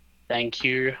 Thank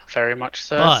you very much,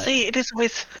 sir. But See, it is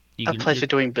always a pleasure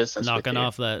doing business knocking with you.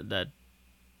 off that.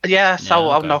 Yes, Yeah,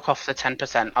 I'll okay. knock off the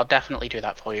 10%. I'll definitely do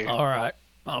that for you. All right.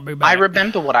 I'll be back. I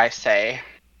remember what I say.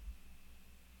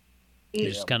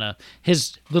 Just kind of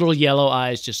his little yellow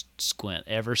eyes just squint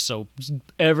ever so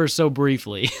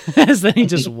briefly as then he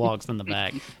just walks in the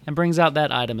back and brings out that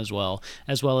item as well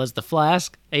as the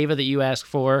flask, Ava, that you asked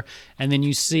for, and then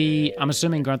you see, I'm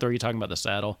assuming, Grunthor, you're talking about the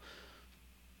saddle.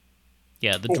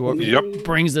 Yeah, the dwarf Yep.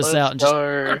 brings this out and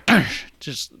go.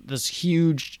 just this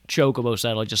huge chocobo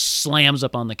saddle just slams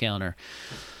up on the counter.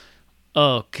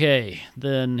 Okay,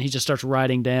 then he just starts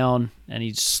writing down, and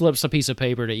he slips a piece of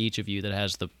paper to each of you that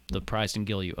has the price and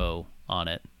gil you owe on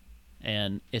it,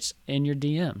 and it's in your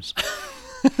DMs.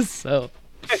 So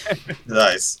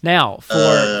Nice. now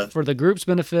for the group's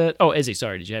benefit. Oh, Izzy,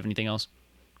 sorry, did you have anything else?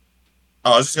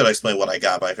 Oh, I was just gonna explain what I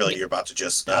got, but I feel like you're about to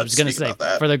just. I was gonna speak say about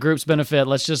that. for the group's benefit,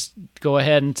 let's just go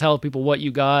ahead and tell people what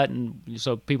you got, and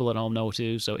so people at home know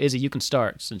too. So Izzy, you can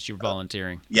start since you're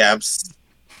volunteering. Yeah.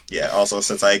 Yeah. Also,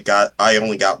 since I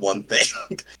only got one thing.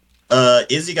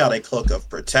 Izzy got a cloak of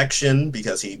protection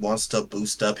because he wants to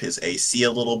boost up his AC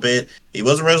a little bit. He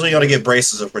was originally going to get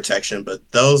braces of protection, but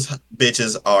those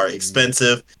bitches are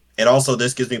expensive. And also,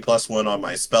 this gives me +1 on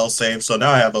my spell save, so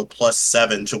now I have a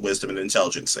 +7 to wisdom and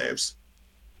intelligence saves.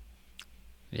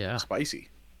 Yeah. Spicy.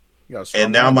 You got a strong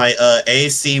And now mind. my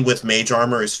AC with mage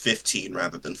armor is 15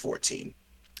 rather than 14.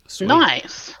 Sweet.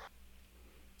 Nice.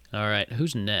 All right,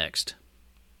 who's next?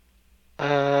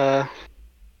 Ava,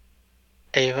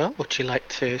 would you like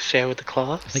to share with the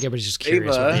class? I think everybody's just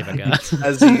curious what Ava got.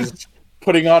 As he's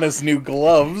putting on his new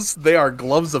gloves, they are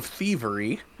gloves of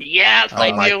thievery. Yes,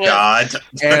 I Oh my knew it. god.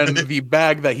 And the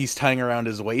bag that he's tying around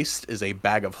his waist is a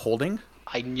bag of holding.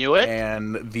 I knew it.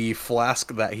 And the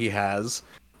flask that he has,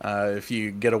 if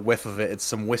you get a whiff of it, it's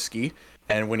some whiskey.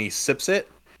 And when he sips it,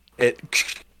 it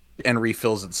and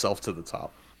refills itself to the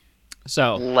top.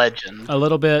 So Legend. a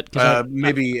little bit.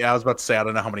 Maybe I was about to say I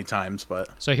don't know how many times, but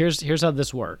So here's how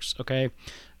this works. Okay,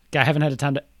 I haven't had the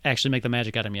time to actually make the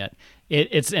magic item yet.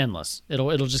 It's endless.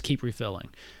 It'll just keep refilling.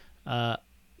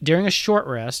 During a short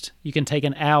rest, you can take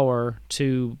an hour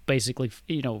to basically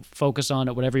focus on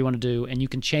it, whatever you want to do, and you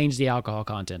can change the alcohol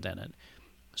content in it.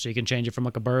 So you can change it from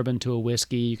like a bourbon to a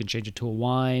whiskey. You can change it to a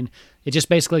wine. It just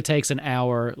basically takes an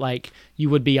hour, like you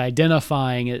would be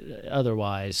identifying it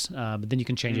otherwise. But then you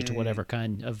can change it to whatever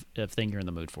kind of thing you're in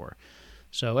the mood for.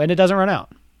 So, and it doesn't run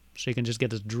out. So you can just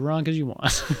get as drunk as you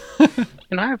want.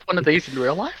 Can I have one of these in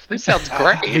real life? This sounds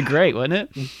It'd be great. great,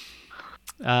 wouldn't it?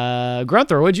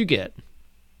 Grunthor, what'd you get?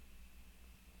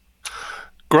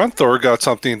 Grunthor got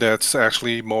something that's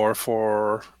actually more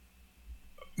for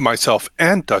myself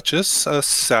and Duchess, a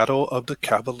saddle of the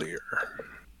Cavalier.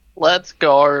 Let's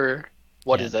go.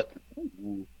 What Yeah. is it?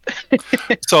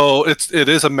 So it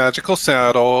is a magical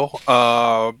saddle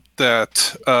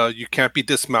that you can't be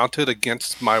dismounted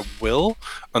against my will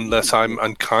unless I'm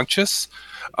unconscious,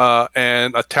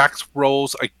 and attacks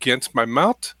rolls against my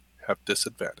mount have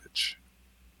disadvantage.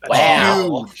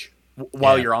 Wow. huge.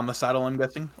 While Yeah. you're on the saddle, I'm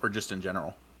guessing, or just in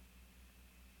general.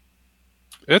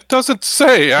 It doesn't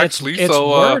say actually. It's so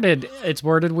worded. It's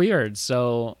worded weird.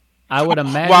 So I would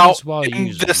imagine while it's while in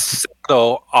using. this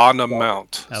saddle on a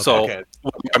mount. Okay. So Okay.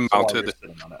 when I'm So while mounted. you're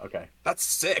sitting on it. Okay, that's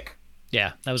sick.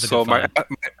 Yeah, that was a So good find.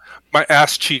 my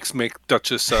ass cheeks make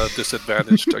Duchess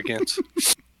disadvantaged against.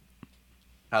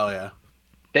 Hell yeah.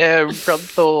 Damn, from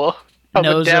Thor.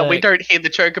 Nose Down. We egg. don't hear the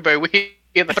chocobo. We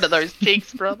hear one of those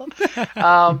cheeks, brother.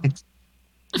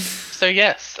 So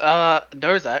yes,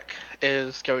 Nozak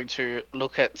is going to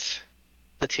look at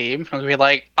the team and be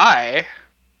like, I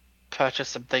purchase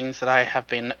some things that I have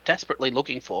been desperately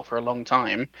looking for a long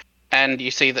time. And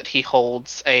you see that he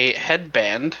holds a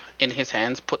headband in his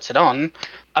hands, puts it on.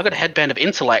 I got a headband of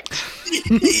intellect,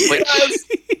 Yes!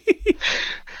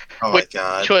 Oh my which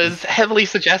god. was heavily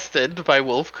suggested by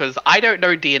Wolf because I don't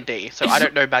know D&D, so I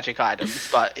don't know magic items.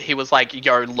 But he was like,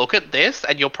 "Yo, look at this,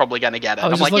 and you're probably gonna get it." I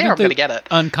was I'm just like, "Yeah, looking I'm gonna through get it."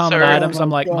 uncommon So- items. Oh I'm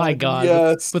my like, my God,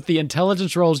 God, yes. with the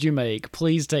intelligence rolls you make,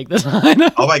 please take this item.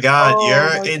 Oh my god, Oh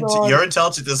your my God. your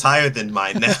intelligence is higher than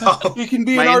mine now. You can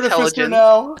be My an artificer intelligence-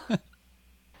 now.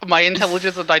 My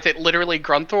intelligence and literally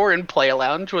Grunthor in Player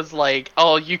Lounge was like,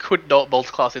 "Oh, you could not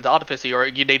multiclass into Artificer, or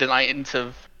you need an int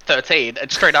of 13."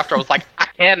 And straight after, I was like, "I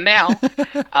can now."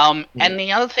 And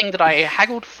the other thing that I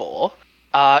haggled for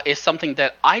is something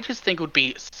that I just think would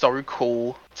be so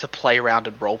cool to play around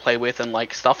and roleplay with and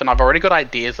like stuff. And I've already got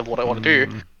ideas of what I want to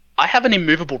do. I have an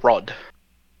immovable rod.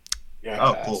 Yes.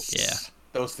 Oh, cool. Yeah.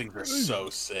 Those things are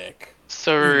so sick.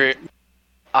 So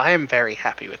I am very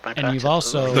happy with my And you've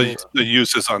purchases. also- The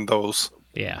uses on those.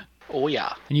 Yeah. Oh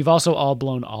yeah. And you've also all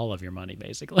blown all of your money,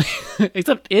 basically.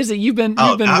 Except, Izzy, you've been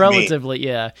Oh, not me. relatively,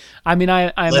 yeah. I mean,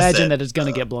 I imagine Listen, that it's going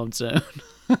to get blown soon.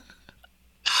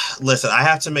 Listen, I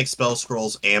have to make spell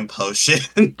scrolls and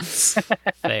potions.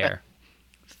 Fair.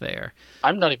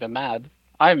 I'm not even mad.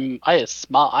 I is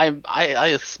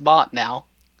smart now.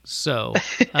 So,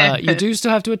 you do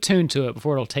still have to attune to it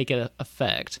before it'll take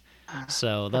effect.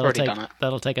 So already done it.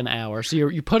 that'll take an hour. So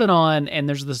you put it on, and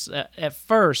there's this at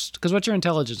first, because what's your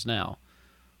intelligence now?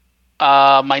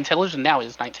 My intelligence now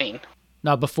is 19.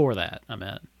 No, before that, I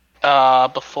meant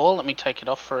Before, let me take it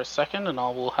off for a second, and I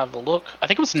will have a look. I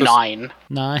think it was 9.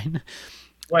 9.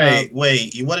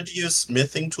 Wait, you wanted to use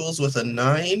smithing tools with a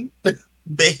 9?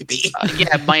 Baby.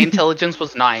 Yeah, my intelligence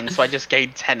was 9, so I just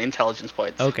gained 10 intelligence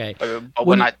points. Okay.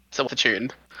 When I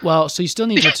self-attuned. Well, so you still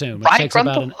need your tune, Right,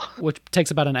 which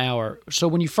takes about an hour. So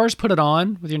when you first put it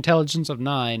on with your intelligence of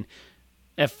 9,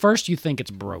 at first you think it's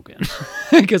broken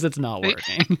because it's not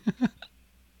working.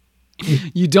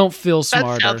 You don't feel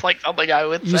smarter. That sounds like something I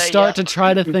would say. You start yeah. to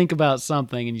try to think about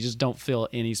something, and you just don't feel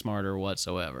any smarter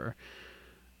whatsoever.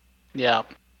 Yeah.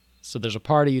 So there's a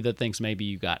part of you that thinks maybe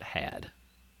you got had.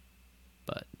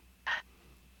 But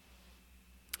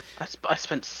I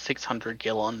spent 600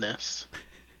 gil on this.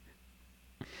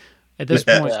 at this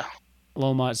point, Yeah.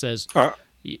 Lomont says, Uh,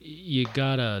 you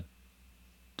gotta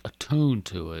attune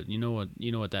to it. You know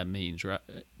what that means, right?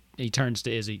 He turns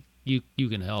to Izzy. You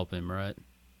can help him, right?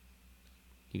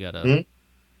 You gotta. Hmm?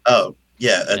 Oh,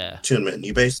 yeah, Yeah. attunement.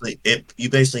 You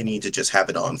basically need to just have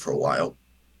it on for a while.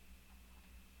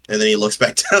 And then he looks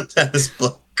back down at his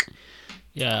book.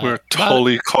 Yeah. We're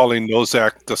totally calling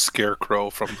Nozak the Scarecrow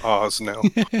from Oz now.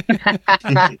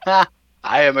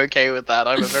 I am okay with that.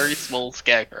 I'm a very small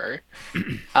scarecrow.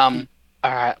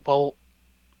 Alright, well,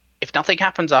 if nothing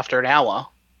happens after an hour,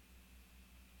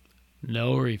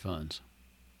 No refunds.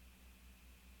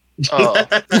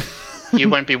 you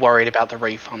won't be worried about the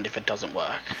refund if it doesn't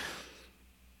work.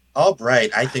 All right,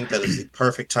 I think that is the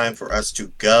perfect time for us to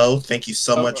go. Thank you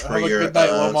so much for Have a your good night,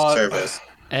 Lomont. service.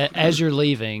 As you're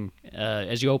leaving,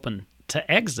 as you open to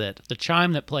exit, the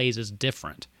chime that plays is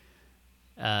different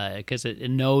because it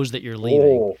knows that you're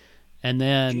leaving. Oh, And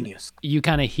then genius. you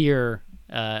kind of hear,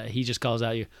 he just calls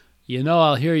out, you know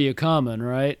I'll hear you coming,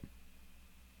 right?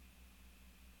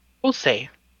 We'll see.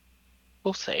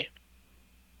 We'll see.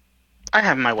 I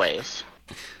have my ways.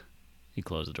 He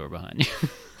closed the door behind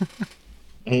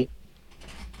you.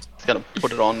 Just gonna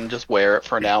put it on and just wear it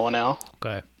for an hour now.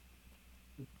 Okay.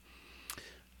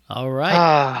 All right.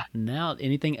 Ah, Now,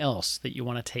 anything else that you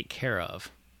want to take care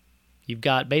of? You've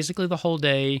got basically the whole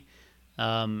day,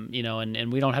 and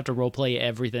we don't have to roleplay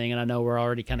everything, and I know we're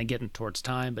already kind of getting towards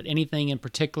time, but anything in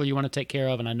particular you want to take care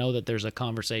of, and I know that there's a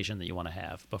conversation that you want to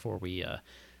have before we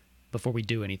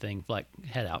do anything, like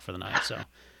head out for the night, so.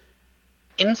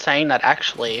 in saying that,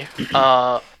 actually,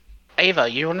 Ava,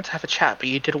 you wanted to have a chat, but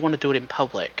you didn't want to do it in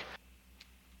public.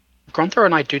 Grunthor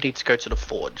and I do need to go to the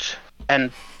forge,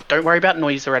 and don't worry about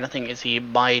noise or anything, Izzy.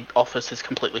 My office is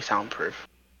completely soundproof.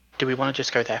 Do we want to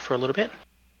just go there for a little bit?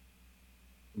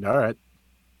 All right.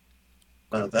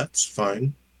 That's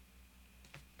fine.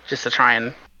 Just to try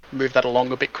and move that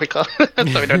along a bit quicker, so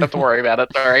we don't have to worry about it,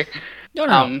 sorry.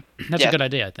 No. That's yeah. a good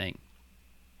idea, I think.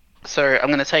 So I'm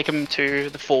going to take them to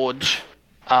the forge,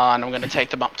 and I'm going to take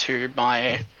them up to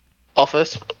my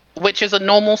office, which is a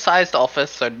normal-sized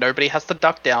office, so nobody has to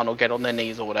duck down or get on their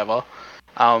knees or whatever.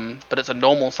 But it's a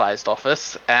normal-sized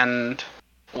office, and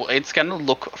it's going to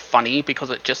look funny because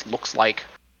it just looks like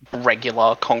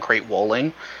regular concrete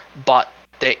walling, but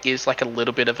there is like a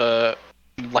little bit of a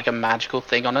like a magical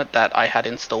thing on it that I had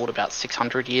installed about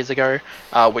 600 years ago,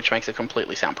 which makes it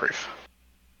completely soundproof.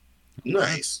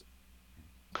 Nice.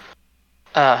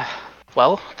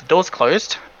 Well, the door's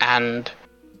closed, and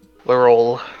we're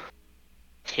all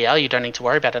here. You don't need to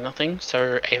worry about anything.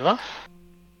 So, Ava?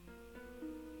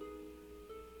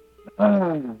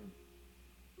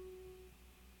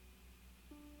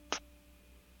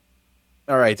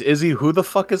 All right, Izzy, who the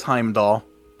fuck is Heimdall?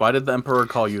 Why did the Emperor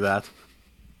call you that?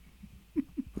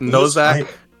 Nozak?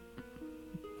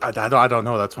 I don't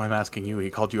know. That's why I'm asking you. He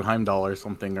called you Heimdall or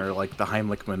something, or like the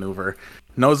Heimlich maneuver.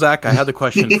 Nozak, I had a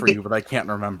question for you, but I can't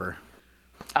remember.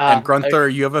 And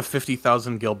Grunther, you have a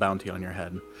 50,000 gil bounty on your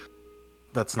head.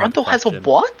 That's not Grunther has a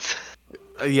what?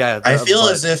 Yeah. I feel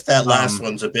as if that last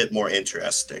one's a bit more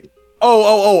interesting.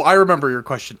 Oh, I remember your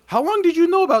question. How long did you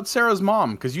know about Sarah's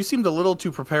mom? Because you seemed a little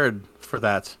too prepared for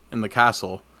that in the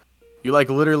castle. You, like,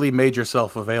 literally made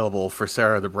yourself available for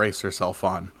Sarah to brace herself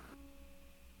on.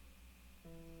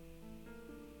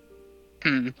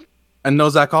 And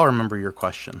Nozak, I'll remember your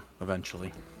question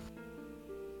eventually.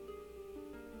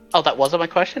 Oh, that wasn't my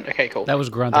question? Okay, cool. That was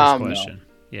Grunther's question.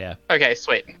 No. Yeah. Okay,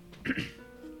 sweet.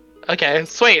 Okay,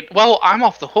 sweet. Well, I'm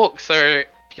off the hook, so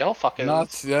y'all fuckers. Not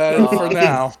for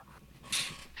now.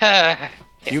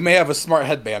 You may have a smart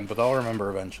headband, but I'll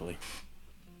remember eventually.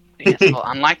 Yes, well,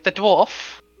 unlike the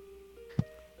dwarf.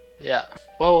 Yeah,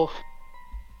 well...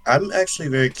 I'm actually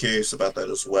very curious about that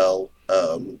as well,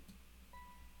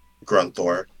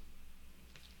 Grunthor.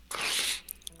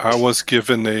 I was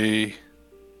given a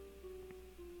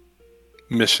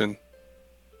mission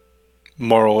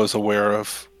Morrow is aware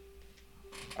of.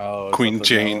 Queen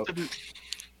Jane.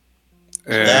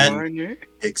 And that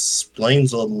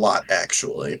explains a lot,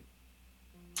 actually.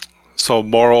 So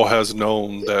Morrow has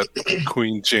known that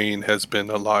Queen Jane has been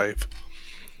alive.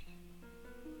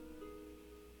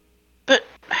 But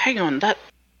hang on, that...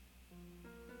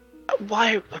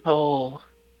 Why... Oh...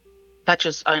 That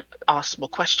just asks more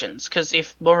questions, because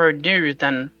if Morrow knew,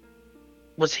 then...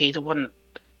 Was he the one...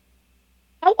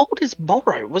 How old is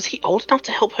Morrow? Was he old enough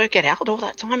to help her get out all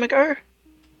that time ago?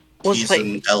 He's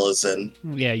an Ellison.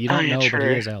 Yeah, you don't know, true. But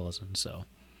he is Ellison, so...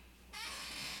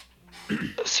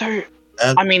 So...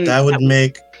 I mean... That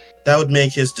would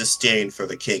make his disdain for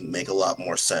the king make a lot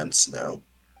more sense now.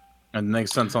 And it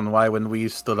makes sense on why when we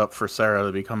stood up for Sarah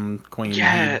to become queen,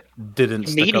 he didn't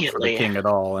stick up for the king at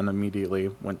all and immediately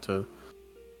went to...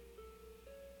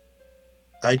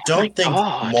 I don't think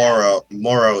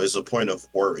Morrow is a point of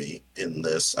worry in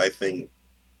this. I think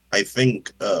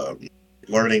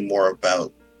learning more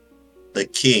about the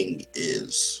king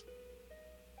is...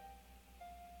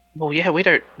 Well, yeah, we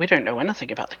don't know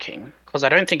anything about the king, because I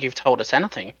don't think you've told us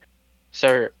anything.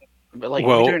 So, like,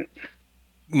 we don't...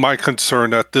 My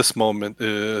concern at this moment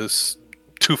is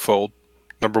twofold.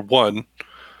 Number one,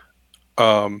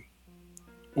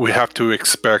 we have to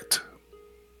expect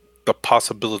the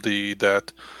possibility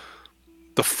that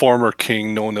the former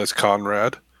king, known as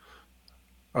Conrad,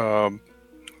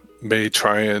 may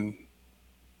try and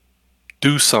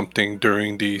do something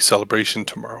during the celebration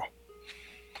tomorrow.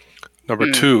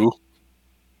 Number two,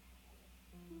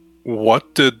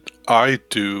 what did I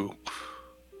do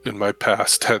in my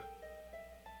past that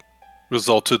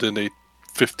resulted in a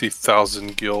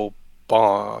 50,000 gil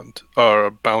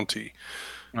bounty?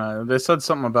 They said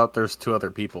something about there's 2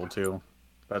 other people too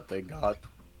that they got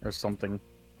or something.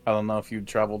 I don't know if you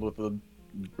traveled with a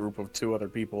group of 2 other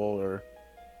people or...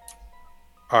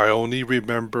 I only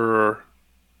remember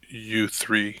you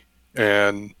 3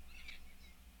 and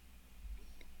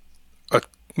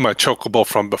my chocobo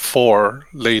from before,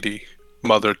 Lady,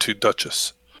 mother to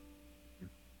Duchess.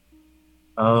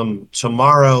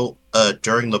 Tomorrow,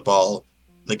 during the ball,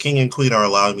 the king and queen are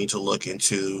allowing me to look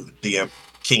into the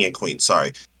king and queen.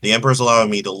 Sorry, the emperor's allowing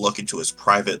me to look into his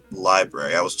private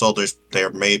library. I was told there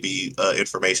may be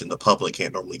information the public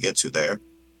can't normally get to there.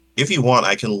 If you want,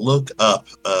 I can look up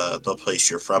the place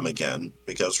you're from again,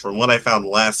 because from what I found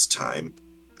last time,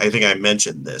 I think I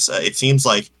mentioned this. It seems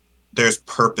like there's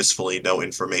purposefully no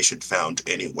information found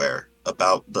anywhere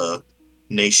about the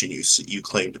nation you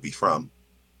claim to be from.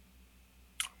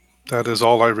 That is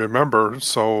all I remember,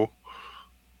 so...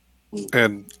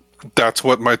 And that's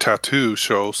what my tattoo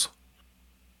shows.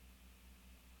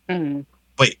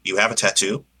 Wait, you have a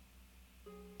tattoo?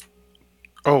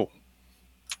 Oh.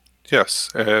 Yes,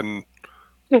 and...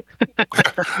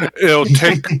 it'll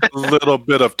take a little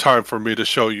bit of time for me to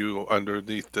show you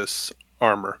underneath this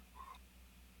armor.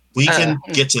 We can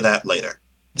get to that later.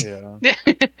 Yeah.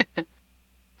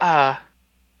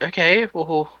 Okay,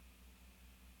 well...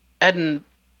 Eden,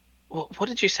 What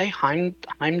did you say?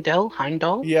 Heimdall?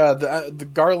 Yeah, the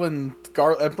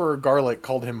Emperor Garlic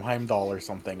called him Heimdall or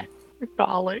something.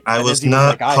 Garlic. I And was Izzy was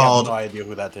like, not I have called. no idea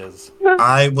who that is.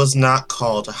 I was not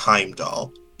called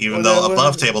Heimdall, even though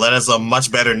above table that is a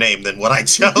much better name than what I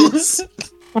chose.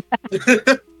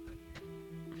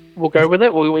 We'll go with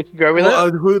it. We can go with Well,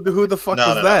 it. who the fuck was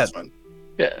No, that? it's fine.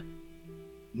 Yeah.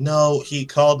 No, he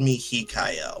called me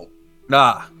Hikael.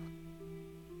 Nah.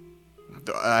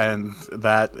 And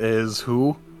that is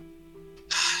who?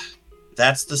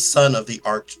 That's the son of the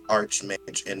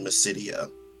Archmage in Mysidia.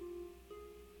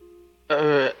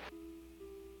 I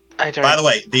don't. By the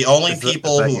way, the only Is that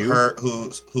people who you? heard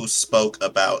who spoke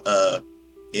about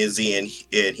Izzy and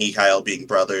Hikael being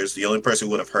brothers, the only person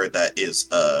who would have heard that is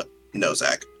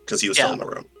Nozak, because he was still in the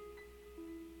room.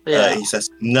 Yeah. He says,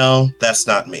 "No, that's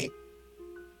not me."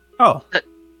 Oh.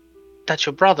 That's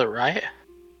your brother, right?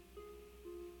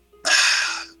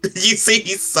 You see,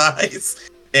 he sighs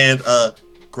and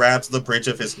grabs the bridge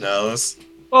of his nose.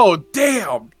 Oh,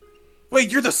 damn!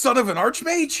 Wait, you're the son of an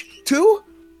archmage, too?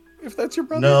 If that's your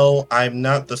brother? No, I'm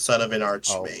not the son of an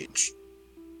archmage.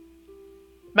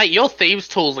 Mate, your thieves'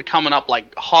 tools are coming up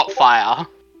like hot fire.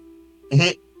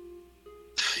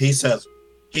 He says,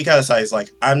 he kind of sighs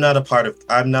like, I'm not a part of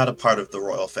the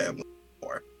royal family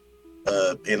anymore.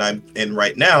 And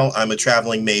right now I'm a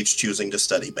traveling mage choosing to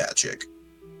study magic.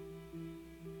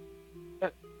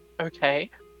 Okay.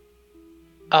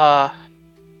 Right.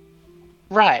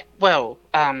 Well,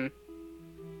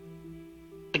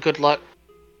 good luck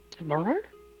tomorrow,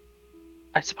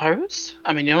 I suppose.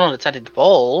 I mean, you're not attending the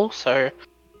ball, so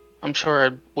I'm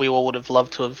sure we all would have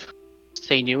loved to have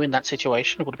seen you in that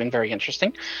situation. It would have been very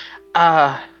interesting.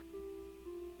 Wow.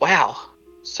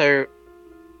 So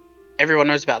everyone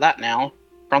knows about that now.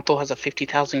 Grunthal has a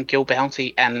 50,000 gil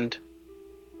bounty, and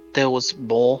there was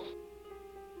more.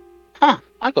 Huh,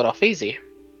 I got off easy.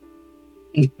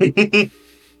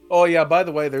 Oh, yeah, by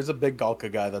the way, there's a big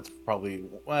Galka guy that's probably,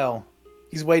 well,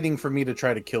 he's waiting for me to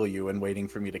try to kill you and waiting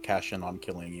for me to cash in on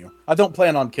killing you. I don't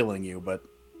plan on killing you, but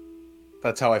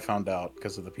that's how I found out,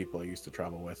 because of the people I used to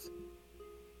travel with.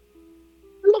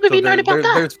 How long have you known about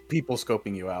that? There's people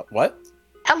scoping you out. What?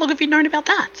 How long have you known about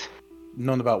that?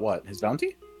 Known about what? His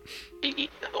bounty?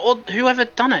 Or whoever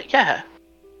done it, yeah.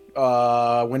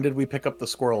 When did we pick up the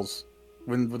squirrels?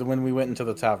 When we went into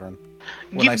the tavern.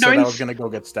 When You've I said known I was gonna go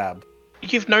get stabbed.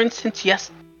 You've known since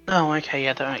Oh, okay,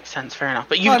 yeah, that makes sense. Fair enough.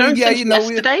 But you've I mean, known yeah, since you know,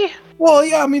 yesterday. Well,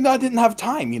 yeah, I mean, I didn't have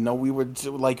time. You know, we would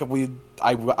like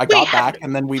I got back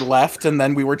and then we left and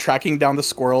then we were tracking down the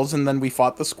squirrels and then we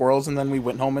fought the squirrels and then we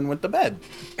went home and went to bed.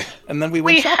 And then we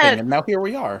went shopping and now here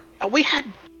we are. We had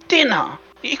dinner.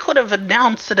 You could have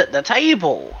announced it at the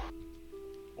table.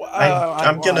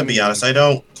 I'm gonna be honest. I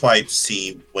don't quite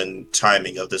see when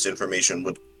timing of this information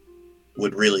would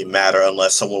really matter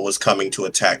unless someone was coming to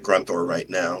attack Grunthor right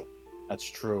now. That's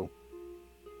true.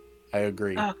 I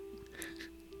agree.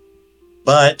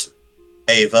 But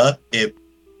Ava,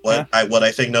 what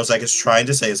I think Nozak is trying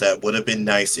to say is that it would have been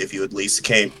nice if you at least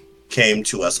came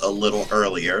to us a little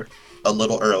earlier.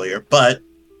 But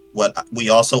what we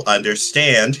also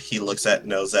understand, he looks at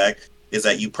Nozak, is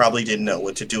that you probably didn't know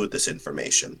what to do with this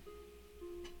information.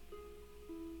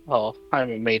 Well, I'm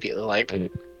immediately like,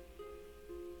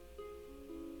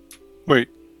 Wait.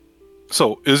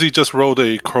 So, Izzy just rolled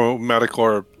a chromatic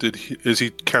orb. Is he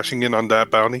cashing in on that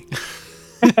bounty?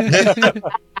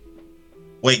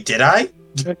 Wait, did I?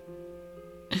 Did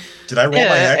I roll by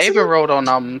yeah, accident? Ava rolled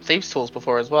on Thieves' Tools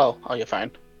before as well. Oh, you're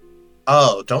fine.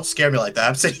 Oh, don't scare me like that.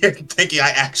 I'm sitting here thinking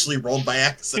I actually rolled by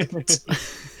accident.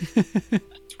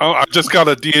 Oh, I just got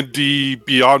a D&D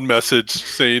Beyond message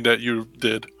saying that you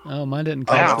did. Oh, mine didn't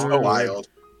Oh, come that's through. so wild.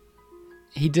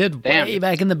 He did Damn. way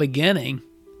back in the beginning.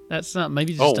 That's not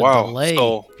maybe just Oh, wow. a delay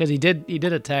So- because he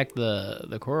did attack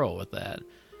the coral with that.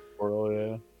 Squirrel,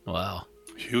 yeah. Wow.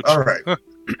 Huge. All right.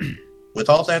 With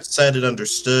all that said and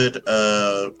understood,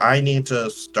 I need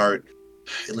to start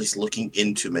at least looking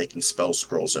into making spell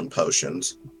scrolls and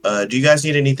potions. Do you guys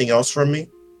need anything else from me?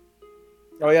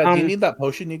 Oh yeah, do you need that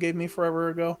potion you gave me forever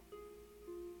ago?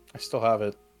 I still have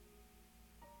it.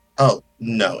 Oh,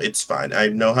 no, it's fine. I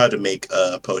know how to make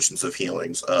potions of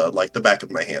healings, like the back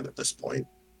of my hand at this point.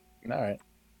 Alright.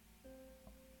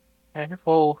 Okay,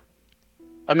 well,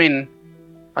 I mean,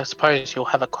 I suppose you'll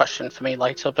have a question for me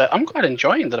later, but I'm quite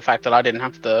enjoying the fact that I didn't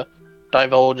have to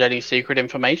divulge any secret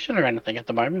information or anything at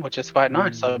the moment, which is quite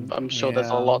nice. I'm sure there's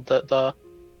a lot that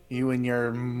You and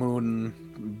your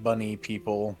moon bunny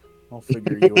people. I'll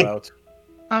figure you out.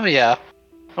 Oh yeah.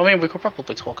 I mean, we could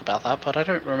probably talk about that, but I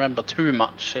don't remember too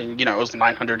much. And, it was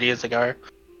 900 years ago.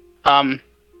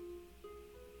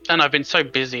 And I've been so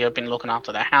busy. I've been looking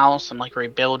after the house and like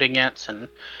rebuilding it, and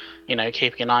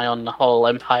keeping an eye on the whole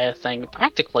Empire thing.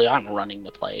 Practically, I'm running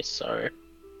the place, so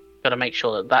got to make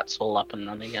sure that that's all up and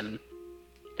running and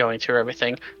going through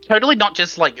everything. Totally not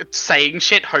just like saying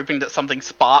shit, hoping that something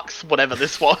sparks whatever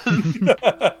this was.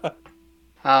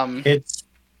 It's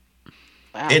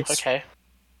Wow. it's Okay.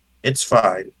 it's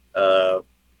fine.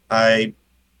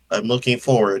 I'm looking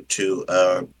forward to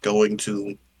going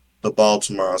to the ball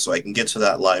tomorrow so I can get to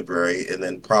that library and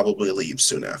then probably leave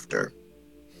soon after.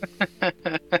 I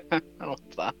love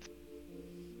that.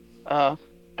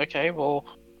 Okay. Well,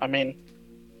 I mean,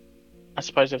 I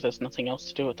suppose if there's nothing else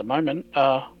to do at the moment,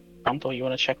 Rumble, you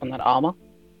want to check on that armor?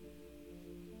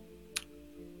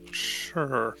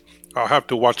 Sure. I'll have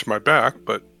to watch my back,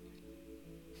 but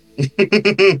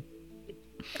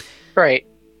Great.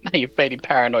 Now you've made him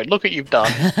paranoid. Look what you've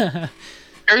done.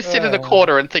 Go sit in a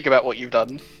corner and think about what you've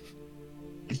done.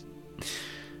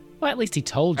 Well, at least he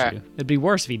told you. It'd be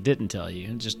worse if he didn't tell you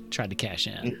and just tried to cash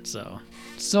in. So,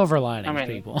 silver lining,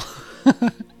 people.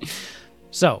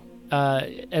 So,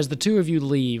 as the two of you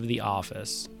leave the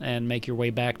office and make your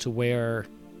way back to where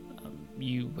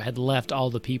you had left all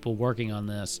the people working on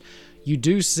this, you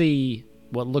do see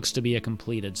what looks to be a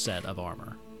completed set of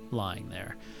armor lying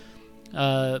there.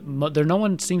 No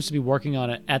one seems to be working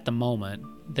on it at the moment.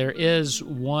 There is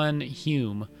one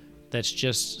Hume that's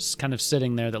just kind of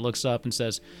sitting there that looks up and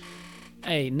says,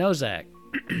 "Hey, Nozak,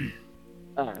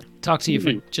 talk to you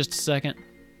for just a second."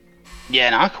 Yeah,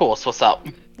 no, of course. What's up?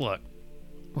 Look,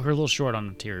 we're a little short on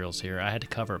materials here. I had to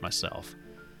cover it myself,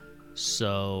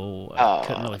 so I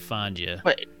couldn't really find you.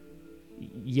 Wait,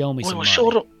 you owe me some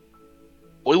money.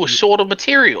 We were short of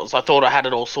materials. I thought I had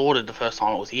it all sorted the first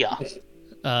time I was here.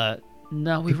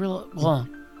 No,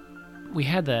 we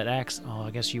had that axe. Oh,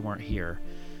 I guess you weren't here.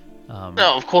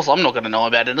 No, of course I'm not going to know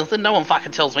about anything. No one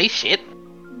fucking tells me shit.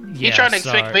 You're trying to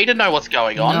expect me to know what's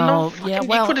going on? No,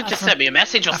 you could have just sent me a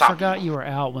message or something. I forgot you were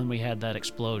out when we had that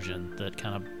explosion that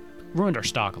kind of ruined our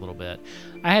stock a little bit.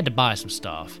 I had to buy some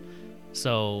stuff.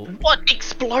 So what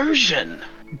explosion?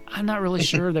 I'm not really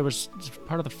sure. There was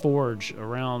part of the forge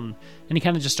around, and he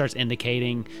kind of just starts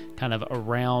indicating kind of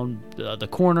around the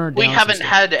corner. We haven't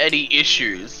had any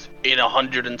issues in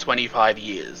 125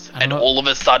 years, and all of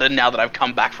a sudden, now that I've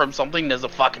come back from something, there's a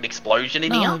fucking explosion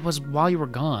in here? No, it was while you were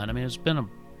gone. I mean, it's been a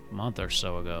month or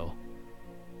so ago.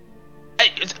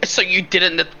 So you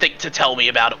didn't think to tell me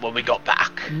about it when we got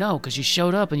back? No, because you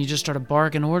showed up and you just started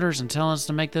barking orders and telling us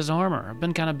to make this armor. I've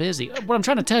been kind of busy. What I'm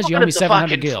trying to tell you, you owe me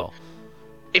 700 gil.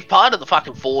 If part of the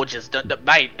fucking forge is...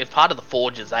 Mate, if part of the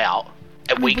forge is out,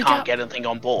 and we can't get anything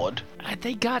on board...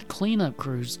 They got cleanup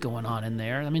crews going on in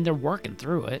there. I mean, they're working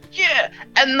through it. Yeah,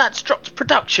 and that's dropped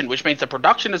production, which means the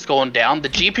production has gone down. The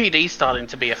GPD's starting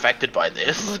to be affected by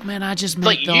this. Look, man, I just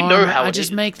make the armor. I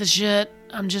just make the shit.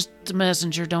 I'm just the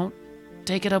messenger. Don't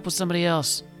take it up with somebody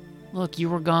else. Look, you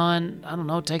were gone. I don't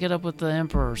know. Take it up with the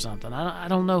Emperor or something. I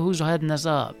don't know who's heading this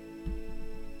up.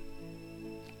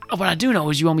 What I do know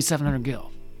is you owe me 700 gil.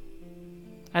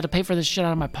 I had to pay for this shit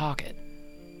out of my pocket.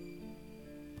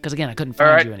 Because again, I couldn't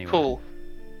find you anywhere. Cool.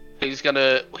 He's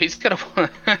gonna...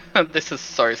 This is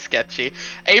so sketchy.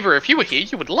 Ava, if you were here,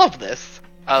 you would love this.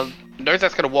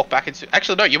 Nozak's gonna walk back into...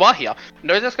 Actually, no, you are here.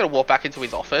 Nozak's gonna walk back into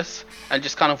his office and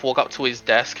just kind of walk up to his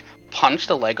desk, punch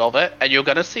the leg of it, and you're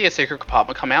gonna see a secret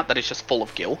compartment come out that is just full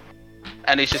of gil.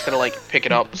 And he's just gonna, like, pick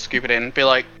it up, scoop it in, be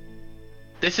like,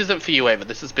 "This isn't for you, Ava.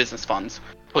 This is business funds."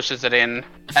 Pushes it in,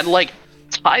 and, like,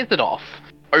 ties it off,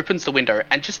 opens the window,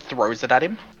 and just throws it at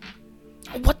him.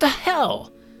 What the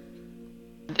hell?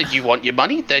 You want your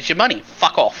money? There's your money.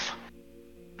 Fuck off.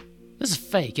 This is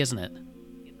fake, isn't it?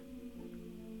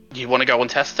 You want to go and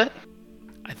test it?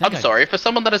 I'm sorry, for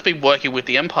someone that has been working with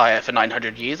the Empire for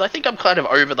 900 years, I think I'm kind of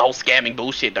over the whole scamming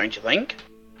bullshit, don't you think?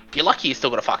 You're lucky you still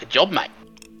got a fucking job, mate.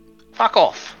 Fuck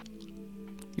off.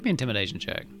 Give me an intimidation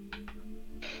check.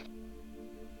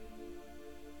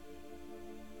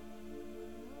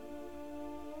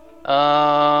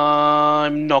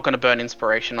 I'm not going to burn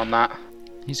inspiration on that.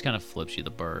 He just kind of flips you the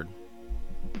bird.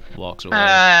 Walks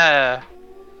away.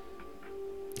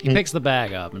 He picks the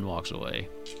bag up and walks away.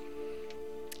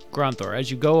 Gronthor, as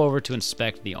you go over to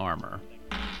inspect the armor,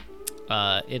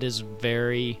 it is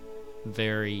very,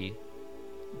 very,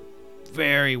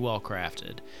 very well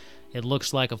crafted. It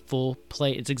looks like a full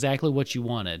plate. It's exactly what you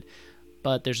wanted.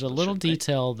 But there's a little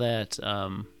detail that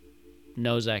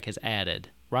Nozak has added.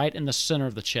 Right in the center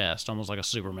of the chest, almost like a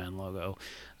Superman logo,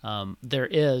 there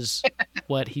is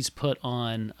what he's put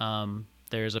on.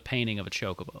 There's a painting of a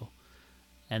chocobo.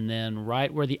 And then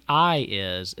right where the eye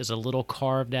is a little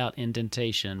carved out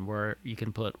indentation where you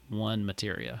can put one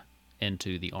materia.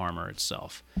 into the armor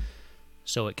itself.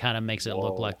 So it kind of makes it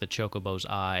look like the Chocobo's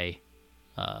eye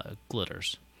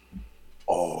glitters.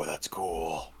 Oh, that's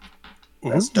cool.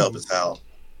 That's dope as hell.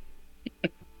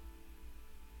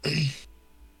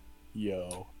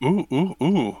 Yo.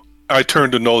 Ooh. I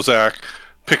turn to Nozak,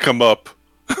 pick him up,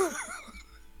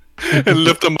 and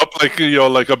lift him up like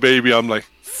a baby. I'm like,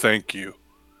 thank you.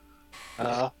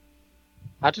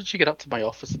 How did you get up to my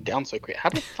office and down so quick? How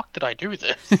the fuck did I do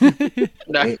this?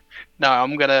 No,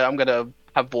 I'm gonna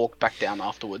have walked back down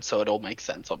afterwards, so it all makes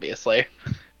sense. Obviously,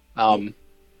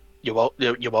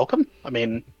 you're welcome. I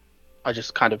mean, I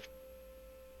just kind of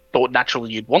thought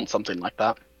naturally you'd want something like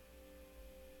that.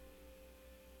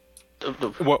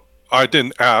 Well, I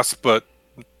didn't ask, but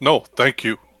no, thank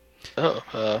you.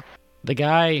 The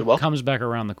guy comes back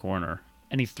around the corner,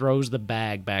 and he throws the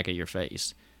bag back at your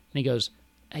face. And he goes,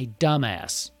 "Hey,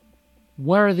 dumbass,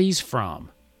 where are these from?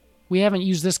 We haven't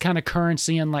used this kind of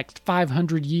currency in like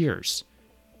 500 years.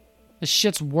 This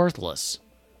shit's worthless.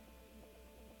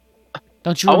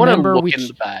 Don't you remember I want to look in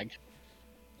the bag.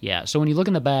 Yeah, so when you look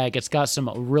in the bag, it's got some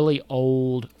really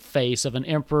old face of an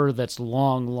emperor that's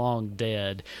long, long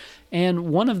dead. And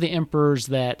one of the emperors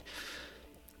that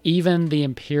even the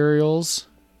Imperials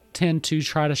tend to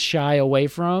try to shy away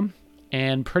from.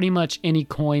 And pretty much any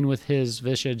coin with his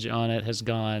visage on it has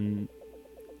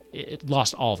it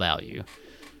lost all value.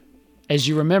 As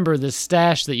you remember, the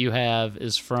stash that you have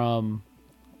is from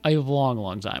a long,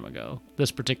 long time ago. This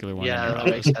particular one. Yeah, that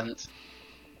makes sense.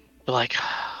 You're like,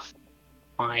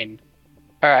 fine.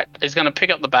 Alright, he's going to pick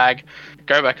up the bag,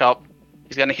 go back up.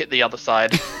 He's going to hit the other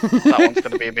side. That one's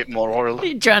going to be a bit more oral.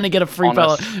 You're trying to get a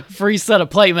free set of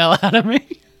plate mail out of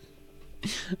me.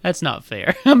 That's not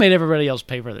fair. I made everybody else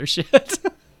pay for their shit.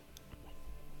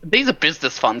 These are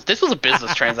business funds. This was a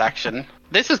business transaction.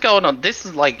 This is going on. This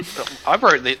is like I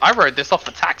wrote this off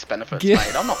the tax benefits,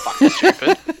 mate. I'm not fucking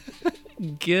stupid.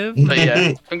 But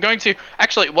yeah, I'm going to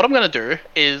what I'm going to do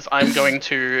is I'm going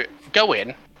to go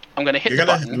in. I'm going to hit the button.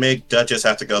 You're going to make Duchess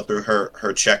have to go through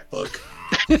her checkbook.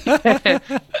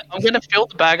 I'm going to fill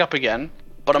the bag up again,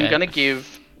 but I'm going to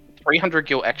give 300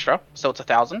 gil extra, so it's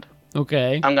 1,000.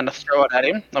 Okay. I'm going to throw it at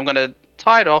him. I'm going to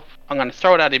tie it off. I'm going to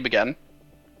throw it at him again.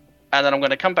 And then I'm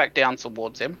going to come back down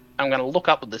towards him. I'm going to look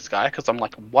up at this guy because I'm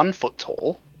like 1 foot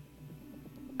tall.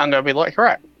 I'm going to be like,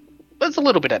 right, there's a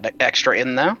little bit of extra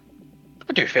in there.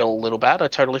 I do feel a little bad. I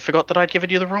totally forgot that I'd given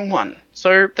you the wrong one.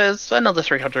 So there's another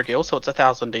 300 gil, so it's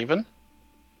 1,000 even.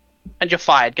 And you're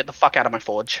fired. Get the fuck out of my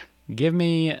forge. Give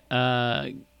me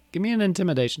an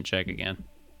intimidation check again.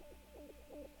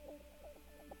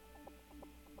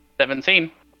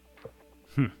 17.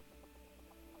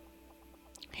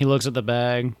 He looks at the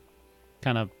bag,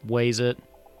 kind of weighs it.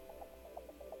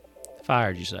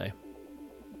 Fired, you say?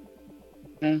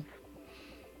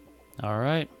 All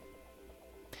right.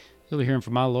 You'll be hearing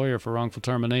from my lawyer for wrongful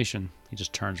termination. He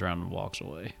just turns around and walks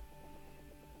away.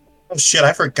 Oh shit,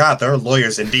 I forgot there are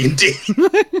lawyers in D&D.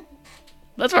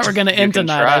 That's where we're going to end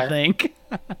tonight, I think.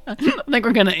 I think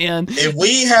we're going to end. If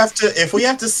we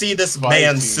have to see this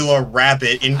man sue a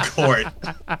rabbit in court.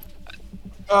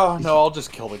 Oh no, I'll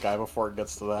just kill the guy before it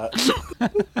gets to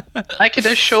that. I can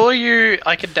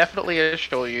definitely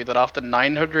assure you that after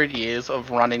 900 years of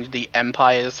running the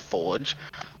Empire's Forge,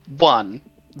 1,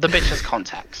 the bitch has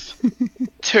contacts.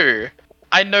 2,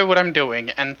 I know what I'm doing,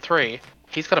 and 3,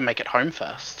 he's got to make it home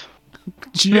first.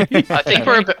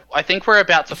 I think we're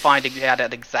about to find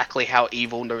out exactly how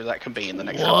evil Nozak can be in the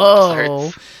next couple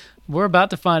episodes. We're about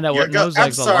to find out what Nozak's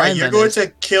alignment is. I'm sorry, you're going to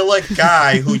kill a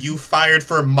guy who you fired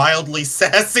for mildly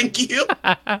sassing you?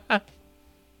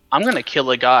 I'm going to kill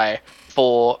a guy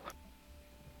for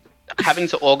having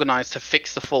to organize to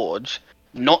fix the forge,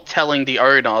 not telling the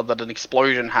owner that an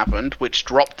explosion happened, which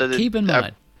dropped the...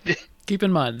 Keep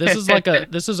in mind,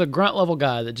 this is a grunt level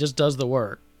guy that just does the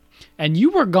work. And you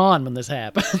were gone when this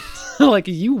happened. Like,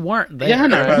 you weren't there. Yeah,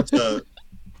 no.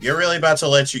 You're really about to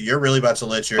let your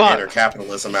inner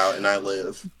capitalism out, and I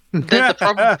live. The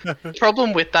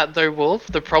problem with that, though, Wolf,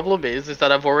 the problem is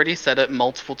that I've already said it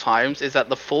multiple times, is that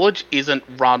the Forge isn't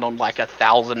run on like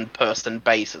 1,000-person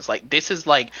basis. Like, this is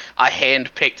like a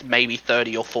hand-picked maybe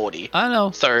 30 or 40. I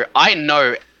know. So I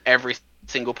know every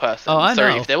single person. Oh, I know.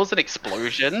 So if there was an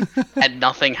explosion and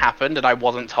nothing happened and I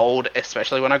wasn't told,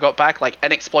 especially when I got back, like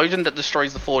an explosion that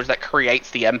destroys the Forge that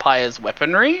creates the Empire's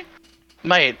weaponry,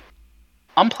 mate,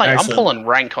 I'm pulling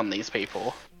rank on these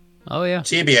people. Oh yeah.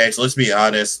 TBH, let's be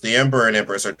honest. The Emperor and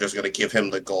Empress are just going to give him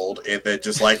the gold and then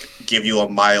just like give you a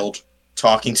mild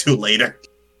talking to later.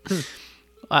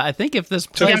 I think if this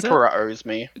the Emperor owes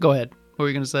me. Go ahead. What were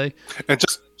you going to say? And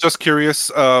just curious,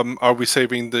 are we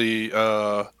saving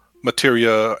the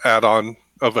materia add-on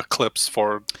of Eclipse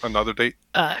for another date?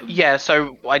 Yeah,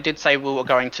 so I did say we were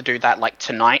going to do that like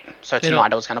tonight. So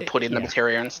tonight I was going to put in the yeah.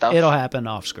 material and stuff. It'll happen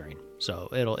off screen, so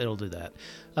it'll do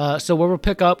that. So where we'll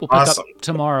pick up Awesome.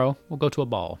 tomorrow. We'll go to a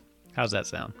ball. How's that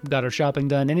sound? We've got our shopping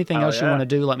done. Anything Oh, else you yeah. want to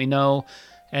do, let me know.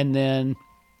 And then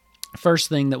first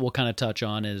thing that we'll kind of touch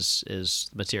on is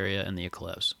Materia and the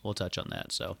Eclipse. We'll touch on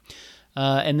that. So,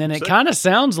 and then it kind of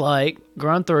sounds like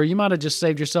Grunther, you might have just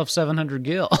saved yourself 700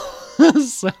 gil.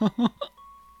 So,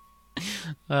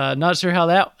 not sure how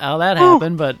that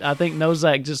happened, but I think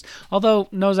although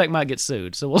Nozak might get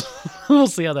sued, so we'll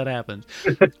see how that happens.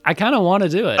 I kind of want to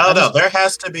do it. Oh no, there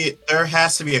has to be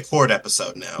a court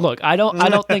episode now. Look, I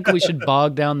don't think we should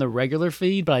bog down the regular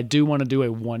feed, but I do want to do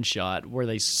a one shot where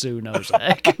they sue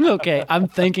Nozak. Okay, I'm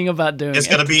thinking about doing It's it.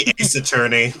 gonna be Ace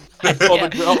Attorney.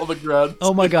 all the grunts.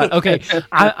 Oh my god. Okay,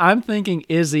 I'm thinking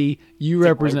Izzy, you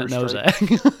represent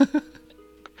Nozak.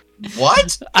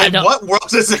 What? I In don't- what world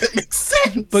does it make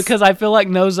sense? Because I feel like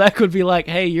Nozak would be like,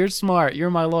 "Hey, you're smart.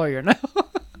 You're my lawyer now."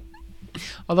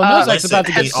 Although Nozak's listen, about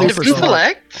to get he super also- smart.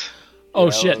 Intellect? Oh Yeah,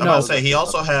 shit! I'm No, about to say he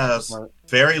also has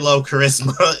very low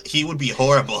charisma. He would be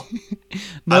horrible. I'm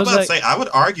about to Nozak. say I would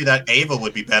argue that Ava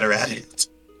would be better at it.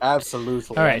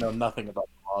 Absolutely. All right. I know nothing about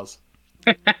the laws.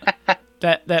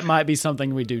 That might be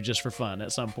something we do just for fun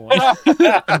at some point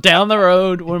down the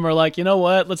road when we're like, you know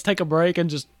what? Let's take a break and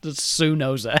just sue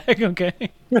Nozak. Okay.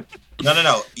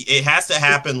 No. It has to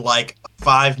happen like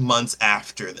 5 months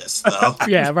after this, though.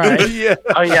 Yeah. Right. Yeah.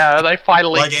 Oh yeah, they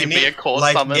finally Like, give me a court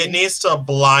summon. it needs to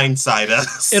blindside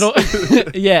us. It'll.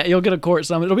 Yeah. You'll get a court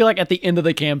summon. It'll be like at the end of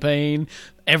the campaign.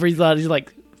 Everybody's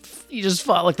like, you just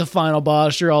fought like the final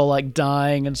boss. You're all like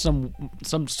dying, and some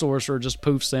sorcerer just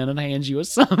poofs in and hands you a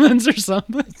summons or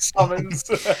something. Summons.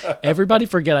 Everybody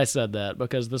forget I said that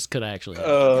because this could actually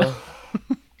happen.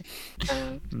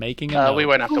 Making a We note.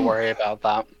 won't have to worry about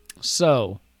that.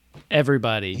 So,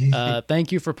 everybody,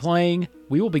 thank you for playing.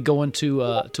 We will be going to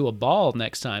a ball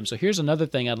next time. So here's another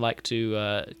thing I'd like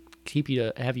to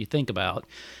have you think about.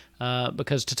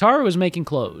 Because Tataru is making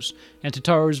clothes, and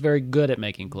Tataru is very good at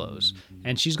making clothes.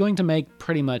 And she's going to make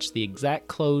pretty much the exact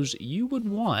clothes you would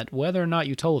want, whether or not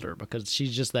you told her, because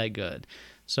she's just that good.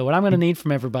 So what I'm going to need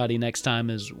from everybody next time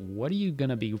is, what are you going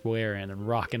to be wearing and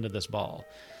rocking to this ball?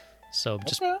 So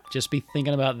just be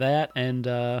thinking about that, and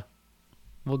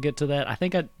we'll get to that. I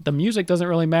think the music doesn't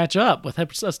really match up with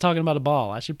us talking about a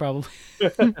ball. I should probably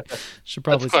That's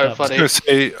quite stop. funny. I was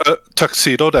gonna say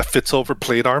tuxedo that fits over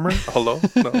plate armor. Hello.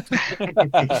 No.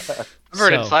 I've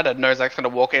already So- decided Nozak's gonna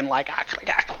walk in like.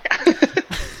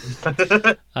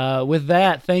 With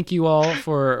that, thank you all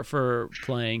for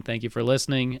playing. Thank you for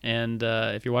listening. And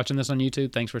if you're watching this on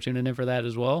YouTube, thanks for tuning in for that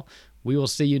as well. We will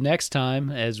see you next time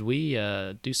as we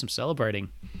do some celebrating.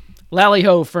 Lally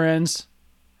ho, friends.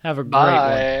 Have a great one.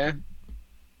 Bye.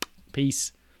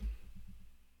 Peace.